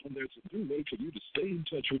 There's a new way for you to stay in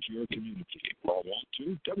touch with your community. Log on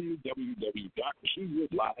to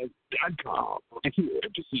www.GWoodLive.com here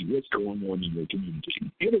to see what's going on in your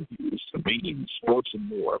community. Interviews, meetings, sports, and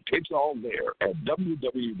more. It's all there at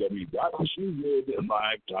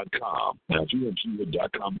www.GWoodLive.com. Now, if you want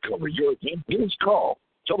GWood.com to cover your event, give us a call.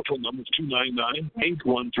 Telephone number is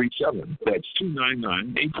 299-8137. That's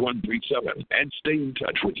 299-8137. And stay in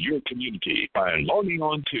touch with your community by logging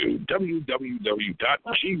on to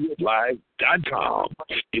www.GWoodLive.com.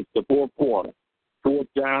 It's the fourth quarter. Fourth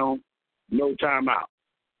down, no timeout.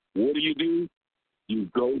 What do? You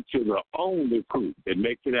go to the only crew that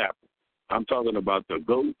makes it happen. I'm talking about the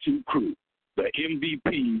go-to crew, the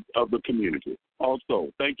MVP of the community.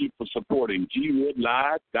 Also, thank you for supporting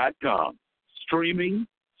GWoodLive.com.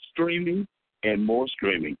 Streaming, and more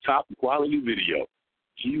streaming. Top quality video.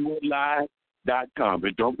 GWoodLive.com.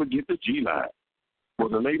 And don't forget the G-Line. For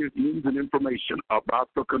the latest news and information about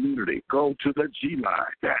the community, go to the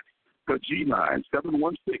G-Line. That's the G-Line,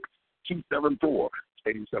 716-274-87.9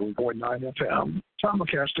 FM.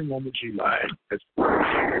 Simulcasting on the G-Line.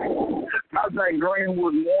 I think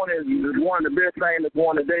Greenwood is one of the best things that's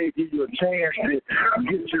going today. Give you a chance to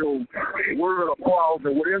get your word across,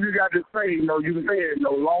 and whatever you got to say, you can say it. As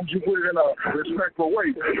long as you put it in a respectful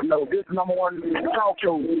way. This is number one talk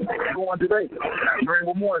show going today.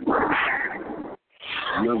 Greenwood morning.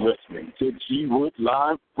 You're listening to G-Wood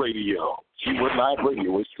Live Radio. G-Wood Live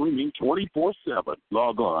Radio is streaming 24/7.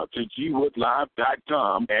 Log on to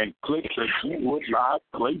GWoodLive.com and click the G-Wood Live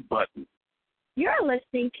play button. You're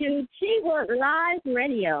listening to G-Wood Live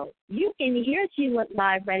Radio. You can hear G-Wood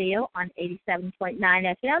Live Radio on 87.9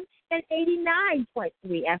 FM and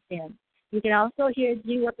 89.3 FM. You can also hear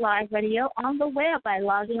G-Wood Live Radio on the web by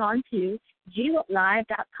logging on to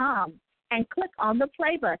GWoodLive.com and click on the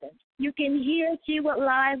play button. You can hear G-Wood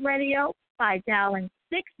Live Radio by dialing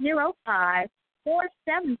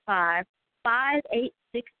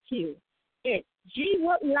 605-475-5862. It's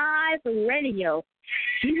G-Wood Live Radio.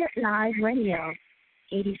 G-Wood Live Radio,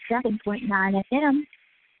 87.9 FM,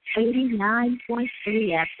 89.3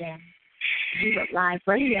 FM. G-Wood Live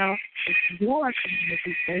Radio is your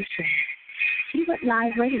community station. G-Wood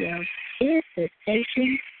Live Radio is the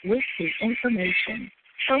station with the information.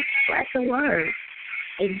 So spread the word.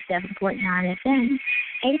 87.9 FM,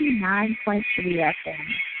 89.3 FM.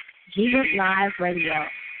 G-Wood Live Radio.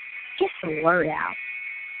 Get the word out.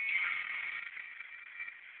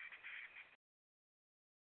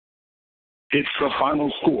 It's the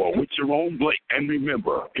final score with Jerome Blake. And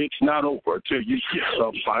remember, it's not over till you get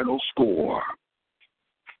the final score.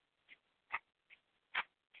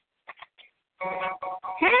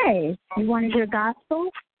 Hey, you want to hear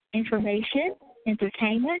gospel, information,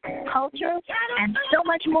 entertainment, culture, and so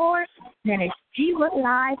much more? Then it's G-Wood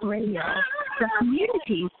Live Radio, the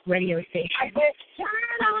community radio station.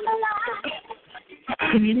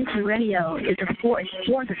 Community radio is a force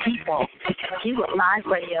for the people. G-Wood Live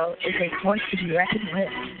Radio is a force to be reckoned with.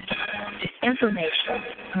 Information,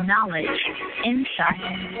 knowledge, insight,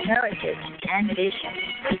 heritage, and vision.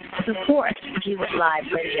 Support G-Wood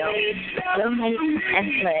Live Radio. Donate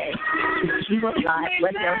and play to G-Wood Live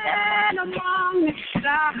Radio Network.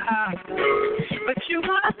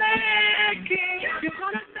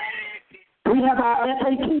 We have our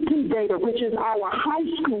SATT data, which is our high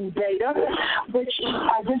school data, which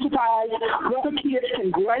identifies whether kids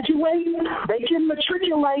can graduate, they can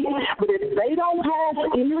matriculate, but if they don't have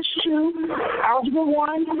has English 2, Algebra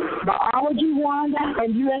 1, Biology 1,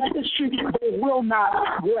 and U.S. History, they will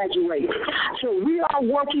not graduate. So we are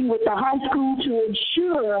working with the high school to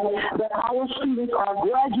ensure that our students are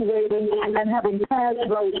graduating and having passed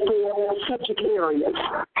those 4 subject areas.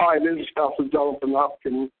 Hi, this is Pastor Jonathan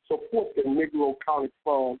Hopkins. Support the Negro College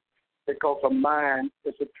Fund because a mind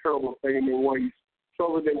is a terrible thing in waste.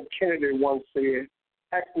 President Kennedy once said,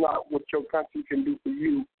 ask not what your country can do for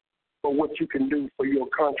you, but what you can do for your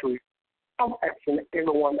country. I'm asking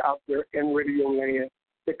everyone out there in Radio Land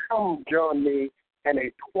to come join me in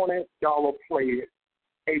a $20 pledge.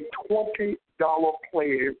 A $20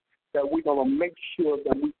 pledge that we're going to make sure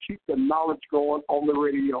that we keep the knowledge going on the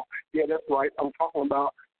radio. Yeah, that's right. I'm talking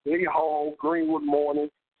about Lee Hall, Greenwood Morning,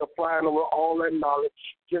 supplying over all that knowledge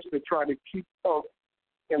just to try to keep us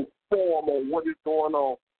informed on what is going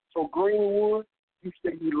on. So Greenwood, you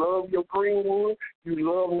say you love your Greenwood, you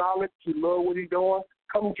love knowledge, you love what he's doing,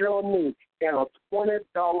 come join me in a $20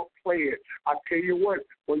 pledge. I tell you what,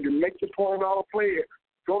 when you make the $20 pledge,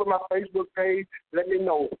 go to my Facebook page, let me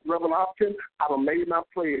know. Reverend Hopkins, I've made my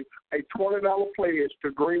pledge. A $20 pledge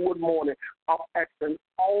to Greenwood Morning. I'm asking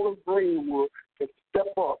all of Greenwood to step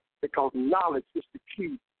up because knowledge is the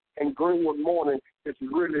key. And Greenwood Morning is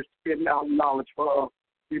really spitting out knowledge for us.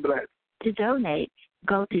 Be blessed. To donate,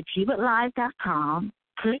 go to GWOodLive.com,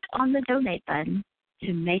 click on the donate button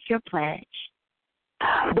to make your pledge.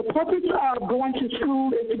 The purpose of going to school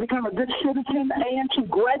is to become a good citizen and to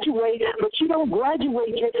graduate, but you don't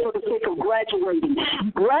graduate just for the sake of graduating. You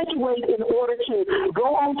graduate in order to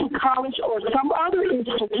go on to college or some other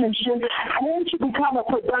institution and to become a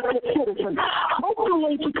productive citizen.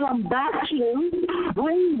 Hopefully to come back to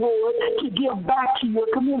Greenwood to give back to your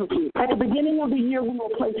community. At the beginning of the year, we will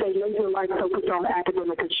place a laser-like focus on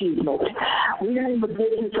academic achievement. We are in the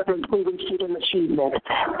business of improving student achievement.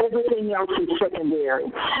 Everything else is secondary.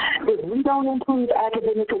 If we don't improve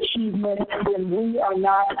academic achievement, then we are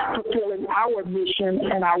not fulfilling our mission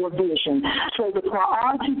and our vision. So the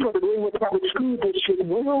priority for the Greenwood Public School District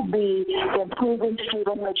will be improving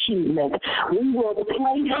student achievement. We will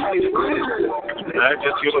place I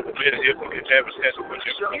just give us a minute if we can have a session with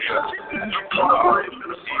you.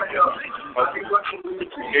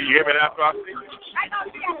 Can you hear me now, Frosty?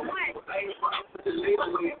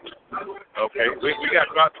 Okay, we got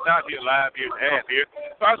Frosty down here live here and here.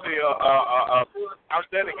 Frosty,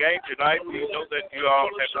 outstanding game tonight. We know that you all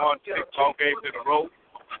have won 6 ball games in a row.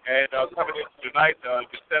 And coming in tonight, the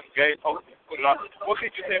 7th game, what can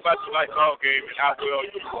you say about tonight's ball game and how well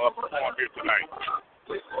you performed here tonight?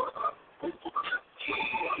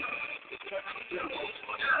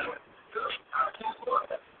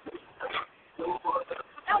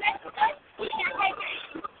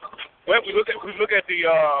 Well, we look at the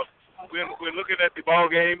we're looking at the ball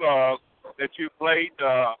game that you played.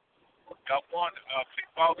 Got won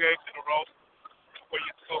 6 ball games in a row where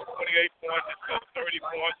you scored 28 points, you scored 30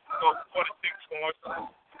 points, you scored 46 points,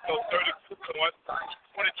 you scored 32 points,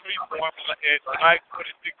 23 points, and tonight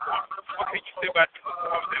 26 points. What can you say about the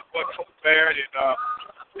performance and what compared and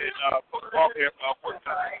football here worked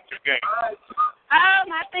on your game?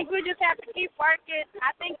 I think we just have to keep working.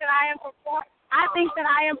 I think that I am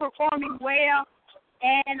performing well,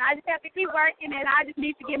 and I just have to keep working, and I just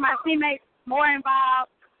need to get my teammates more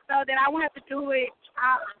involved so that I won't have to do it.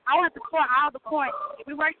 I won't have to score all the points. If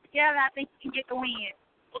we work together, I think we can get the win.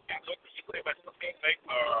 Okay, what can you say about your teammates?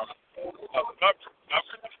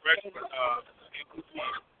 Numbers freshman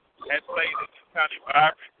has played in this kind of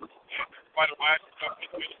environment quite a while. What can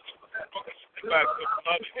you say about some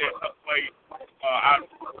others that have played out?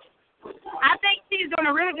 I think she's doing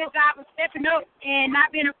a really good job of stepping up and not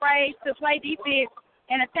being afraid to play defense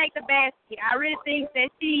and attack the basket. I really think that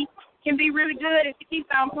she can be really good if she keeps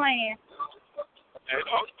on playing. And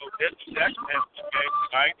also, Desmond Jackson has a game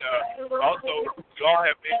tonight. Also, you all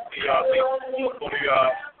have been the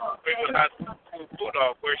Greenwood High School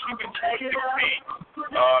Bulldog, where she been 16.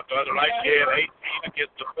 The other night she had 18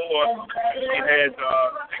 against the 4. She had 16,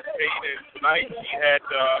 and tonight she had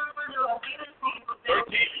 13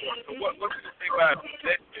 points. So what do you think about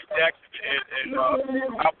Desmond Jackson and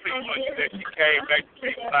how pretty much that she came back to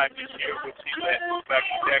Greenwood High this year when she went back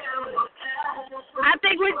to Jackson? I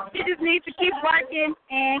think we just need to keep working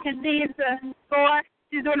and continue to score.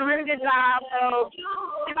 She's doing a really good job of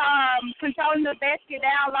controlling the basket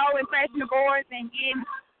down low and pressing the boards and getting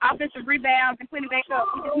offensive rebounds and putting it back up.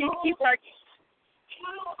 We just need to keep working.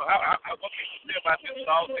 What can you say about this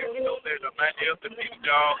loss? You know, there's a match else that beat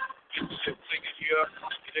y'all Senior year,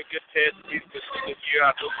 he didn't get chance to be the senior year.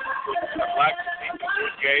 I know I'd like to see the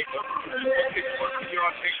good game, but what's your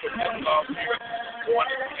take for this ball here? Going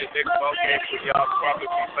into the next ball game where y'all probably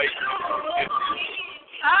be facing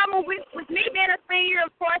with me being a senior,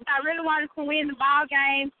 of course, I really wanted to win the ball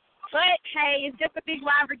game. But, hey, it's just a big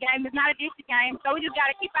rivalry game. It's not a district game. So we just got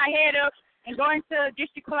to keep our head up and go into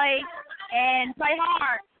district play and play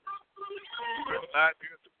hard. Second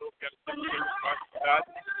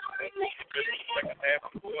half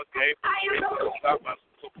of the fourth game. Stop by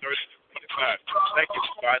 30-25. Thank you,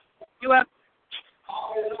 Scott. You're welcome.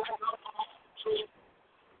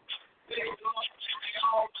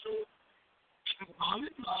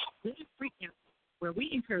 Where we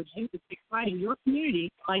encourage you to take pride in your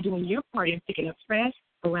community by doing your part in picking up trash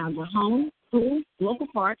around your home, school, local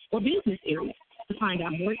park, or business area. To find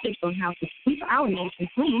out more tips on how to keep our nation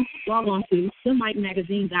clean, log on to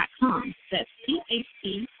themicmagazine.com. That's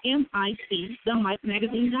THEMIC,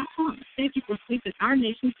 themicmagazine.com. Thank you for keeping our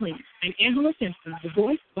nation clean. I'm Angela Simpson, the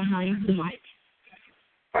voice behind the mic.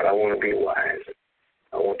 But I want to be wise.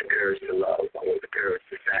 I want the courage to love. I want the courage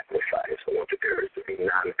to sacrifice. I want the courage to be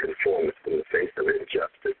nonconformist in the face of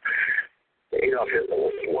injustice. Adolf Hitler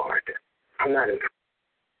was smart. I'm not impressed.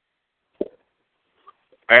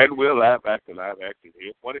 And we're live action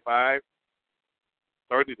here. 25,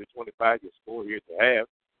 30-25 your score here to have.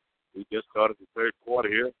 We just started the third quarter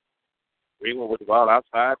here. Greenwood with the ball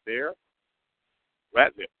outside there.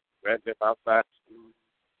 Ratliff outside to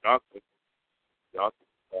Johnson.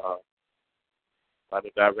 Trying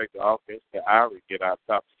to direct the offense to Ivory, get out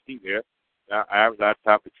top of the key there. Now Ivory's out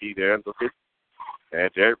top of the key there. Look at,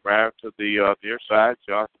 and Derek Brown to the near side.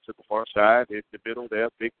 Johnson to the far side. In the middle there,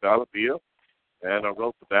 big dollar bill. And a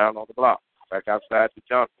rope down on the block. Back outside to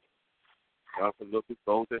Johnson. Johnson looking,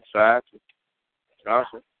 goes inside to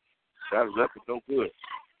Johnson. That is up and no good.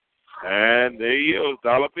 And there he is,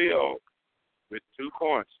 dollar bill with 2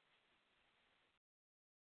 points.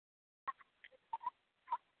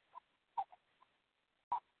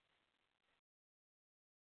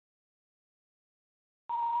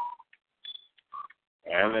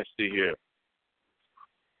 And let's see here.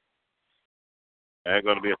 There's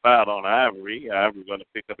going to be a foul on Ivory. Ivory's going to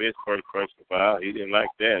pick up his first personal foul. He didn't like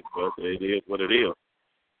that, but it is what it is.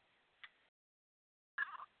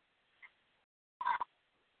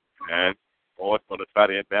 And Ford's going to try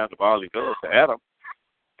to inbound the ball. He goes to Adam.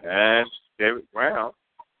 And Derek Brown.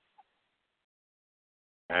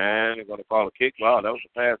 And they're going to call a kick ball. That was a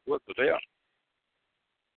pass foot to there.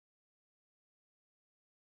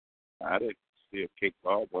 I didn't see a kick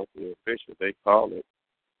ball, but the official, they called it.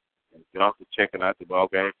 And Johnson checking out the ball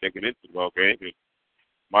game, checking into the ball game. And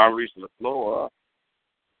Maurice LaFleur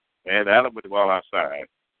and Adam with the ball outside.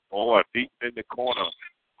 Boy, deep in the corner.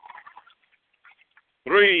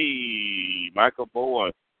 3, Michael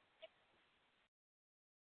Boyd.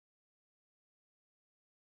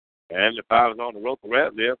 And the foul is on the rope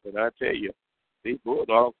right there. And I tell you, these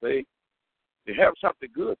Bulldogs, they have something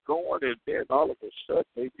good going, and then all of a sudden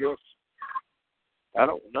they just, I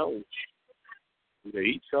don't know. They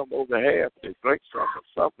eat something over half, they drink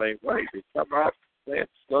something ain't right. They come out playing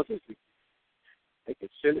sluggers, they can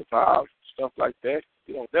silly fouls, stuff like that.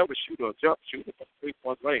 You don't never shoot or jump shooter from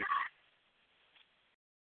 3-point range.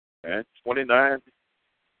 And 29-32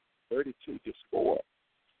 to score.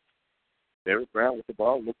 Derek Brown with the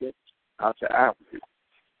ball, looking out to Ivory.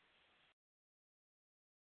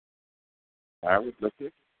 Ivory's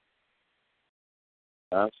looking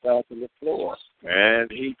outside to the floor.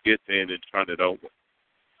 And he gets in and turns it over.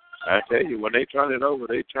 I tell you, when they turn it over,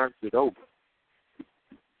 they turn it over.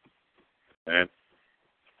 And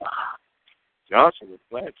Johnson was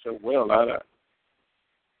playing so well out of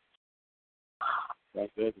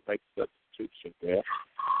right there to make substitution there.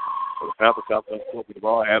 So the Panthers out there with the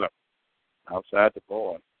ball at him. Outside the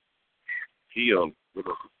ball. Keel with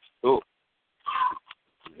a hook.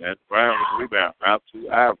 And Brown with the rebound. Out to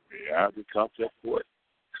Ivory. Ivory comes up for it.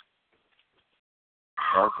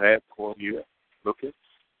 First half court here. Looking.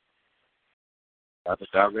 Got the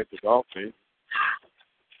directed offense.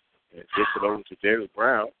 And gets it over to Derek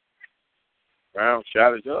Brown. Brown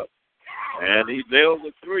shot it up. And he nails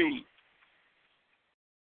the 3.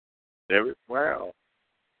 Derek Brown.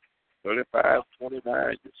 35-29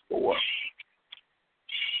 to score.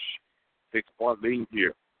 6-point lead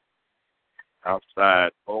here.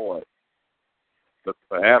 Outside Boyd. Look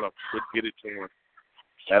for Adam. Couldn't get it to him.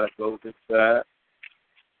 Adam goes inside.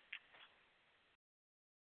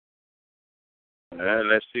 And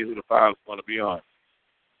let's see who the foul is going to be on.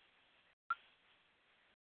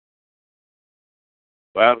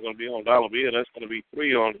 Foul is going to be on Dollar Bill. That's going to be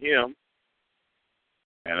 3 on him.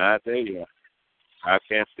 And I tell you, I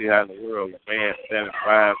can't see how in the world a man standing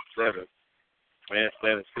 5'7", man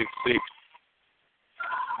standing 6'6",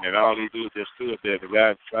 and all he do is just stood there. The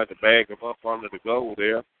guy tried to bag him up under the goal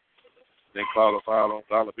there, then call a foul on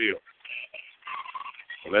Dollar Bill.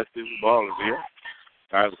 So let's see the ball is here.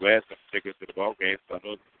 Tyler Glass going to take it to the ball game, so I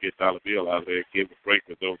know to get Dollar Bill out of there, give him a break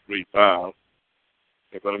with those 3 fouls.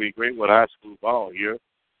 They're going to be Greenwood High School ball here.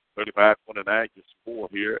 35-29 to score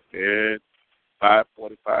here, and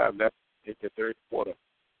 5:45 left in the third quarter.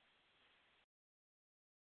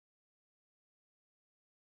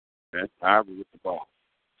 And Ivory with the ball.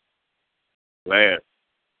 Glass.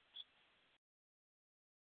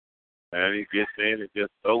 And he gets in and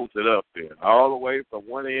just throws it up there. All the way from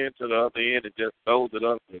one end to the other end and just throws it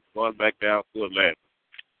up and going back down to 11.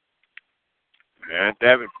 And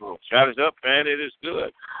Davenport shot it up, and it is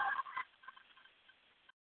good.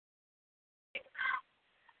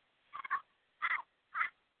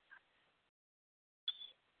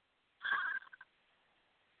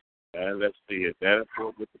 And let's see it.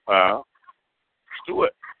 Davenport with the foul.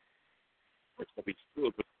 Stewart. It's going to be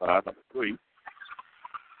Stewart with the foul, number 3.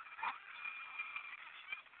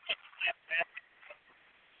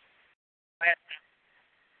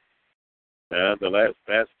 And the last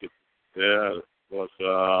basket there was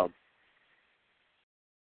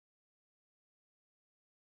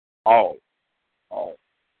Hall.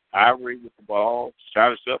 Ivory with the ball.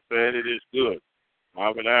 Shot it up, and it is good.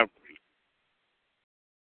 Marvin Ivory.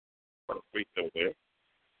 Got a free throw there.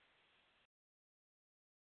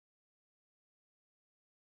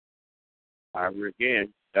 Ivory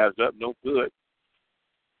again. That's up, no good.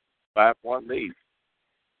 5-point lead.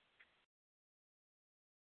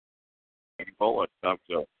 And Bowen comes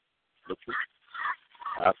up.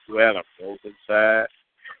 Out to Adams. Goes inside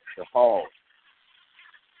to Hall.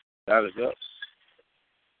 That is up.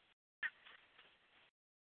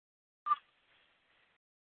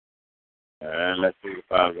 And let's see the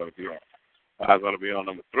foul's going to be on. Foul's going to be on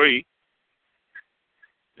number 3.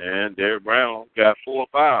 And Derek Brown got 4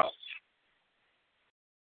 fouls.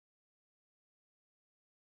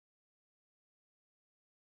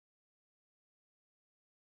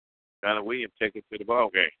 Johnny Williams take it to the ball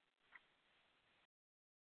game.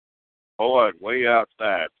 Boyd way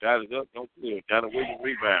outside. Shot it up, no good. Johnny Williams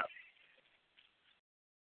rebound.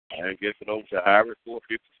 And gets it over to Ivory,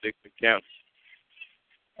 4:56 and counting.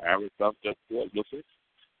 Ivory comes up to it, looking.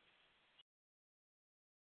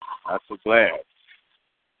 That's a Glass.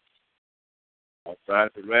 Outside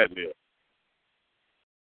to Radley.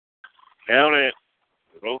 Count it.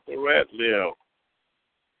 Go for Radley.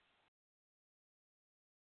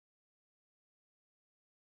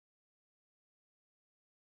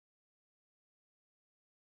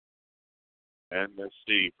 And let's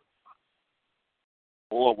see.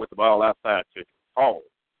 Boyd with the ball outside to Hall.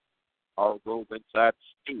 Hall goes inside to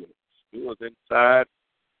Stewart. Stewart's inside.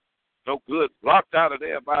 No good. Blocked out of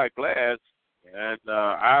there by Glass. And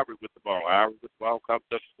Ivory with the ball. Ivory with the ball comes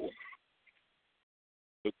up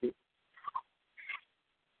to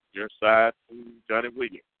your side to Johnny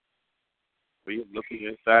Williams. Williams looking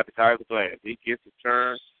inside the Tyler Glass. He gets a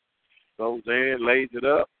turn, goes in, lays it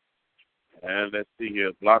up. And let's see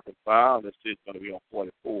here, blocking foul. This is going to be on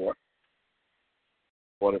 44.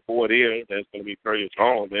 44 it is. That's going to be Curtis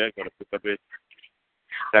Hall there. Going to pick up his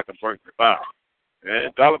second personal foul.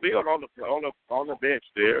 And Dollar Bill on the bench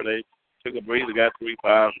there. They took a breather, got 3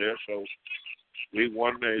 fouls there. So we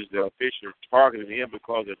wonder is the official targeting him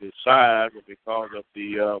because of his size or because of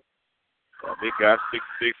the big guy,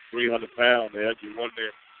 6'6", 300 pounds there. You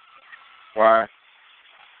wonder why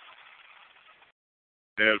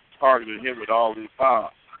they're targeting him with all these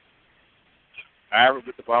fouls. Ivory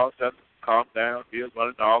with the ball, doesn't calm down. He's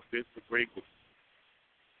running the offense for Greenwood.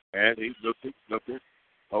 And he's looking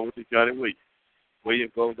over to Johnny Williams.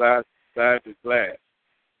 Williams goes outside to Glass.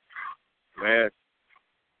 Glass,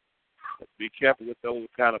 be careful with those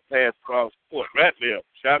kind of pass cross court. Radley,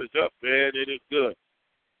 shot is up, man. It is good.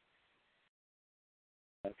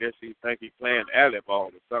 I guess he think he's playing alley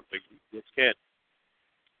ball or something. He just can't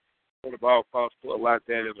put the ball across court like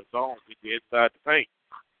that in the zone. He get inside the paint.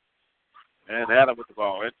 And Adam with the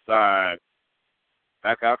ball inside.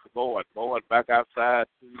 Back out to Boyd. Boyd back outside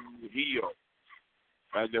to Hill.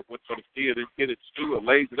 Right there went for the steal. Didn't get it. Stewart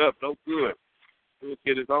lays it up. No good. Stewart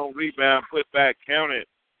get his own rebound. Put back. Count it.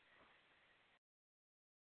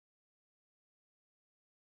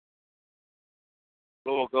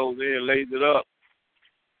 Floor goes in. Lays it up.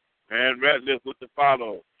 And Radcliffe with the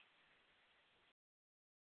follow.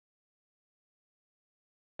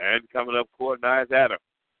 And coming up court now is Adam.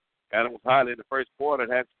 Adam was hot in the first quarter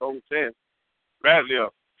and had scored 10.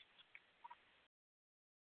 Radcliffe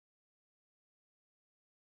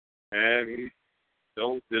And he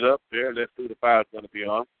throws it up there. Let's see who the five's going to be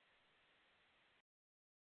on.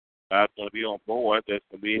 Five's going to be on board. That's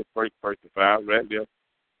going to be his first person foul. Radcliffe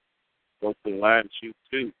goes to the line and shoots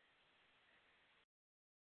two.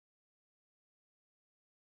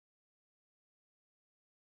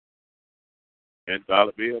 And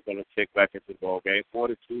Dollar Bill going to check back into the ball game.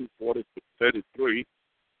 42-33.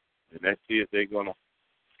 And let's see if they're going to,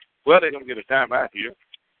 they're going to get a timeout here.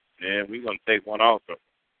 And we're going to take one also.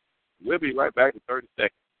 We'll be right back in 30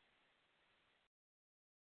 seconds.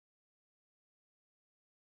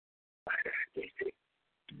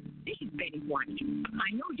 This is Betty White. I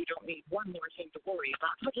know you don't need one more thing to worry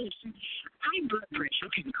about, but listen, high blood pressure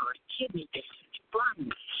can cause kidney damage,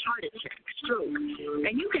 blindness, heart attack, stroke,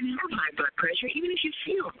 and you can have high blood pressure even if you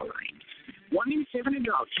feel fine. 1 in 7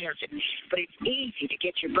 adults has it, but it's easy to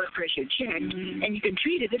get your blood pressure checked, and you can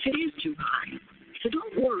treat it if it is too high. So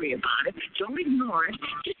don't worry about it. Don't ignore it.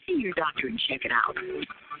 Just see your doctor and check it out.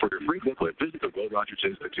 For your free booklet, visit the Will Rogers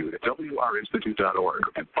Institute at WRInstitute.org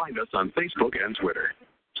and find us on Facebook and Twitter.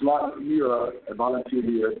 You're a volunteer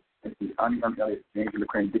here at the Angela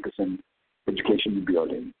Crane Dickinson Education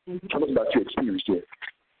Building. Tell us about your experience here.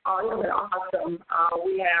 Oh, it's been awesome.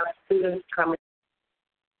 We have students coming.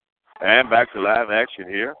 And back to live action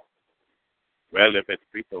here. Radcliffe at the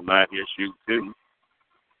free throw line here, shoot two.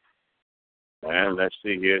 And let's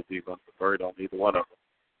see here if he's going to convert on either one of them.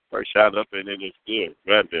 First shot up, and it is good.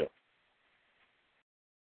 Radcliffe.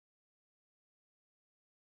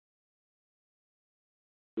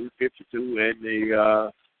 .252 in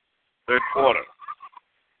the third quarter.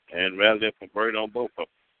 And Radcliffe converted on both of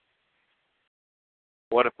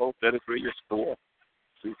them. 44-33 your score.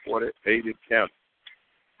 2:48 in count.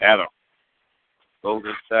 Adam goes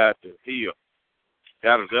inside to Hill.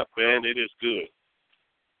 Got it up, and it is good.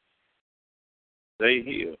 Stay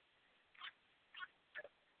here.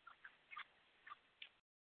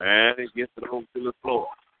 And it gets it over to the floor.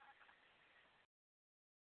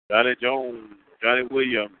 Johnny Jones, Johnny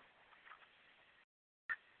Williams.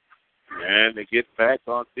 And they get back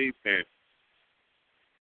on defense.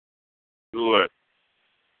 Good.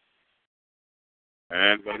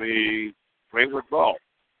 And going to be Greenwood ball.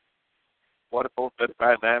 44-35,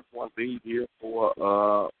 9-point lead here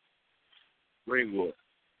for Greenwood.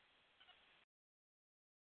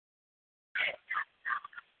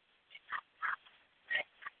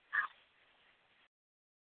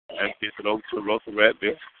 And gets it over to Russell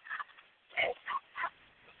Radcliffe.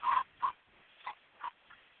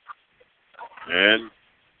 And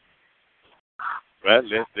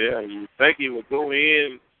Radcliffe there, you think he would go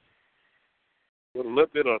in with a little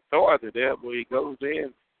bit of authority there, but he goes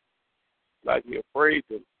in like he's afraid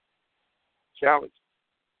to challenge.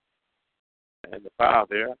 And the foul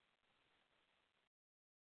there.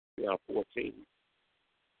 Yeah, 14.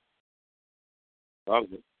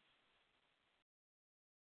 Donovan.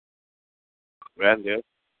 Radcliffe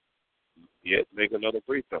yet make another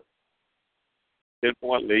free throw.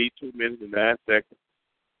 10-point lead, 2 minutes and 9 seconds.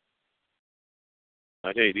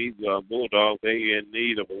 I tell you, these Bulldogs, they in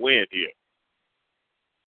need of a win here.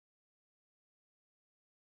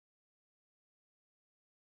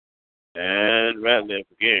 And Radcliffe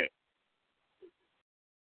again.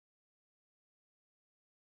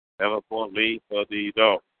 7-point lead for the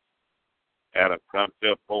Dogs. Adams comes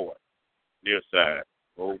up forward. Near side.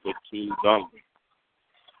 Over to Donovan.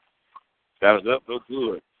 Got it up, no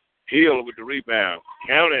good. Hill with the rebound.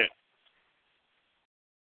 Count it.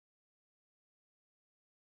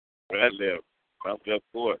 Radcliffe comes up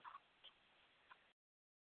court.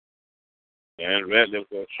 And Radcliffe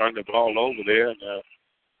will turn the ball over there.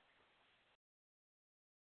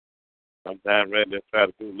 Sometimes Radcliffe try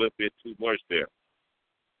to do a little bit too much there.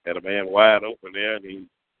 Had a man wide open there, and he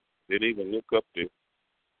didn't even look up to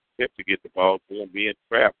hip to get the ball to him, being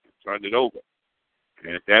trapped and turned it over.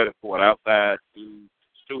 And Davenport outside to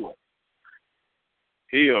Stewart.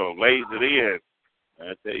 Hill lays it in.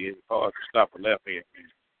 I tell you, it's hard to stop a left hand.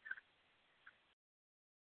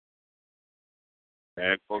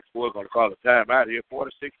 And Coach Ford going to call a timeout here,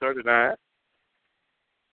 46-39.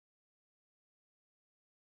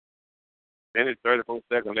 Minute 34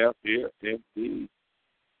 seconds left here in the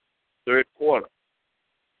third quarter.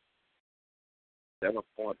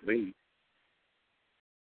 7-point lead.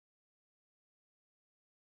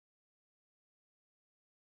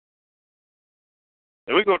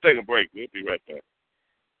 And we're going to take a break. We'll be right back.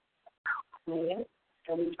 Yeah,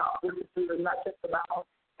 and we talk with the students not just about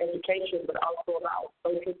education, but also about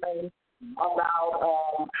social things,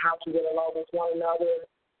 about how to get along with one another.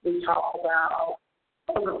 We talk about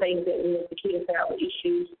other things that if the kids have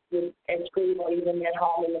issues with at school or even at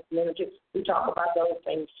home in the community, we talk about those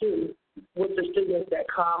things too. With the students that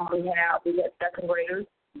come, we got second graders,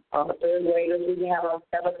 third graders, we have our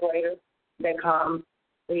seventh graders that come.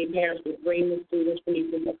 We need parents to bring the students, we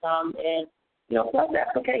need them to come and, plus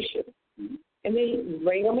application. And then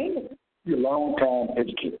bring them in. You're a long-time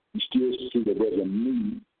educator. You still see that there's a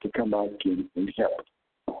need to come back and help.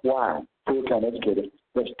 Why? Full-time educator,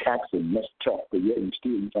 that's taxing, that's tough, but yet you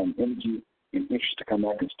still find energy and interest to come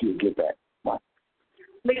back and still give back. Why?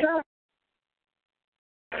 Because.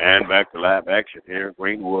 And back to live action here.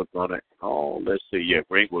 Greenwood's going to,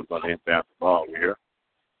 Greenwood's going to inbound the ball here.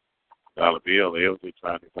 Dollar Bill, they'll be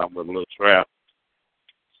trying to come with a little trap.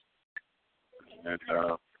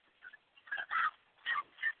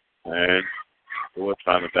 And we're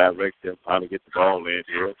trying to direct them, trying to get the ball in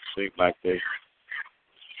here. It seems like they.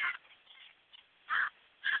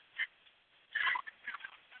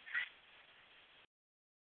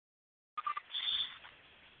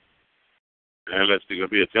 And unless there's going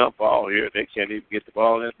to be a jump ball here, they can't even get the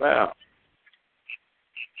ball in bounds.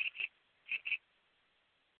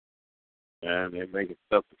 And they make a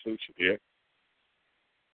substitution here.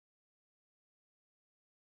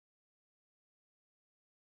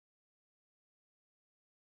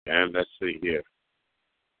 And let's see here.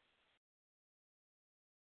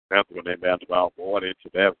 Panther when they down the ball, Boyd into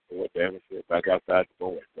Davenport. Davenport back outside the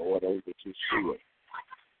board. Boyd over to Stewart.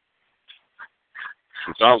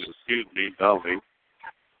 Donnelly.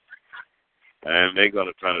 And they're going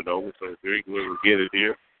to turn it over. So Greenwood will get it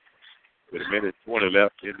here with 1:20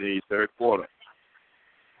 left in the third quarter.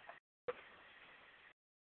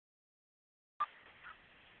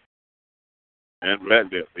 And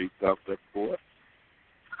Bradley, he comes up for it.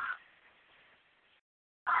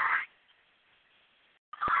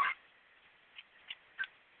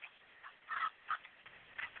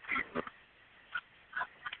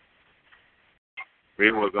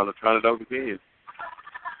 Greenwood going to turn it over again.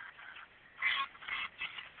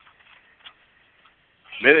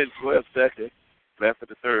 1:12 left in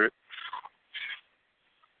the third.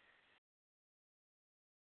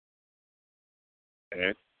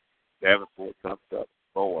 And Davenport comes up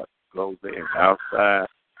forward, goes in outside.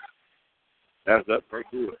 That's up for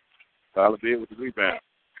good. Dollar Bill with the rebound.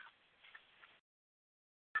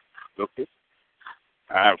 Look it.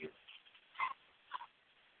 Ivory.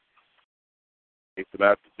 It's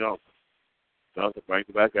about to jump. Johnson brings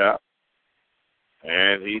it back out.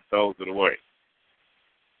 And he throws it away.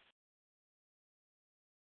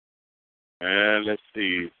 And let's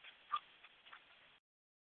see.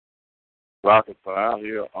 Blocking foul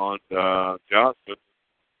here on Johnson.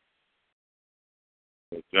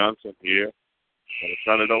 So Johnson here. Going to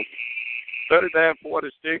turn it over.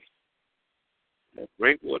 39-46. And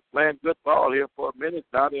Greenwood playing good ball here for a minute.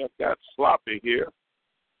 Now they've got sloppy here.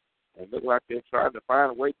 And look like they're trying to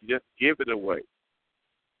find a way to just give it away.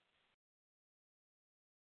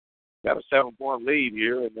 Got a 7-point lead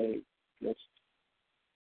here, and they just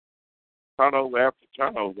turnover after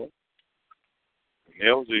turnover. And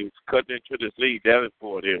Elsie is cutting into this lead.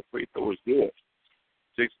 Davenport here. Free throw is good.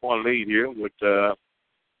 6-point lead here with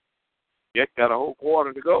yet got a whole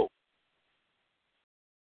quarter to go.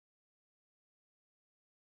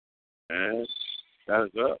 And that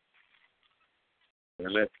is up.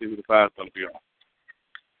 And let's see who the five's going to be on.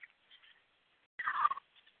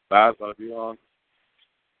 Five's going to be on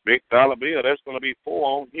Big Dollar Bill. That's going to be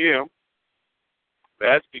 4 on him.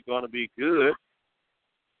 That's going to be good.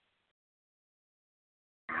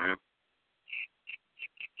 And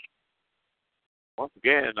once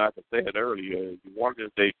again, like I said earlier, you wonder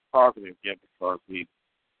if they targeted him because his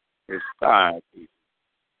size. He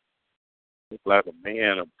looks like a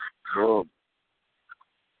man of boom.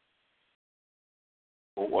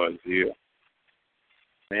 Boys here.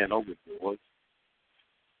 Man overboard.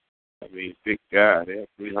 I mean, big guy there,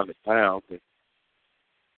 300 pounds. And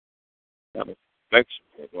kind of flexion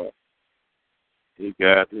of a big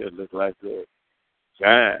guy there look like a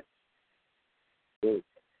giant. Good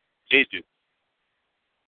digit.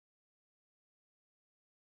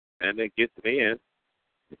 And they get it in.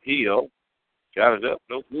 The heel. Got it up,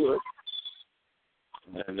 no good.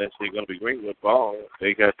 And that's going to be Greenwood ball.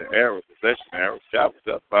 They got the arrow, possession arrow. Shot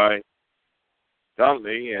was up by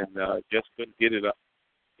Donnelly and just couldn't get it up.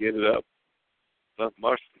 Not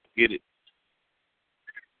much to get it.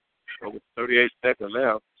 Over 38 seconds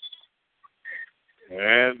left.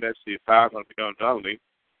 And let's see if foul going to be on Donnelly.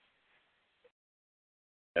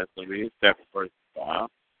 That's going to be his second first foul.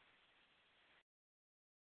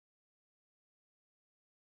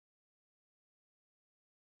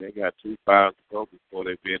 They got 2 fouls to go before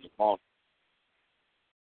they be in the corner.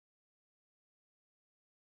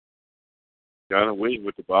 Gunner Williams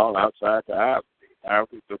with the ball outside the Ivory.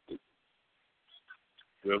 Ivory took the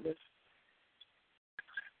dribble.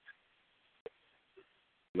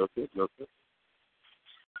 Look it.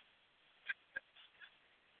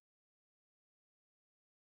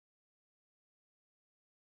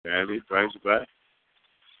 And he brings it back.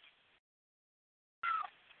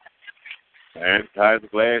 And ties the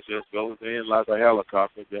glass, just goes in like a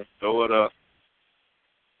helicopter, just throw it up.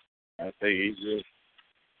 I think he's just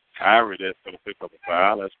Ivory that's going to pick up a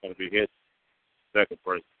foul. That's going to be his second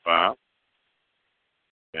person foul.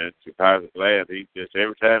 And to ties the glass, he just,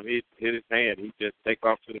 every time he hit his hand, he just take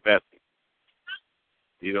off to the basket.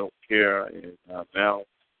 He don't care. And now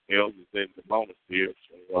Hills is in the bonus here.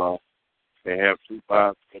 So they have 2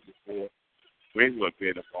 fouls before Greenwood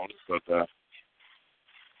being a bonus. But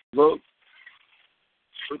look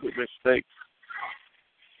at mistakes.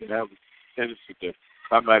 You have a tendency to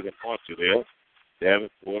come back and punch you there.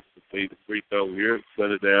 Davenport to play the free throw here and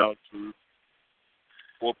cut it down to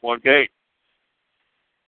 4-point game.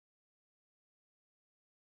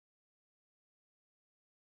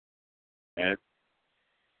 And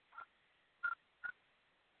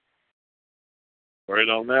right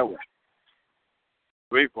on that one.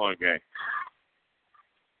 3-point game.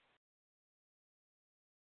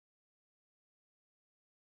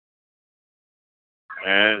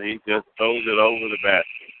 And he just throws it over the basket.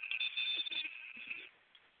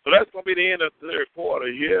 So that's going to be the end of the third quarter.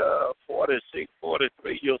 Yeah, 46-43,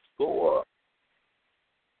 your score.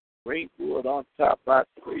 Greenwood on top by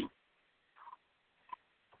 3.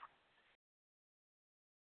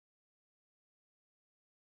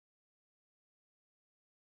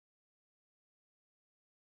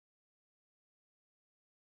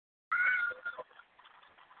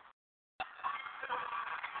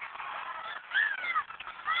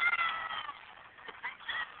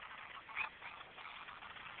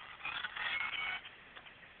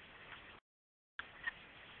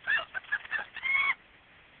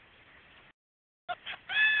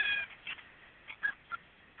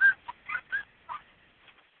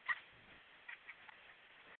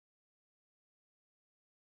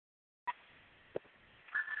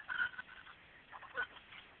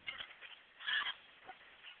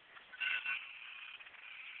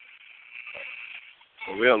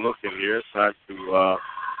 So we're looking here, trying to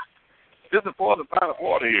this is for the final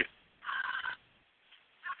quarter here.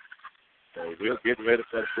 So we're getting ready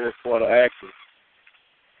for the fourth quarter action.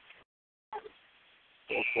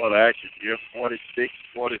 Fourth quarter action here,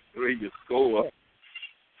 46-43 your score.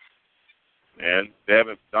 And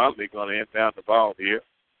Devin Donnelly going to inbound the ball here.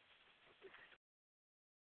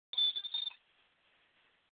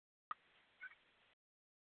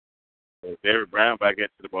 So Derrick Brown back into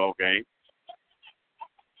the ball game.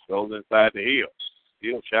 Goes inside the Hill.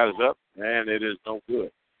 Hill shot is up, and it is no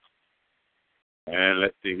good. And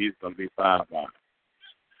let's see, he's going to be fouled by.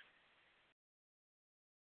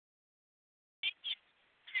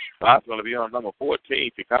 Foul's going to be on number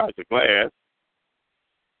 14, Chicago Glass.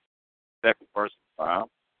 Second person foul.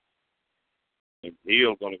 And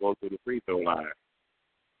Hill's going to go to the free throw line.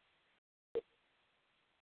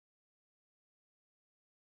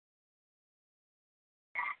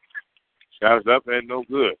 Shot is up and no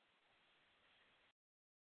good.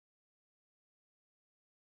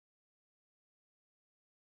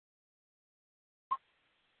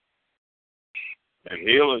 And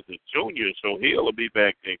Hill is a junior, so Hill will be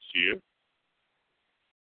back next year.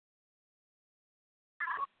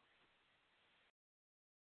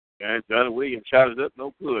 And Johnny Williams shot it up,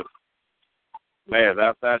 no good. Last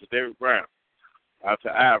outside to Derrick Brown. Out to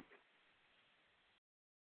Ivory.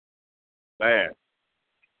 Bad.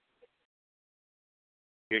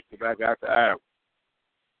 Kicks it back out to Ivory.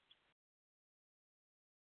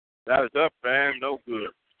 Shot is up, man, no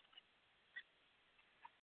good.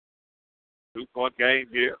 2-point game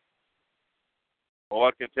here.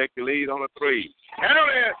 Ford can take the lead on a 3. Handle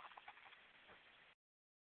it!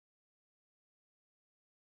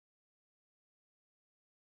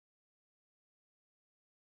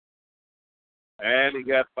 And he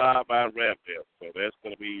got fouled by Redville. So that's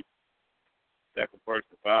going to be second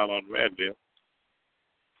person foul on Redville.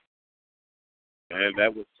 And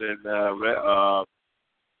that would send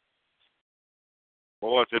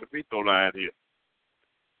Ford to the free throw line here.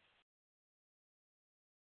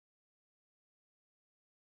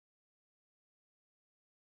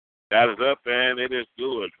 That is up, and it is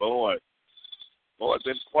good. Boyd's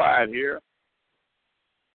been quiet here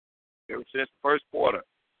ever since the first quarter.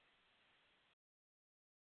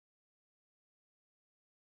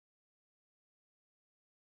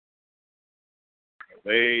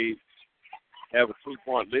 They have a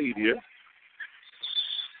 2-point lead here.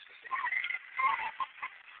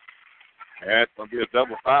 And it's going to be a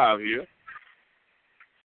double foul here.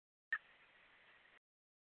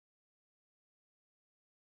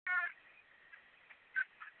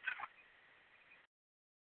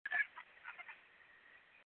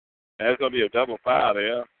 That's going to be a double foul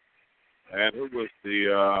there. And who was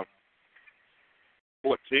the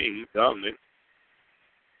 14, Dominic?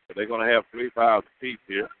 But they're going to have 3 fouls apiece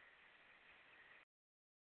here.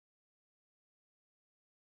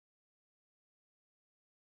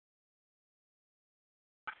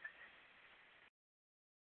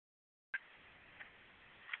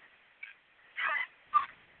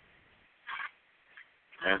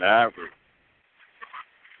 And Ivory.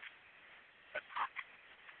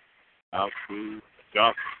 Out to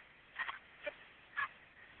Johnson.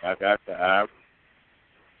 Back out to Ivory.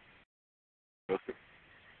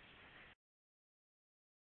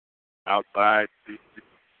 Outside to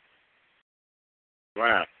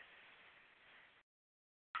Brown.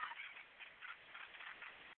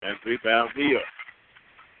 And rebound here.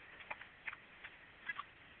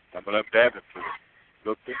 Coming up Davenport.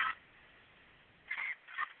 Looking.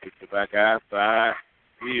 It's the back outside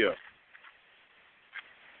here.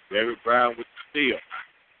 Derrick Brown with the steal.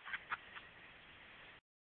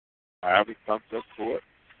 Ivory comes up court.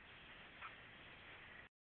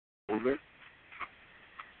 Moving.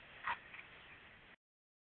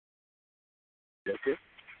 Okay.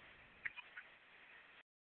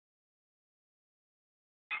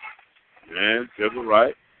 And dribble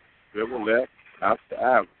right, dribble left, out to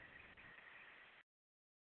Ivory.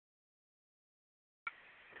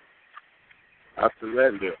 Out to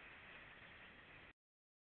Redliff.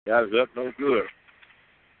 Got it up, no good.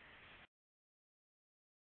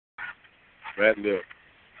 Redliff.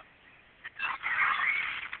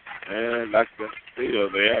 And that's the steal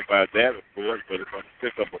there by Davenport, but it's going to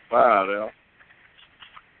pick up a foul there.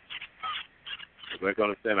 We're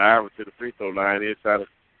going to send Ivory to the free throw line here, try to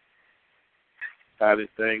tie this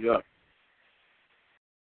thing up.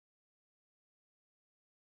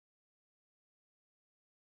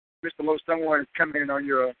 Mr. Lowe, someone commented on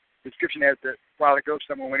your description as a while ago.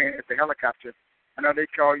 Someone went in at the helicopter. I know they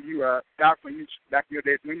call you Doc when you back in your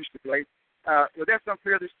days when you used to play. Was there some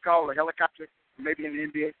player that's called a helicopter, maybe in the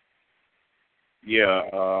NBA?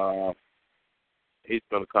 Yeah, he's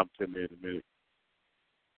going to come to me in a minute.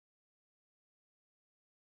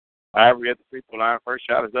 Ivory at the free throw line. First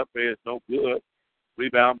shot is up there. It's no good.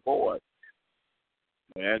 Rebound Boyd.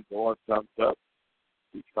 And Boyd comes up.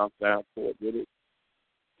 He comes down court with it.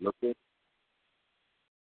 Looking.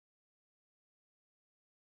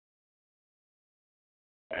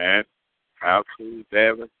 And out to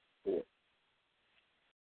Davenport.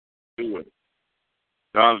 Do it.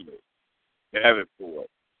 Donovan. Davenport.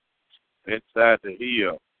 Inside the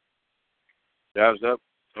heel. Shot up.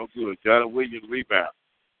 No good. Johnny Williams rebound.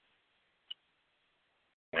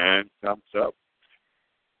 And comes up.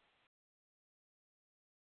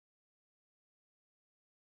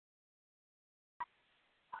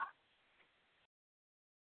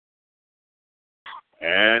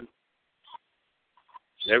 And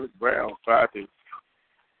Derrick Brown tried to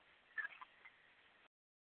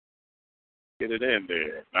get it in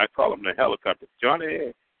there. I call him the helicopter.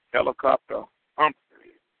 Johnny Helicopter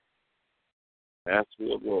Humphrey. That's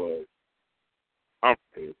who it was.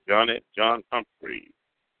 Humphrey. John Humphrey.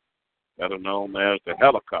 Better known as the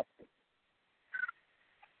helicopter.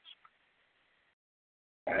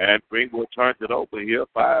 And Greenwood turns it over here,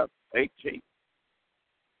 5-18.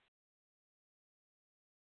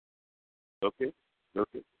 Looking.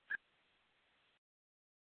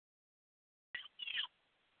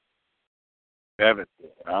 Davenport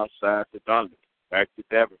outside to Donovan. Back to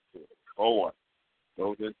Davenport. Boyd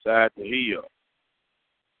goes inside the heel.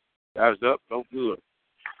 Guys up, no good.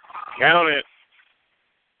 Count it.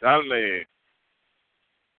 Donnelly.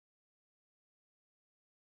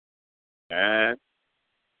 And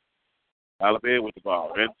Alabama with the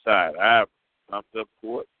ball. Inside. Ivory comes up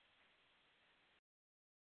court.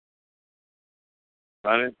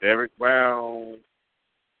 Johnny Derrick Brown.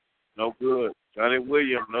 No good. Johnny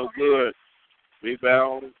Williams, no good.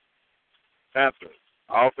 Rebound. Panthers.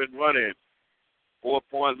 Off and running.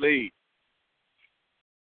 4-point lead.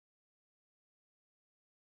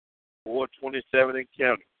 4:27 in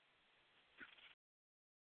counting.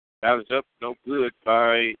 That was up, no good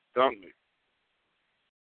by Dunkley.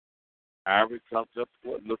 Ivory comes up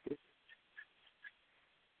for it, looking.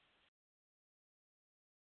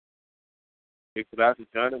 Kicks it out to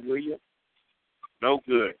Johnny Williams. No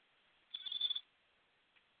good.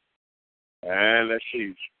 And let's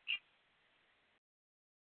see.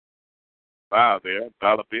 Foul there.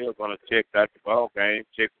 Dollar Bill going to check out the ball game.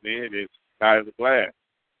 Checks in. It's tied the glass.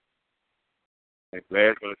 And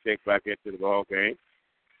Glad's going to check back into the ball game.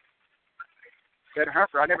 That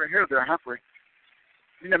Humphrey, I never heard of that Humphrey.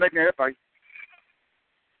 You never make me up, are you?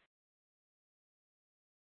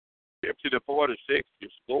 Up to the 46,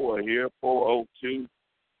 your score here, 4:02.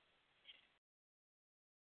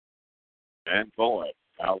 And Boyd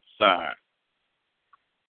outside.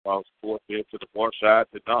 Cross court here to the far side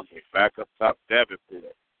to Duncan. Back up top,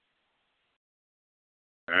 Davenport.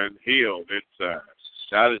 And Hill inside.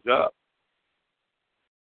 Shot is up.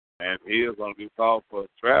 And Hill's going to be called for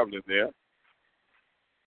traveling there.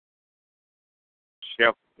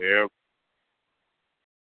 Shep there.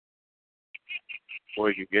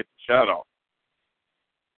 Before you get the shot off.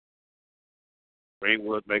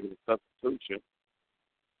 Greenwood making a substitution.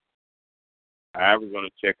 Ivory's going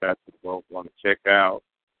to check out the ball. Going to check out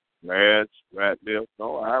Lads, Ratliff.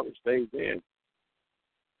 No, Ivory stays in.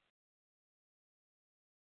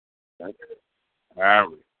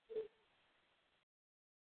 Ivory.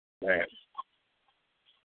 Lads.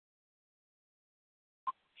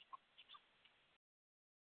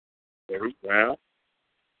 Terry Brown.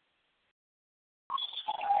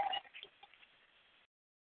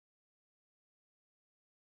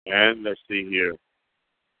 And let's see here.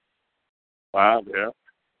 5 there.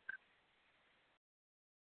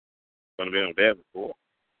 Going to be on Davenport.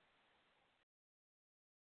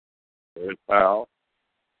 Third foul.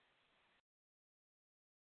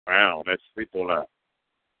 Brown, that's free throw line.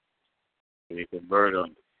 And he convert on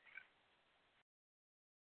it.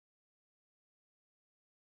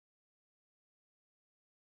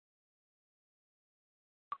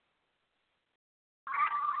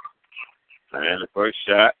 And the first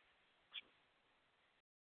shot.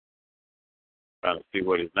 Trying to see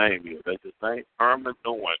what his name is. That's his name, Herman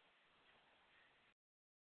Nolan.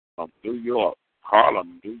 From New York,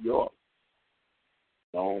 Harlem, New York.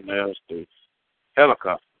 Known as the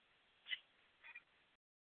Helicopter.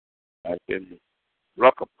 Back in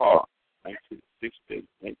Rucker Park, 1960,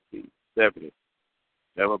 1970.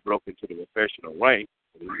 Never broke into the professional rank.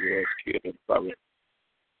 He was a kid in public.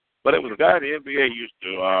 But it was a guy the NBA used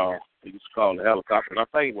to call the Helicopter. And I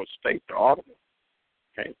think it was State to Audible.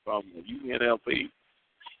 Came from the UNLV.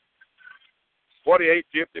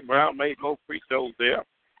 48-50. Brown made more free throws there.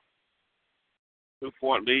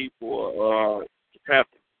 2-point lead for the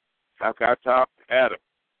Panthers. Back out top, Adam.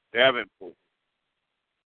 Davenport.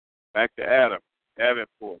 Back to Adam.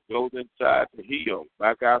 Davenport. Goes inside to Hill.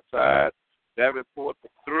 Back outside. Davenport for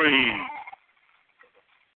 3.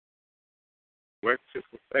 Works to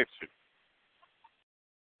perfection.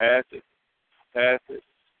 Pass it.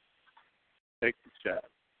 Take the shot.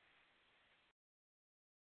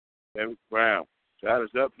 David Brown. Shot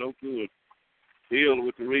is up, no good. Hill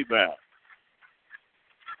with the rebound.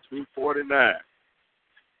 2:49.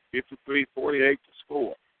 53-48 to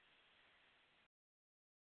score.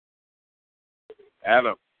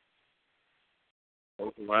 Adam.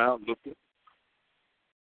 Goes around looking.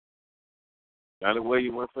 Johnny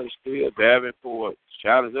Williams went for the steal. Davenport.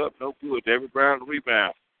 Shot is up, no good. David Brown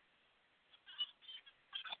rebound.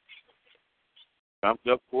 Comes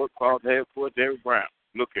up court, called half court, David Brown.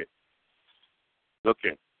 Looking.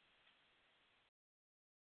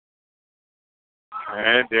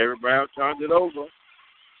 And David Brown turns it over.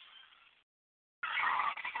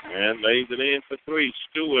 And lays it in for 3.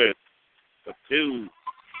 Stewart for 2.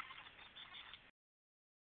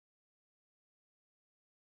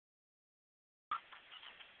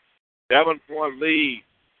 Seven-point lead.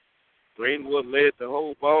 Greenwood led the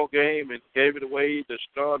whole ball game and gave it away to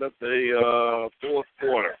start of the fourth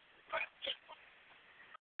quarter.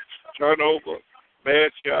 Turnover,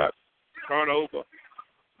 bad shot, turnover,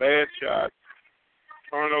 bad shot,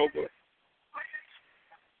 turnover,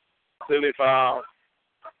 silly foul,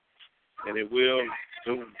 and it will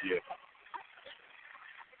soon get.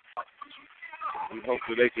 We hope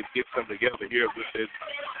that they can get something together here within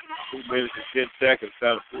 2 minutes and 10 seconds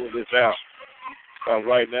trying to pull this out.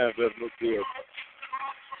 Right now, it doesn't look good.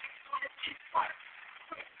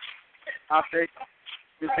 I'll say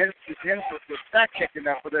the Dennis was fact checking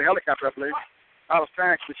now for the Helicopter, I believe. I was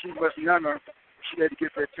trying, but she wasn't younger. She had to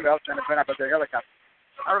get there too. I was trying to find out about the Helicopter.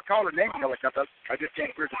 I recall the name Helicopter. I just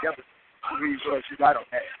can't put it together. She's right on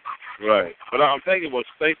that. Right. But I'm thinking it was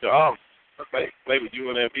State to Audible. Maybe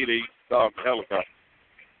UNLV, they called the Helicopter.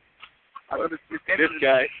 These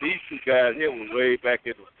 2 guys here were way back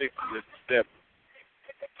in the 60s and 70s.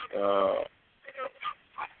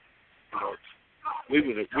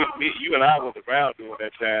 You and I was around during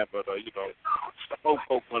that time, but the old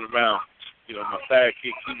folk went around. My sidekick,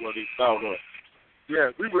 he wasn't even thought of.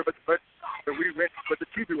 Yeah, we were, but we went, but the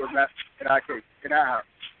TV was not in our case, in our house.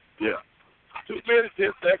 Yeah. 2 minutes,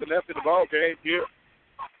 10 seconds. seconds left in the ball game here.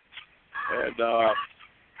 And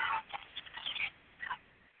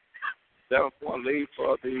 7-point lead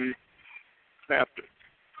for the Panthers.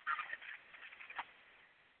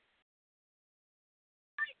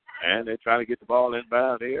 And they're trying to get the ball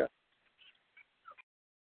inbound here.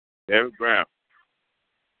 Derrick Brown.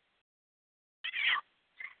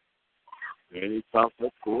 And he comes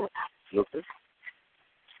up court. Looking.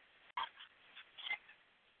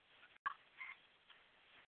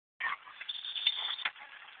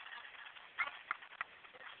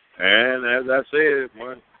 And as I said,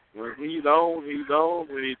 when he's on, he's on.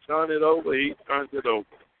 When he turns it over, he turns it over.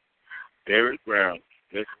 Derrick Brown.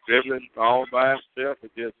 Just dribbling all by himself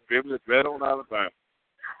and just dribbling right on out of bounds.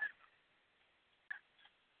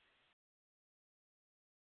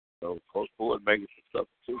 So Coach Ford making some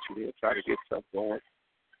substitution here, trying to get something going.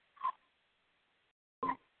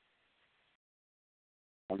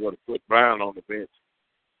 I'm going to put Brown on the bench.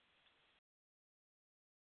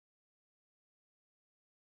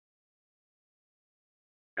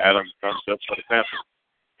 Adams comes up for the Panthers.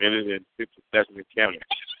 Minute and 50 seconds in counting.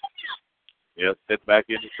 Yeah, set back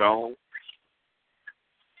in the zone.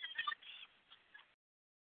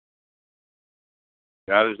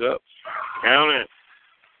 Got it up. Count it.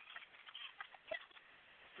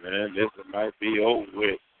 Man, this might be over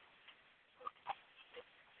with.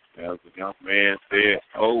 As the young man said,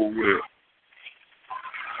 over with.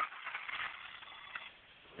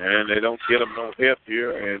 And they don't get him no help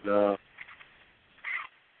here.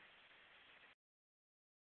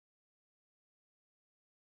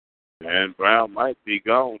 And Brown might be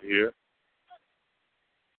gone here.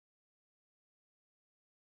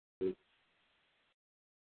 So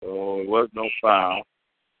it was no foul.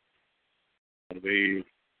 The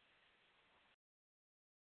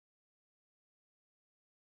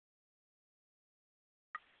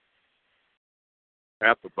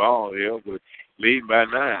Panther ball here would lead by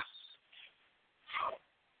 9.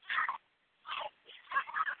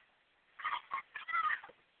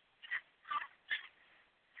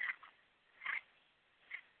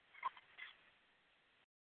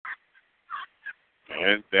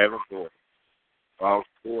 And Davenport. Ball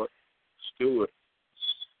court, Stewart.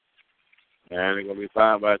 And they're going to be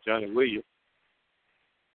fouled by Johnny Williams.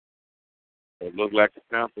 It looks like the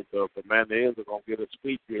Panthers of the Mandels are going to get a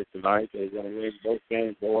sweep here tonight. They're going to win both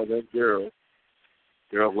games, boys and girls.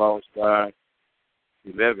 Girls lost by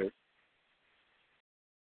 11.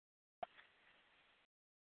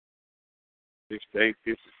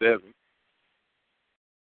 68-57.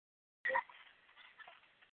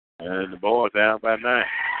 And the boys down by 9.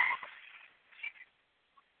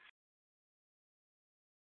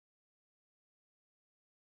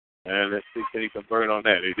 And let's see, can he convert on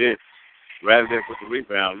that? He did. Rather than put the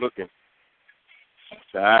rebound, looking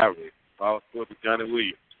to Ivory. Ball scored to Johnny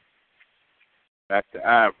Williams. Back to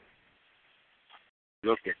Ivory.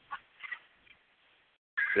 Looking.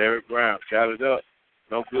 Derrick Brown shot it up.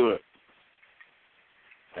 No good.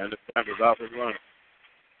 And the Panthers off and running.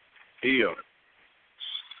 Heel.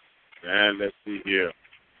 And let's see here.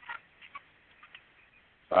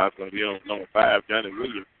 Foul's going to be on number 5, Johnny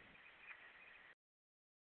Williams.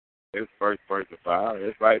 His first person foul.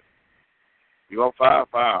 It's right. You want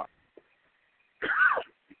foul. You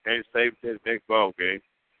can't save it to the next ball game.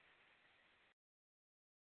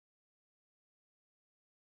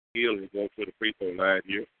 Hill will go to the free throw line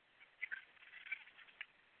here.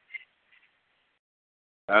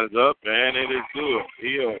 That is up, and it is good.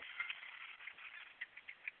 Hill.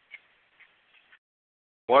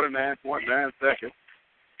 49.9 seconds.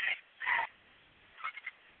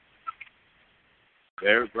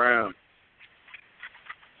 Derrick Brown.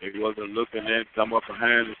 He wasn't looking in, come up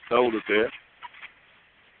behind his shoulders there.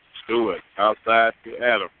 Stewart outside to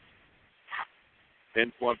Adams.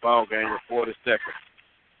 10-point ball game with 40 seconds.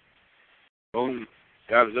 Boone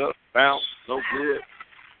got it up, bounce, no good.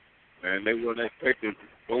 And they weren't expecting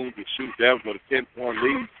Boone to shoot that with a 10-point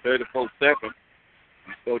lead, 34 seconds.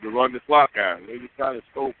 He's supposed to run the clock out. What are you trying to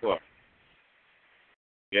score for?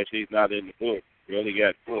 Guess he's not in the book. He only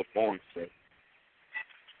got 4 points, so.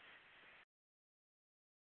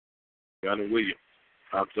 Johnny Williams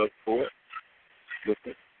comes up for it.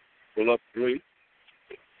 Looking. Pull up 3.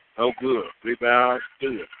 No good. Rebound,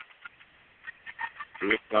 Stewart.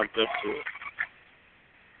 Stewart comes up to it.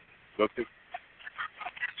 Looking.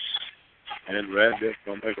 And Radcliffe's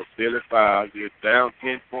going to make a silly foul. You're down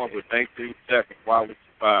 10 points with 19 seconds. Why would you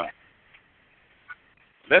foul?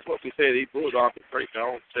 That's what we said. He pulled off the break their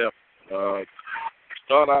own self.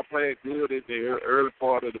 Started out playing good in the early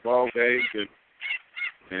part of the ball game,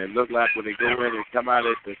 and it looked like when they go in and come out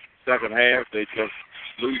at the second half, they just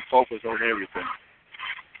lose focus on everything.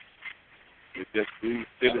 They just do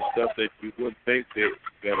silly stuff that you wouldn't think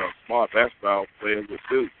that a smart basketball player would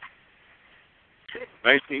do.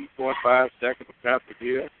 19.5 seconds of Panther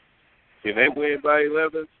here. Can they win by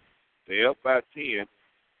 11? They up by 10.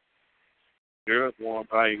 Girls won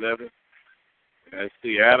by 11. And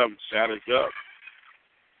see Adam shot it up.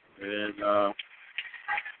 And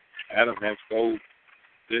Adam has scored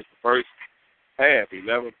this first half,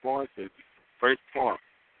 11 points and first point.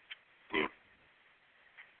 Yeah.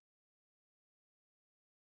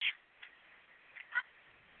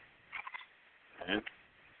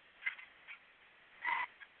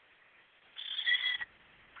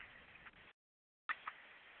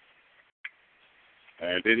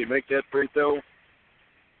 And did he make that free throw?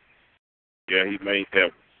 Yeah, he made that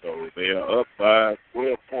one. So they are up by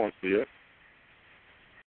 12 points here.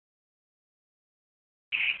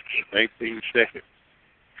 19 seconds.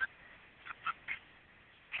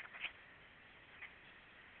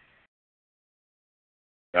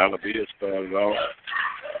 Alabama started off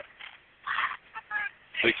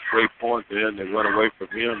 6 straight points there, and they run away from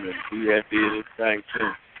him, and he had did his thing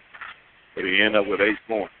too. But he ended up with 8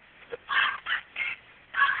 points.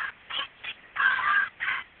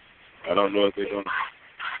 I don't know if they're going to.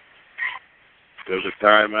 There's a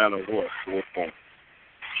timeout or what? 4 points.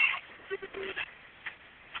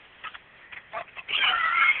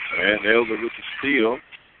 And Elder with the steal.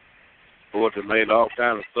 Porter made all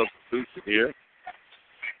kinds of substitutions here.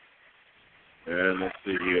 And let's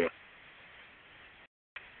see here.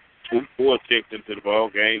 2-4 kicked into the ball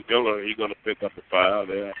game. Miller, he's going to pick up the foul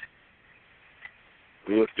there.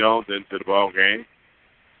 Lewis Jones into the ball game.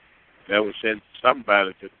 That would send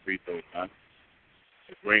somebody to the free throw line.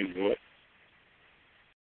 Greenwood.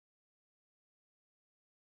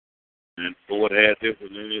 And Ford had this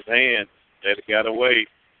one in his hand. That it got away.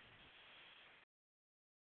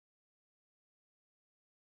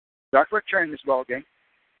 Doc, what turned this ball game?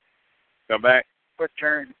 Come back. What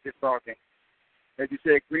turned this ball game? As you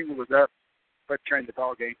said, Greenwood was up. What turned the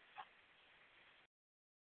ball game?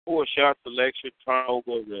 Poor shot selection,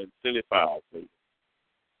 turnovers, and silly fouls, please.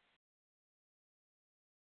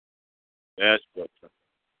 That's what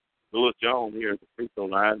Lewis Jones here at the free throw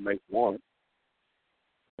line makes one.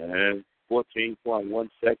 And 14.1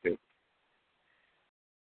 seconds.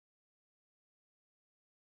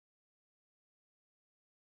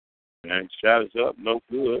 And shot is up, no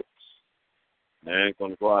good. And it's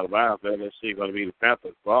going to go out of bounds there. Let's see, it's going to be the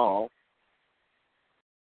Panthers' ball.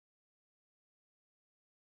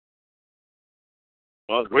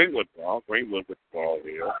 Well, Greenwood ball. Greenwood with the ball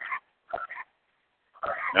here.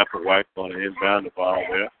 Applewhite's going to inbound the ball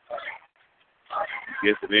there.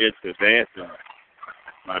 Gets it into dancing.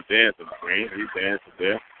 Not dancing, Green. He's dancing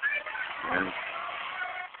there. And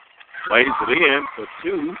plays it in for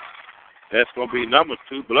 2. That's going to be number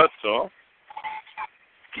 2, Bloodsaw.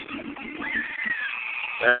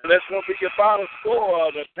 And that's going to be your final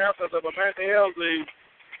score. The Panthers of Amanda Elsie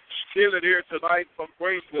steal it here tonight from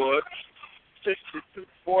Greenwood.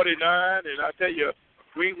 62-49. And I tell you,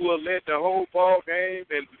 Greenwood led the whole ball game.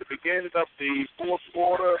 And at the beginning of the fourth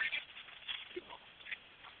quarter,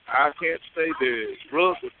 I can't say the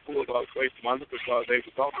drugs was pulled off away from under because they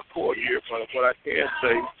was on the court here. But what I can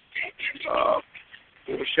say,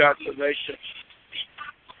 poor shot selection,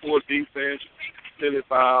 poor defense, silly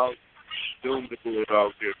fouls, doomed the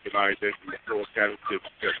Bulldogs here tonight. That's in the Florida County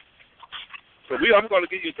Championship. So I'm going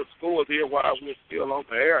to give you some scores here while we're still on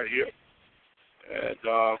the air here. And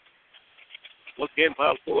once again,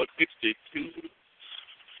 my score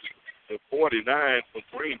 62-49 for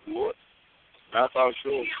Greenwood. I thought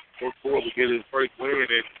sure Coach Ford would get his first win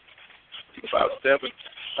in about 6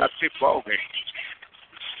 ball games.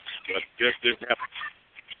 But just didn't happen.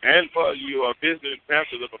 And for you visiting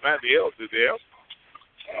Panthers of Amanda Elsie there,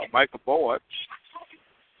 Michael Boyd,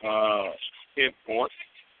 10 points.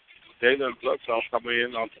 Jalen Bloodsaw coming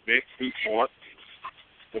in on the bench, 2 points.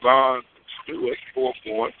 Devon Stewart, 4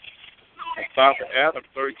 points. And Sasha Adams,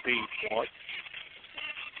 13 points.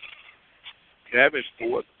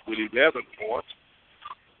 Davenport with 11 points.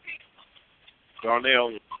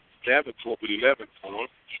 Darnell Davenport with 11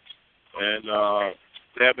 points. And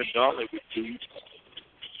Davin Donnelly with 2.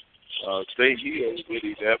 Stay Hill with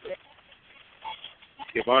 11.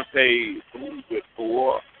 Devontae Boone with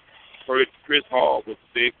 4. Chris Hall with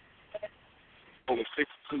 6. Over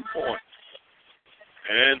 62 points.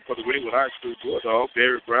 And for the Greenwood High School Bulldogs,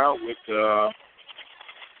 Barry Brown with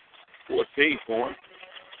 14 points.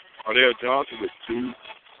 Ardell Johnson with 2.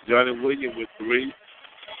 Johnny Williams with 3.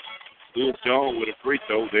 Lewis Jones with a free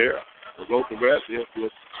throw there. The local resident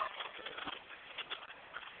with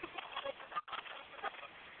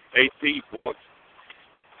 18 points.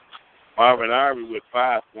 Marvin Ivy with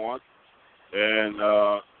 5 points. And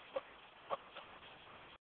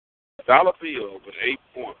Dollarfield with 8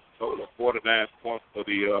 points. Total of 49 points for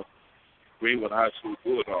the Greenwood High School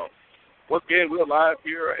Bulldogs. Once again, we're live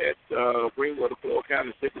here at Greenwood, the Floyd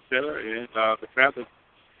County Civic Center, and the Panthers.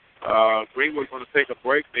 Greenwood's going to take a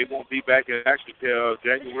break. They won't be back in action until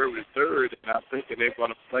January the 3rd, and I'm thinking they're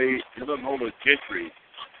going to play Illinois Gentry.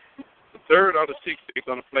 The 3rd or the 6th, they're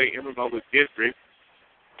going to play Illinois Gentry.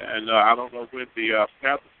 And I don't know when the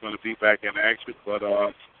Panthers are going to be back in action, but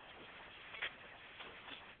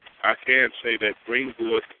I can say that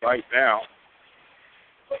Greenwood right now,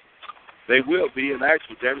 they will be in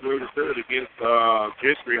action January the 3rd against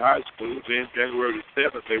Gentry High School. Then January the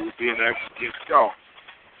 7th, they will be in action against Shaw.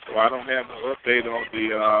 So I don't have an update on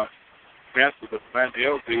the Panthers of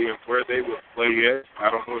LD and where they will play at. I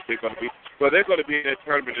don't know if they're going to be. Well, they're going to be in that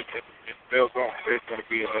tournament in Belgium. They're going to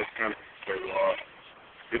be in that tournament. So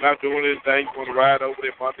you're not doing anything. You're going to ride over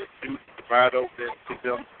there Monday, Tuesday, ride over there and see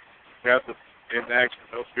them Panthers in action.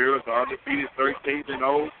 Those girls are undefeated 13-0.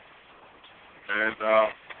 And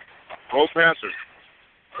go Panthers.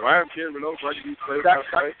 Ryan Chen, Renault, what did you say?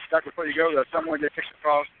 Doc, before you go, someone that texted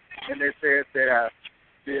across and they said that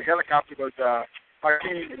the helicopter was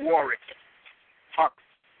Hakeem Warwick Hawk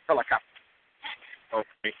helicopter.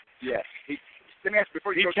 Okay. Yes. Let me ask you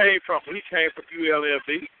before you he came from ULMB.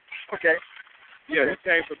 Okay. Yeah, he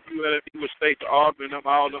came from ULMB. He was state to Auburn,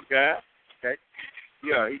 all them guys. Okay.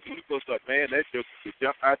 Yeah, he was like, man, that just could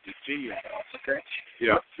jump out the G. Okay.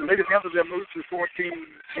 Yeah. The ladies and gentlemen, they moved to 14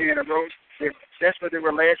 in a row. That's where they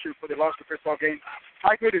were last year before they lost the first ball game.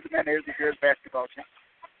 How good is the man is the girls basketball team?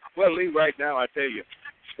 Well, Lee, right now, I tell you,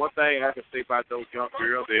 one thing I can say about those young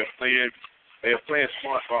girls, they're playing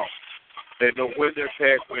smart ball. They know when to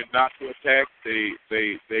attack, when not to attack.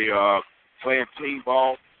 They are playing team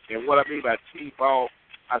ball. And what I mean by team ball,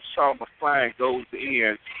 I saw McClain goes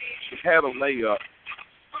in. She had a layup.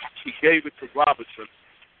 She gave it to Robinson,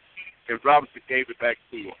 and Robinson gave it back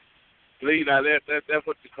to her. Lee, now that's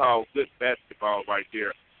what you call good basketball right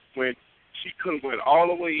there. When she could have went all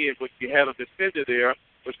the way in, but she had a defender there,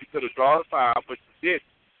 but she could have drawn a foul, but she didn't.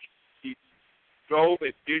 She drove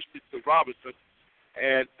and dished it to Robinson,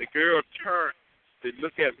 and the girl turned to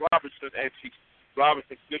look at Robinson, and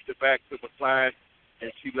Robinson flipped it back to McClain,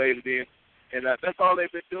 and she laid it in. And that's all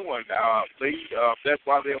they've been doing. Lee, that's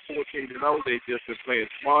why they're 14-0. They just been playing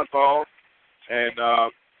smart ball, and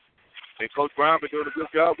Coach Brown been doing a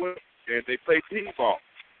good job with it, and they play team ball.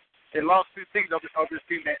 They lost 2 things of this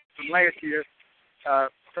team from last year.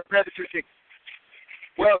 Compared to 2 things.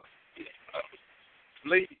 Well,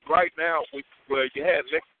 Lee, right now, you had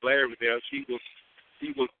Lex Larry there. She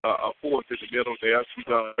was a force in the middle there. She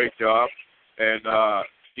done a great job, and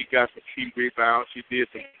she got some key rebounds. She did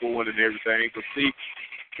some scoring and everything. But see,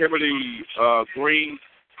 Kimberly Green,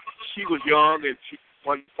 she was young and she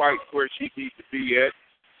wasn't quite where she needs to be at.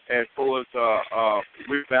 As far as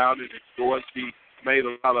rebounding and scoring, she made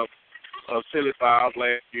a lot of silly fouls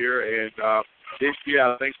last year, and this year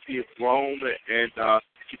I think she has grown and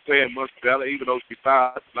she's playing much better. Even though she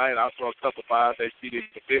fouled tonight, I saw a couple fouls that she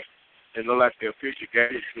didn't commit and look like the official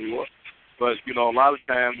gave it to her. But you know, a lot of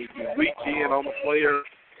times when you reach in on the player,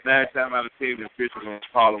 9 times out of 10 the official gonna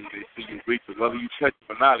call them when they see you reach it. Whether you touch it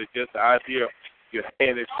or not, it's just the idea your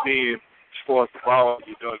hand is spin towards the ball.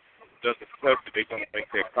 You know, doesn't touch it, they're gonna make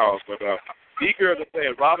that call. But these girls are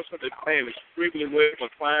playing Robinson. They're playing extremely well.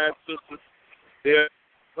 McClain sisters, they're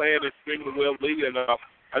playing extremely well. Lee, and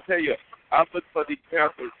I tell you, I'm looking for these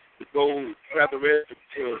Panthers to go try the rest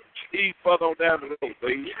to speed further on down the road,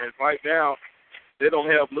 Lee. And right now, they don't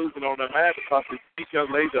have losing on their mind because these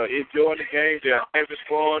young ladies are enjoying the game. They're having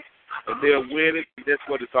fun, and they're winning. And that's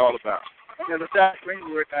what it's all about. You know, the South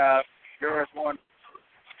Greenwood girls won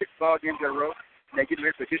 6 ball games in a row. They get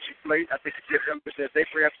ready for district play. I think it's them that they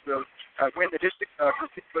perhaps will win the district,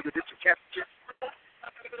 compete for the district championship.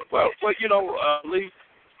 Well, you know, Lee,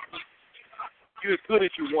 you're as good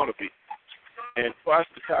as you want to be. And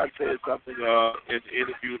Foster Todd said something in the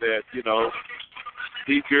interview that, you know,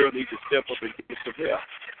 these girls need to step up and get some help.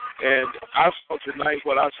 And I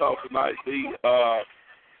saw tonight, Lee,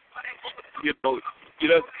 you know, you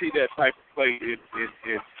don't see that type of play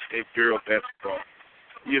in girl basketball.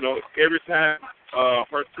 You know, every time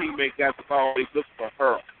her teammate got the ball, they looked for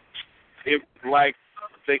her. It was like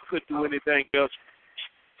they couldn't do anything else.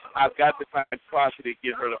 I've got to find Foster to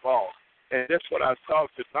get her the ball. And that's what I saw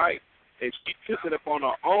tonight. And she took it up on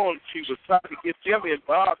her own. She was trying to get them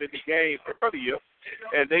involved in the game earlier,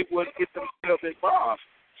 and they wouldn't get themselves involved.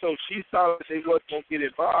 So she saw that they wasn't going to get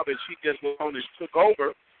involved, and she just went on and took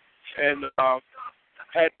over. And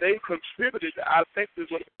had they contributed, I think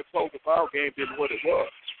this would have been a closer ball game than what it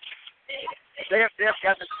was. They have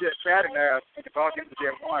gotten to get Saturday now in the ball game that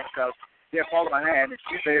they have won because they're following my hand and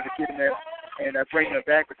she's able to get in there and bring them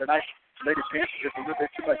back. But tonight, Lady Panthers just a little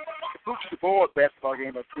bit too much. The Boots to the Board basketball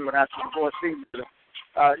game of through and out to the board season.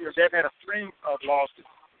 They've had a string of losses,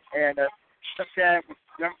 and sometimes when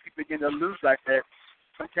young people begin to lose like that,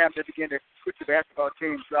 sometimes they begin to put the basketball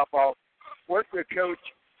team drop off. What the coach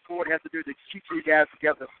Ford has to do to keep these guys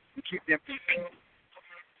together and keep them competing.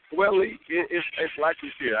 Well, Lee, it's like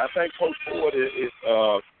this here. I think Coach Ford is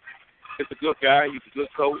a good guy. He's a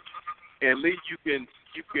good coach, and Lee, you can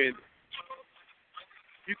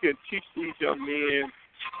teach these young men.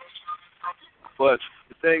 But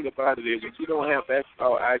the thing about it is, if you don't have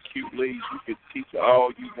basketball IQ, Lee, you can teach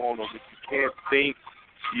all you want them. If you can't think,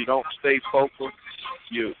 you don't stay focused.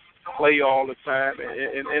 You play all the time,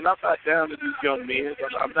 and I'm not down to these young men.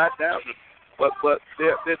 I'm not down to. But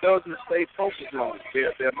there doesn't stay focused on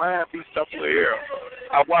it. Their mind be somewhere.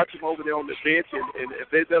 I watch them over there on the bench, and if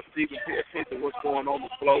they doesn't even pay attention to what's going on the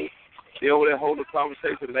floor, they over there holding a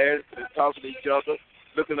conversation, laughing and talking to each other,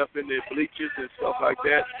 looking up in their bleachers and stuff like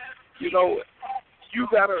that. You know, you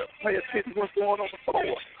got to pay attention to what's going on the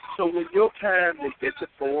floor. So when your time to get the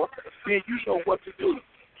floor, then you know what to do.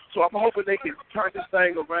 So I'm hoping they can turn this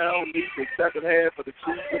thing around, lead the second half of the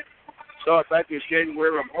season. Start back in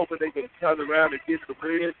January. I'm hoping they can turn around and get the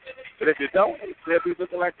win. But if they don't, they'll be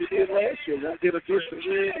looking like they did last year. Won't get a decent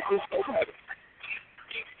win against nobody.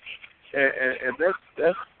 And that's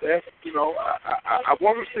you know, I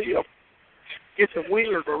want to see them get some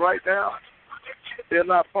wins, but right now they're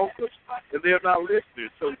not focused and they're not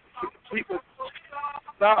listening. So people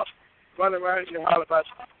stop running around and holler about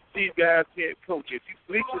these guys can't coach. If you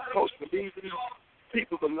bleachers coach the league,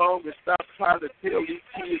 people belong and stop trying to tell these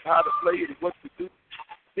kids how to play and what to do,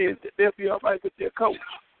 then they'll be all right with their coach.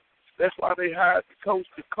 That's why they hired the coach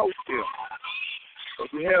to coach them. But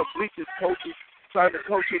we have bleachers coaches trying to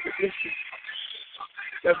coach in the bleachers.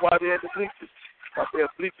 That's why they're in the bleachers. But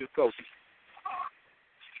they're bleachers coaches.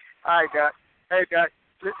 All right, guys. Hey, guys.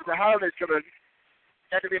 Listen, the holidays coming.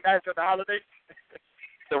 That could be nice on the holidays.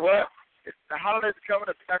 The what? The holidays are coming.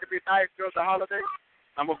 That could be nice during the holidays.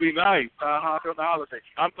 I'm going to be nice. During the holidays.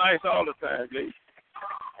 I'm nice all the time, Lee.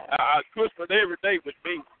 Christmas every day with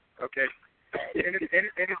me. Okay.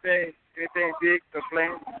 Anything big or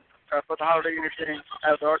planned for the holiday? Anything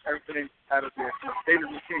out of everything out of the daily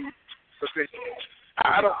routine?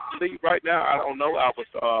 I don't see right now. I don't know. I was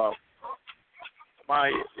my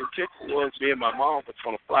intention was me and my mom was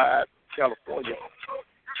going to fly out to California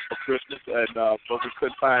for Christmas, and but we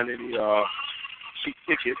couldn't find any cheap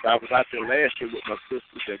tickets. I was out there last year with my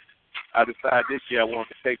sisters, and I decided this year I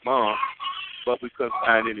wanted to take Mom, but we couldn't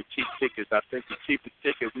find any cheap tickets. I think the cheapest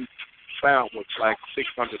ticket we found was like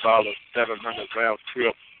 $600, $700 round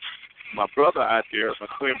trip. My brother out there, my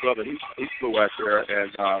twin brother, he flew out there,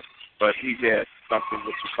 and but he had something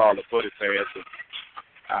which we call a buddy pass, and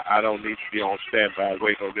I don't need to be on standby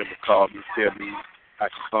waiting on them to call me and tell me I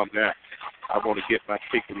can come now. I want to get my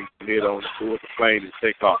ticket and get on the plane and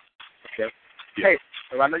take off. Okay. Yeah. Hey,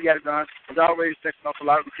 so I know you got it done. As always, thanks an awful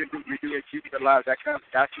lot. We do at QBLive.com.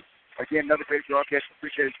 Got you. Again, another great broadcast.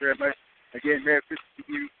 Appreciate it very much. Again, Merry Christmas to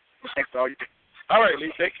you. Thanks for all you do. All right,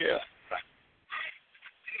 Lee. Take care.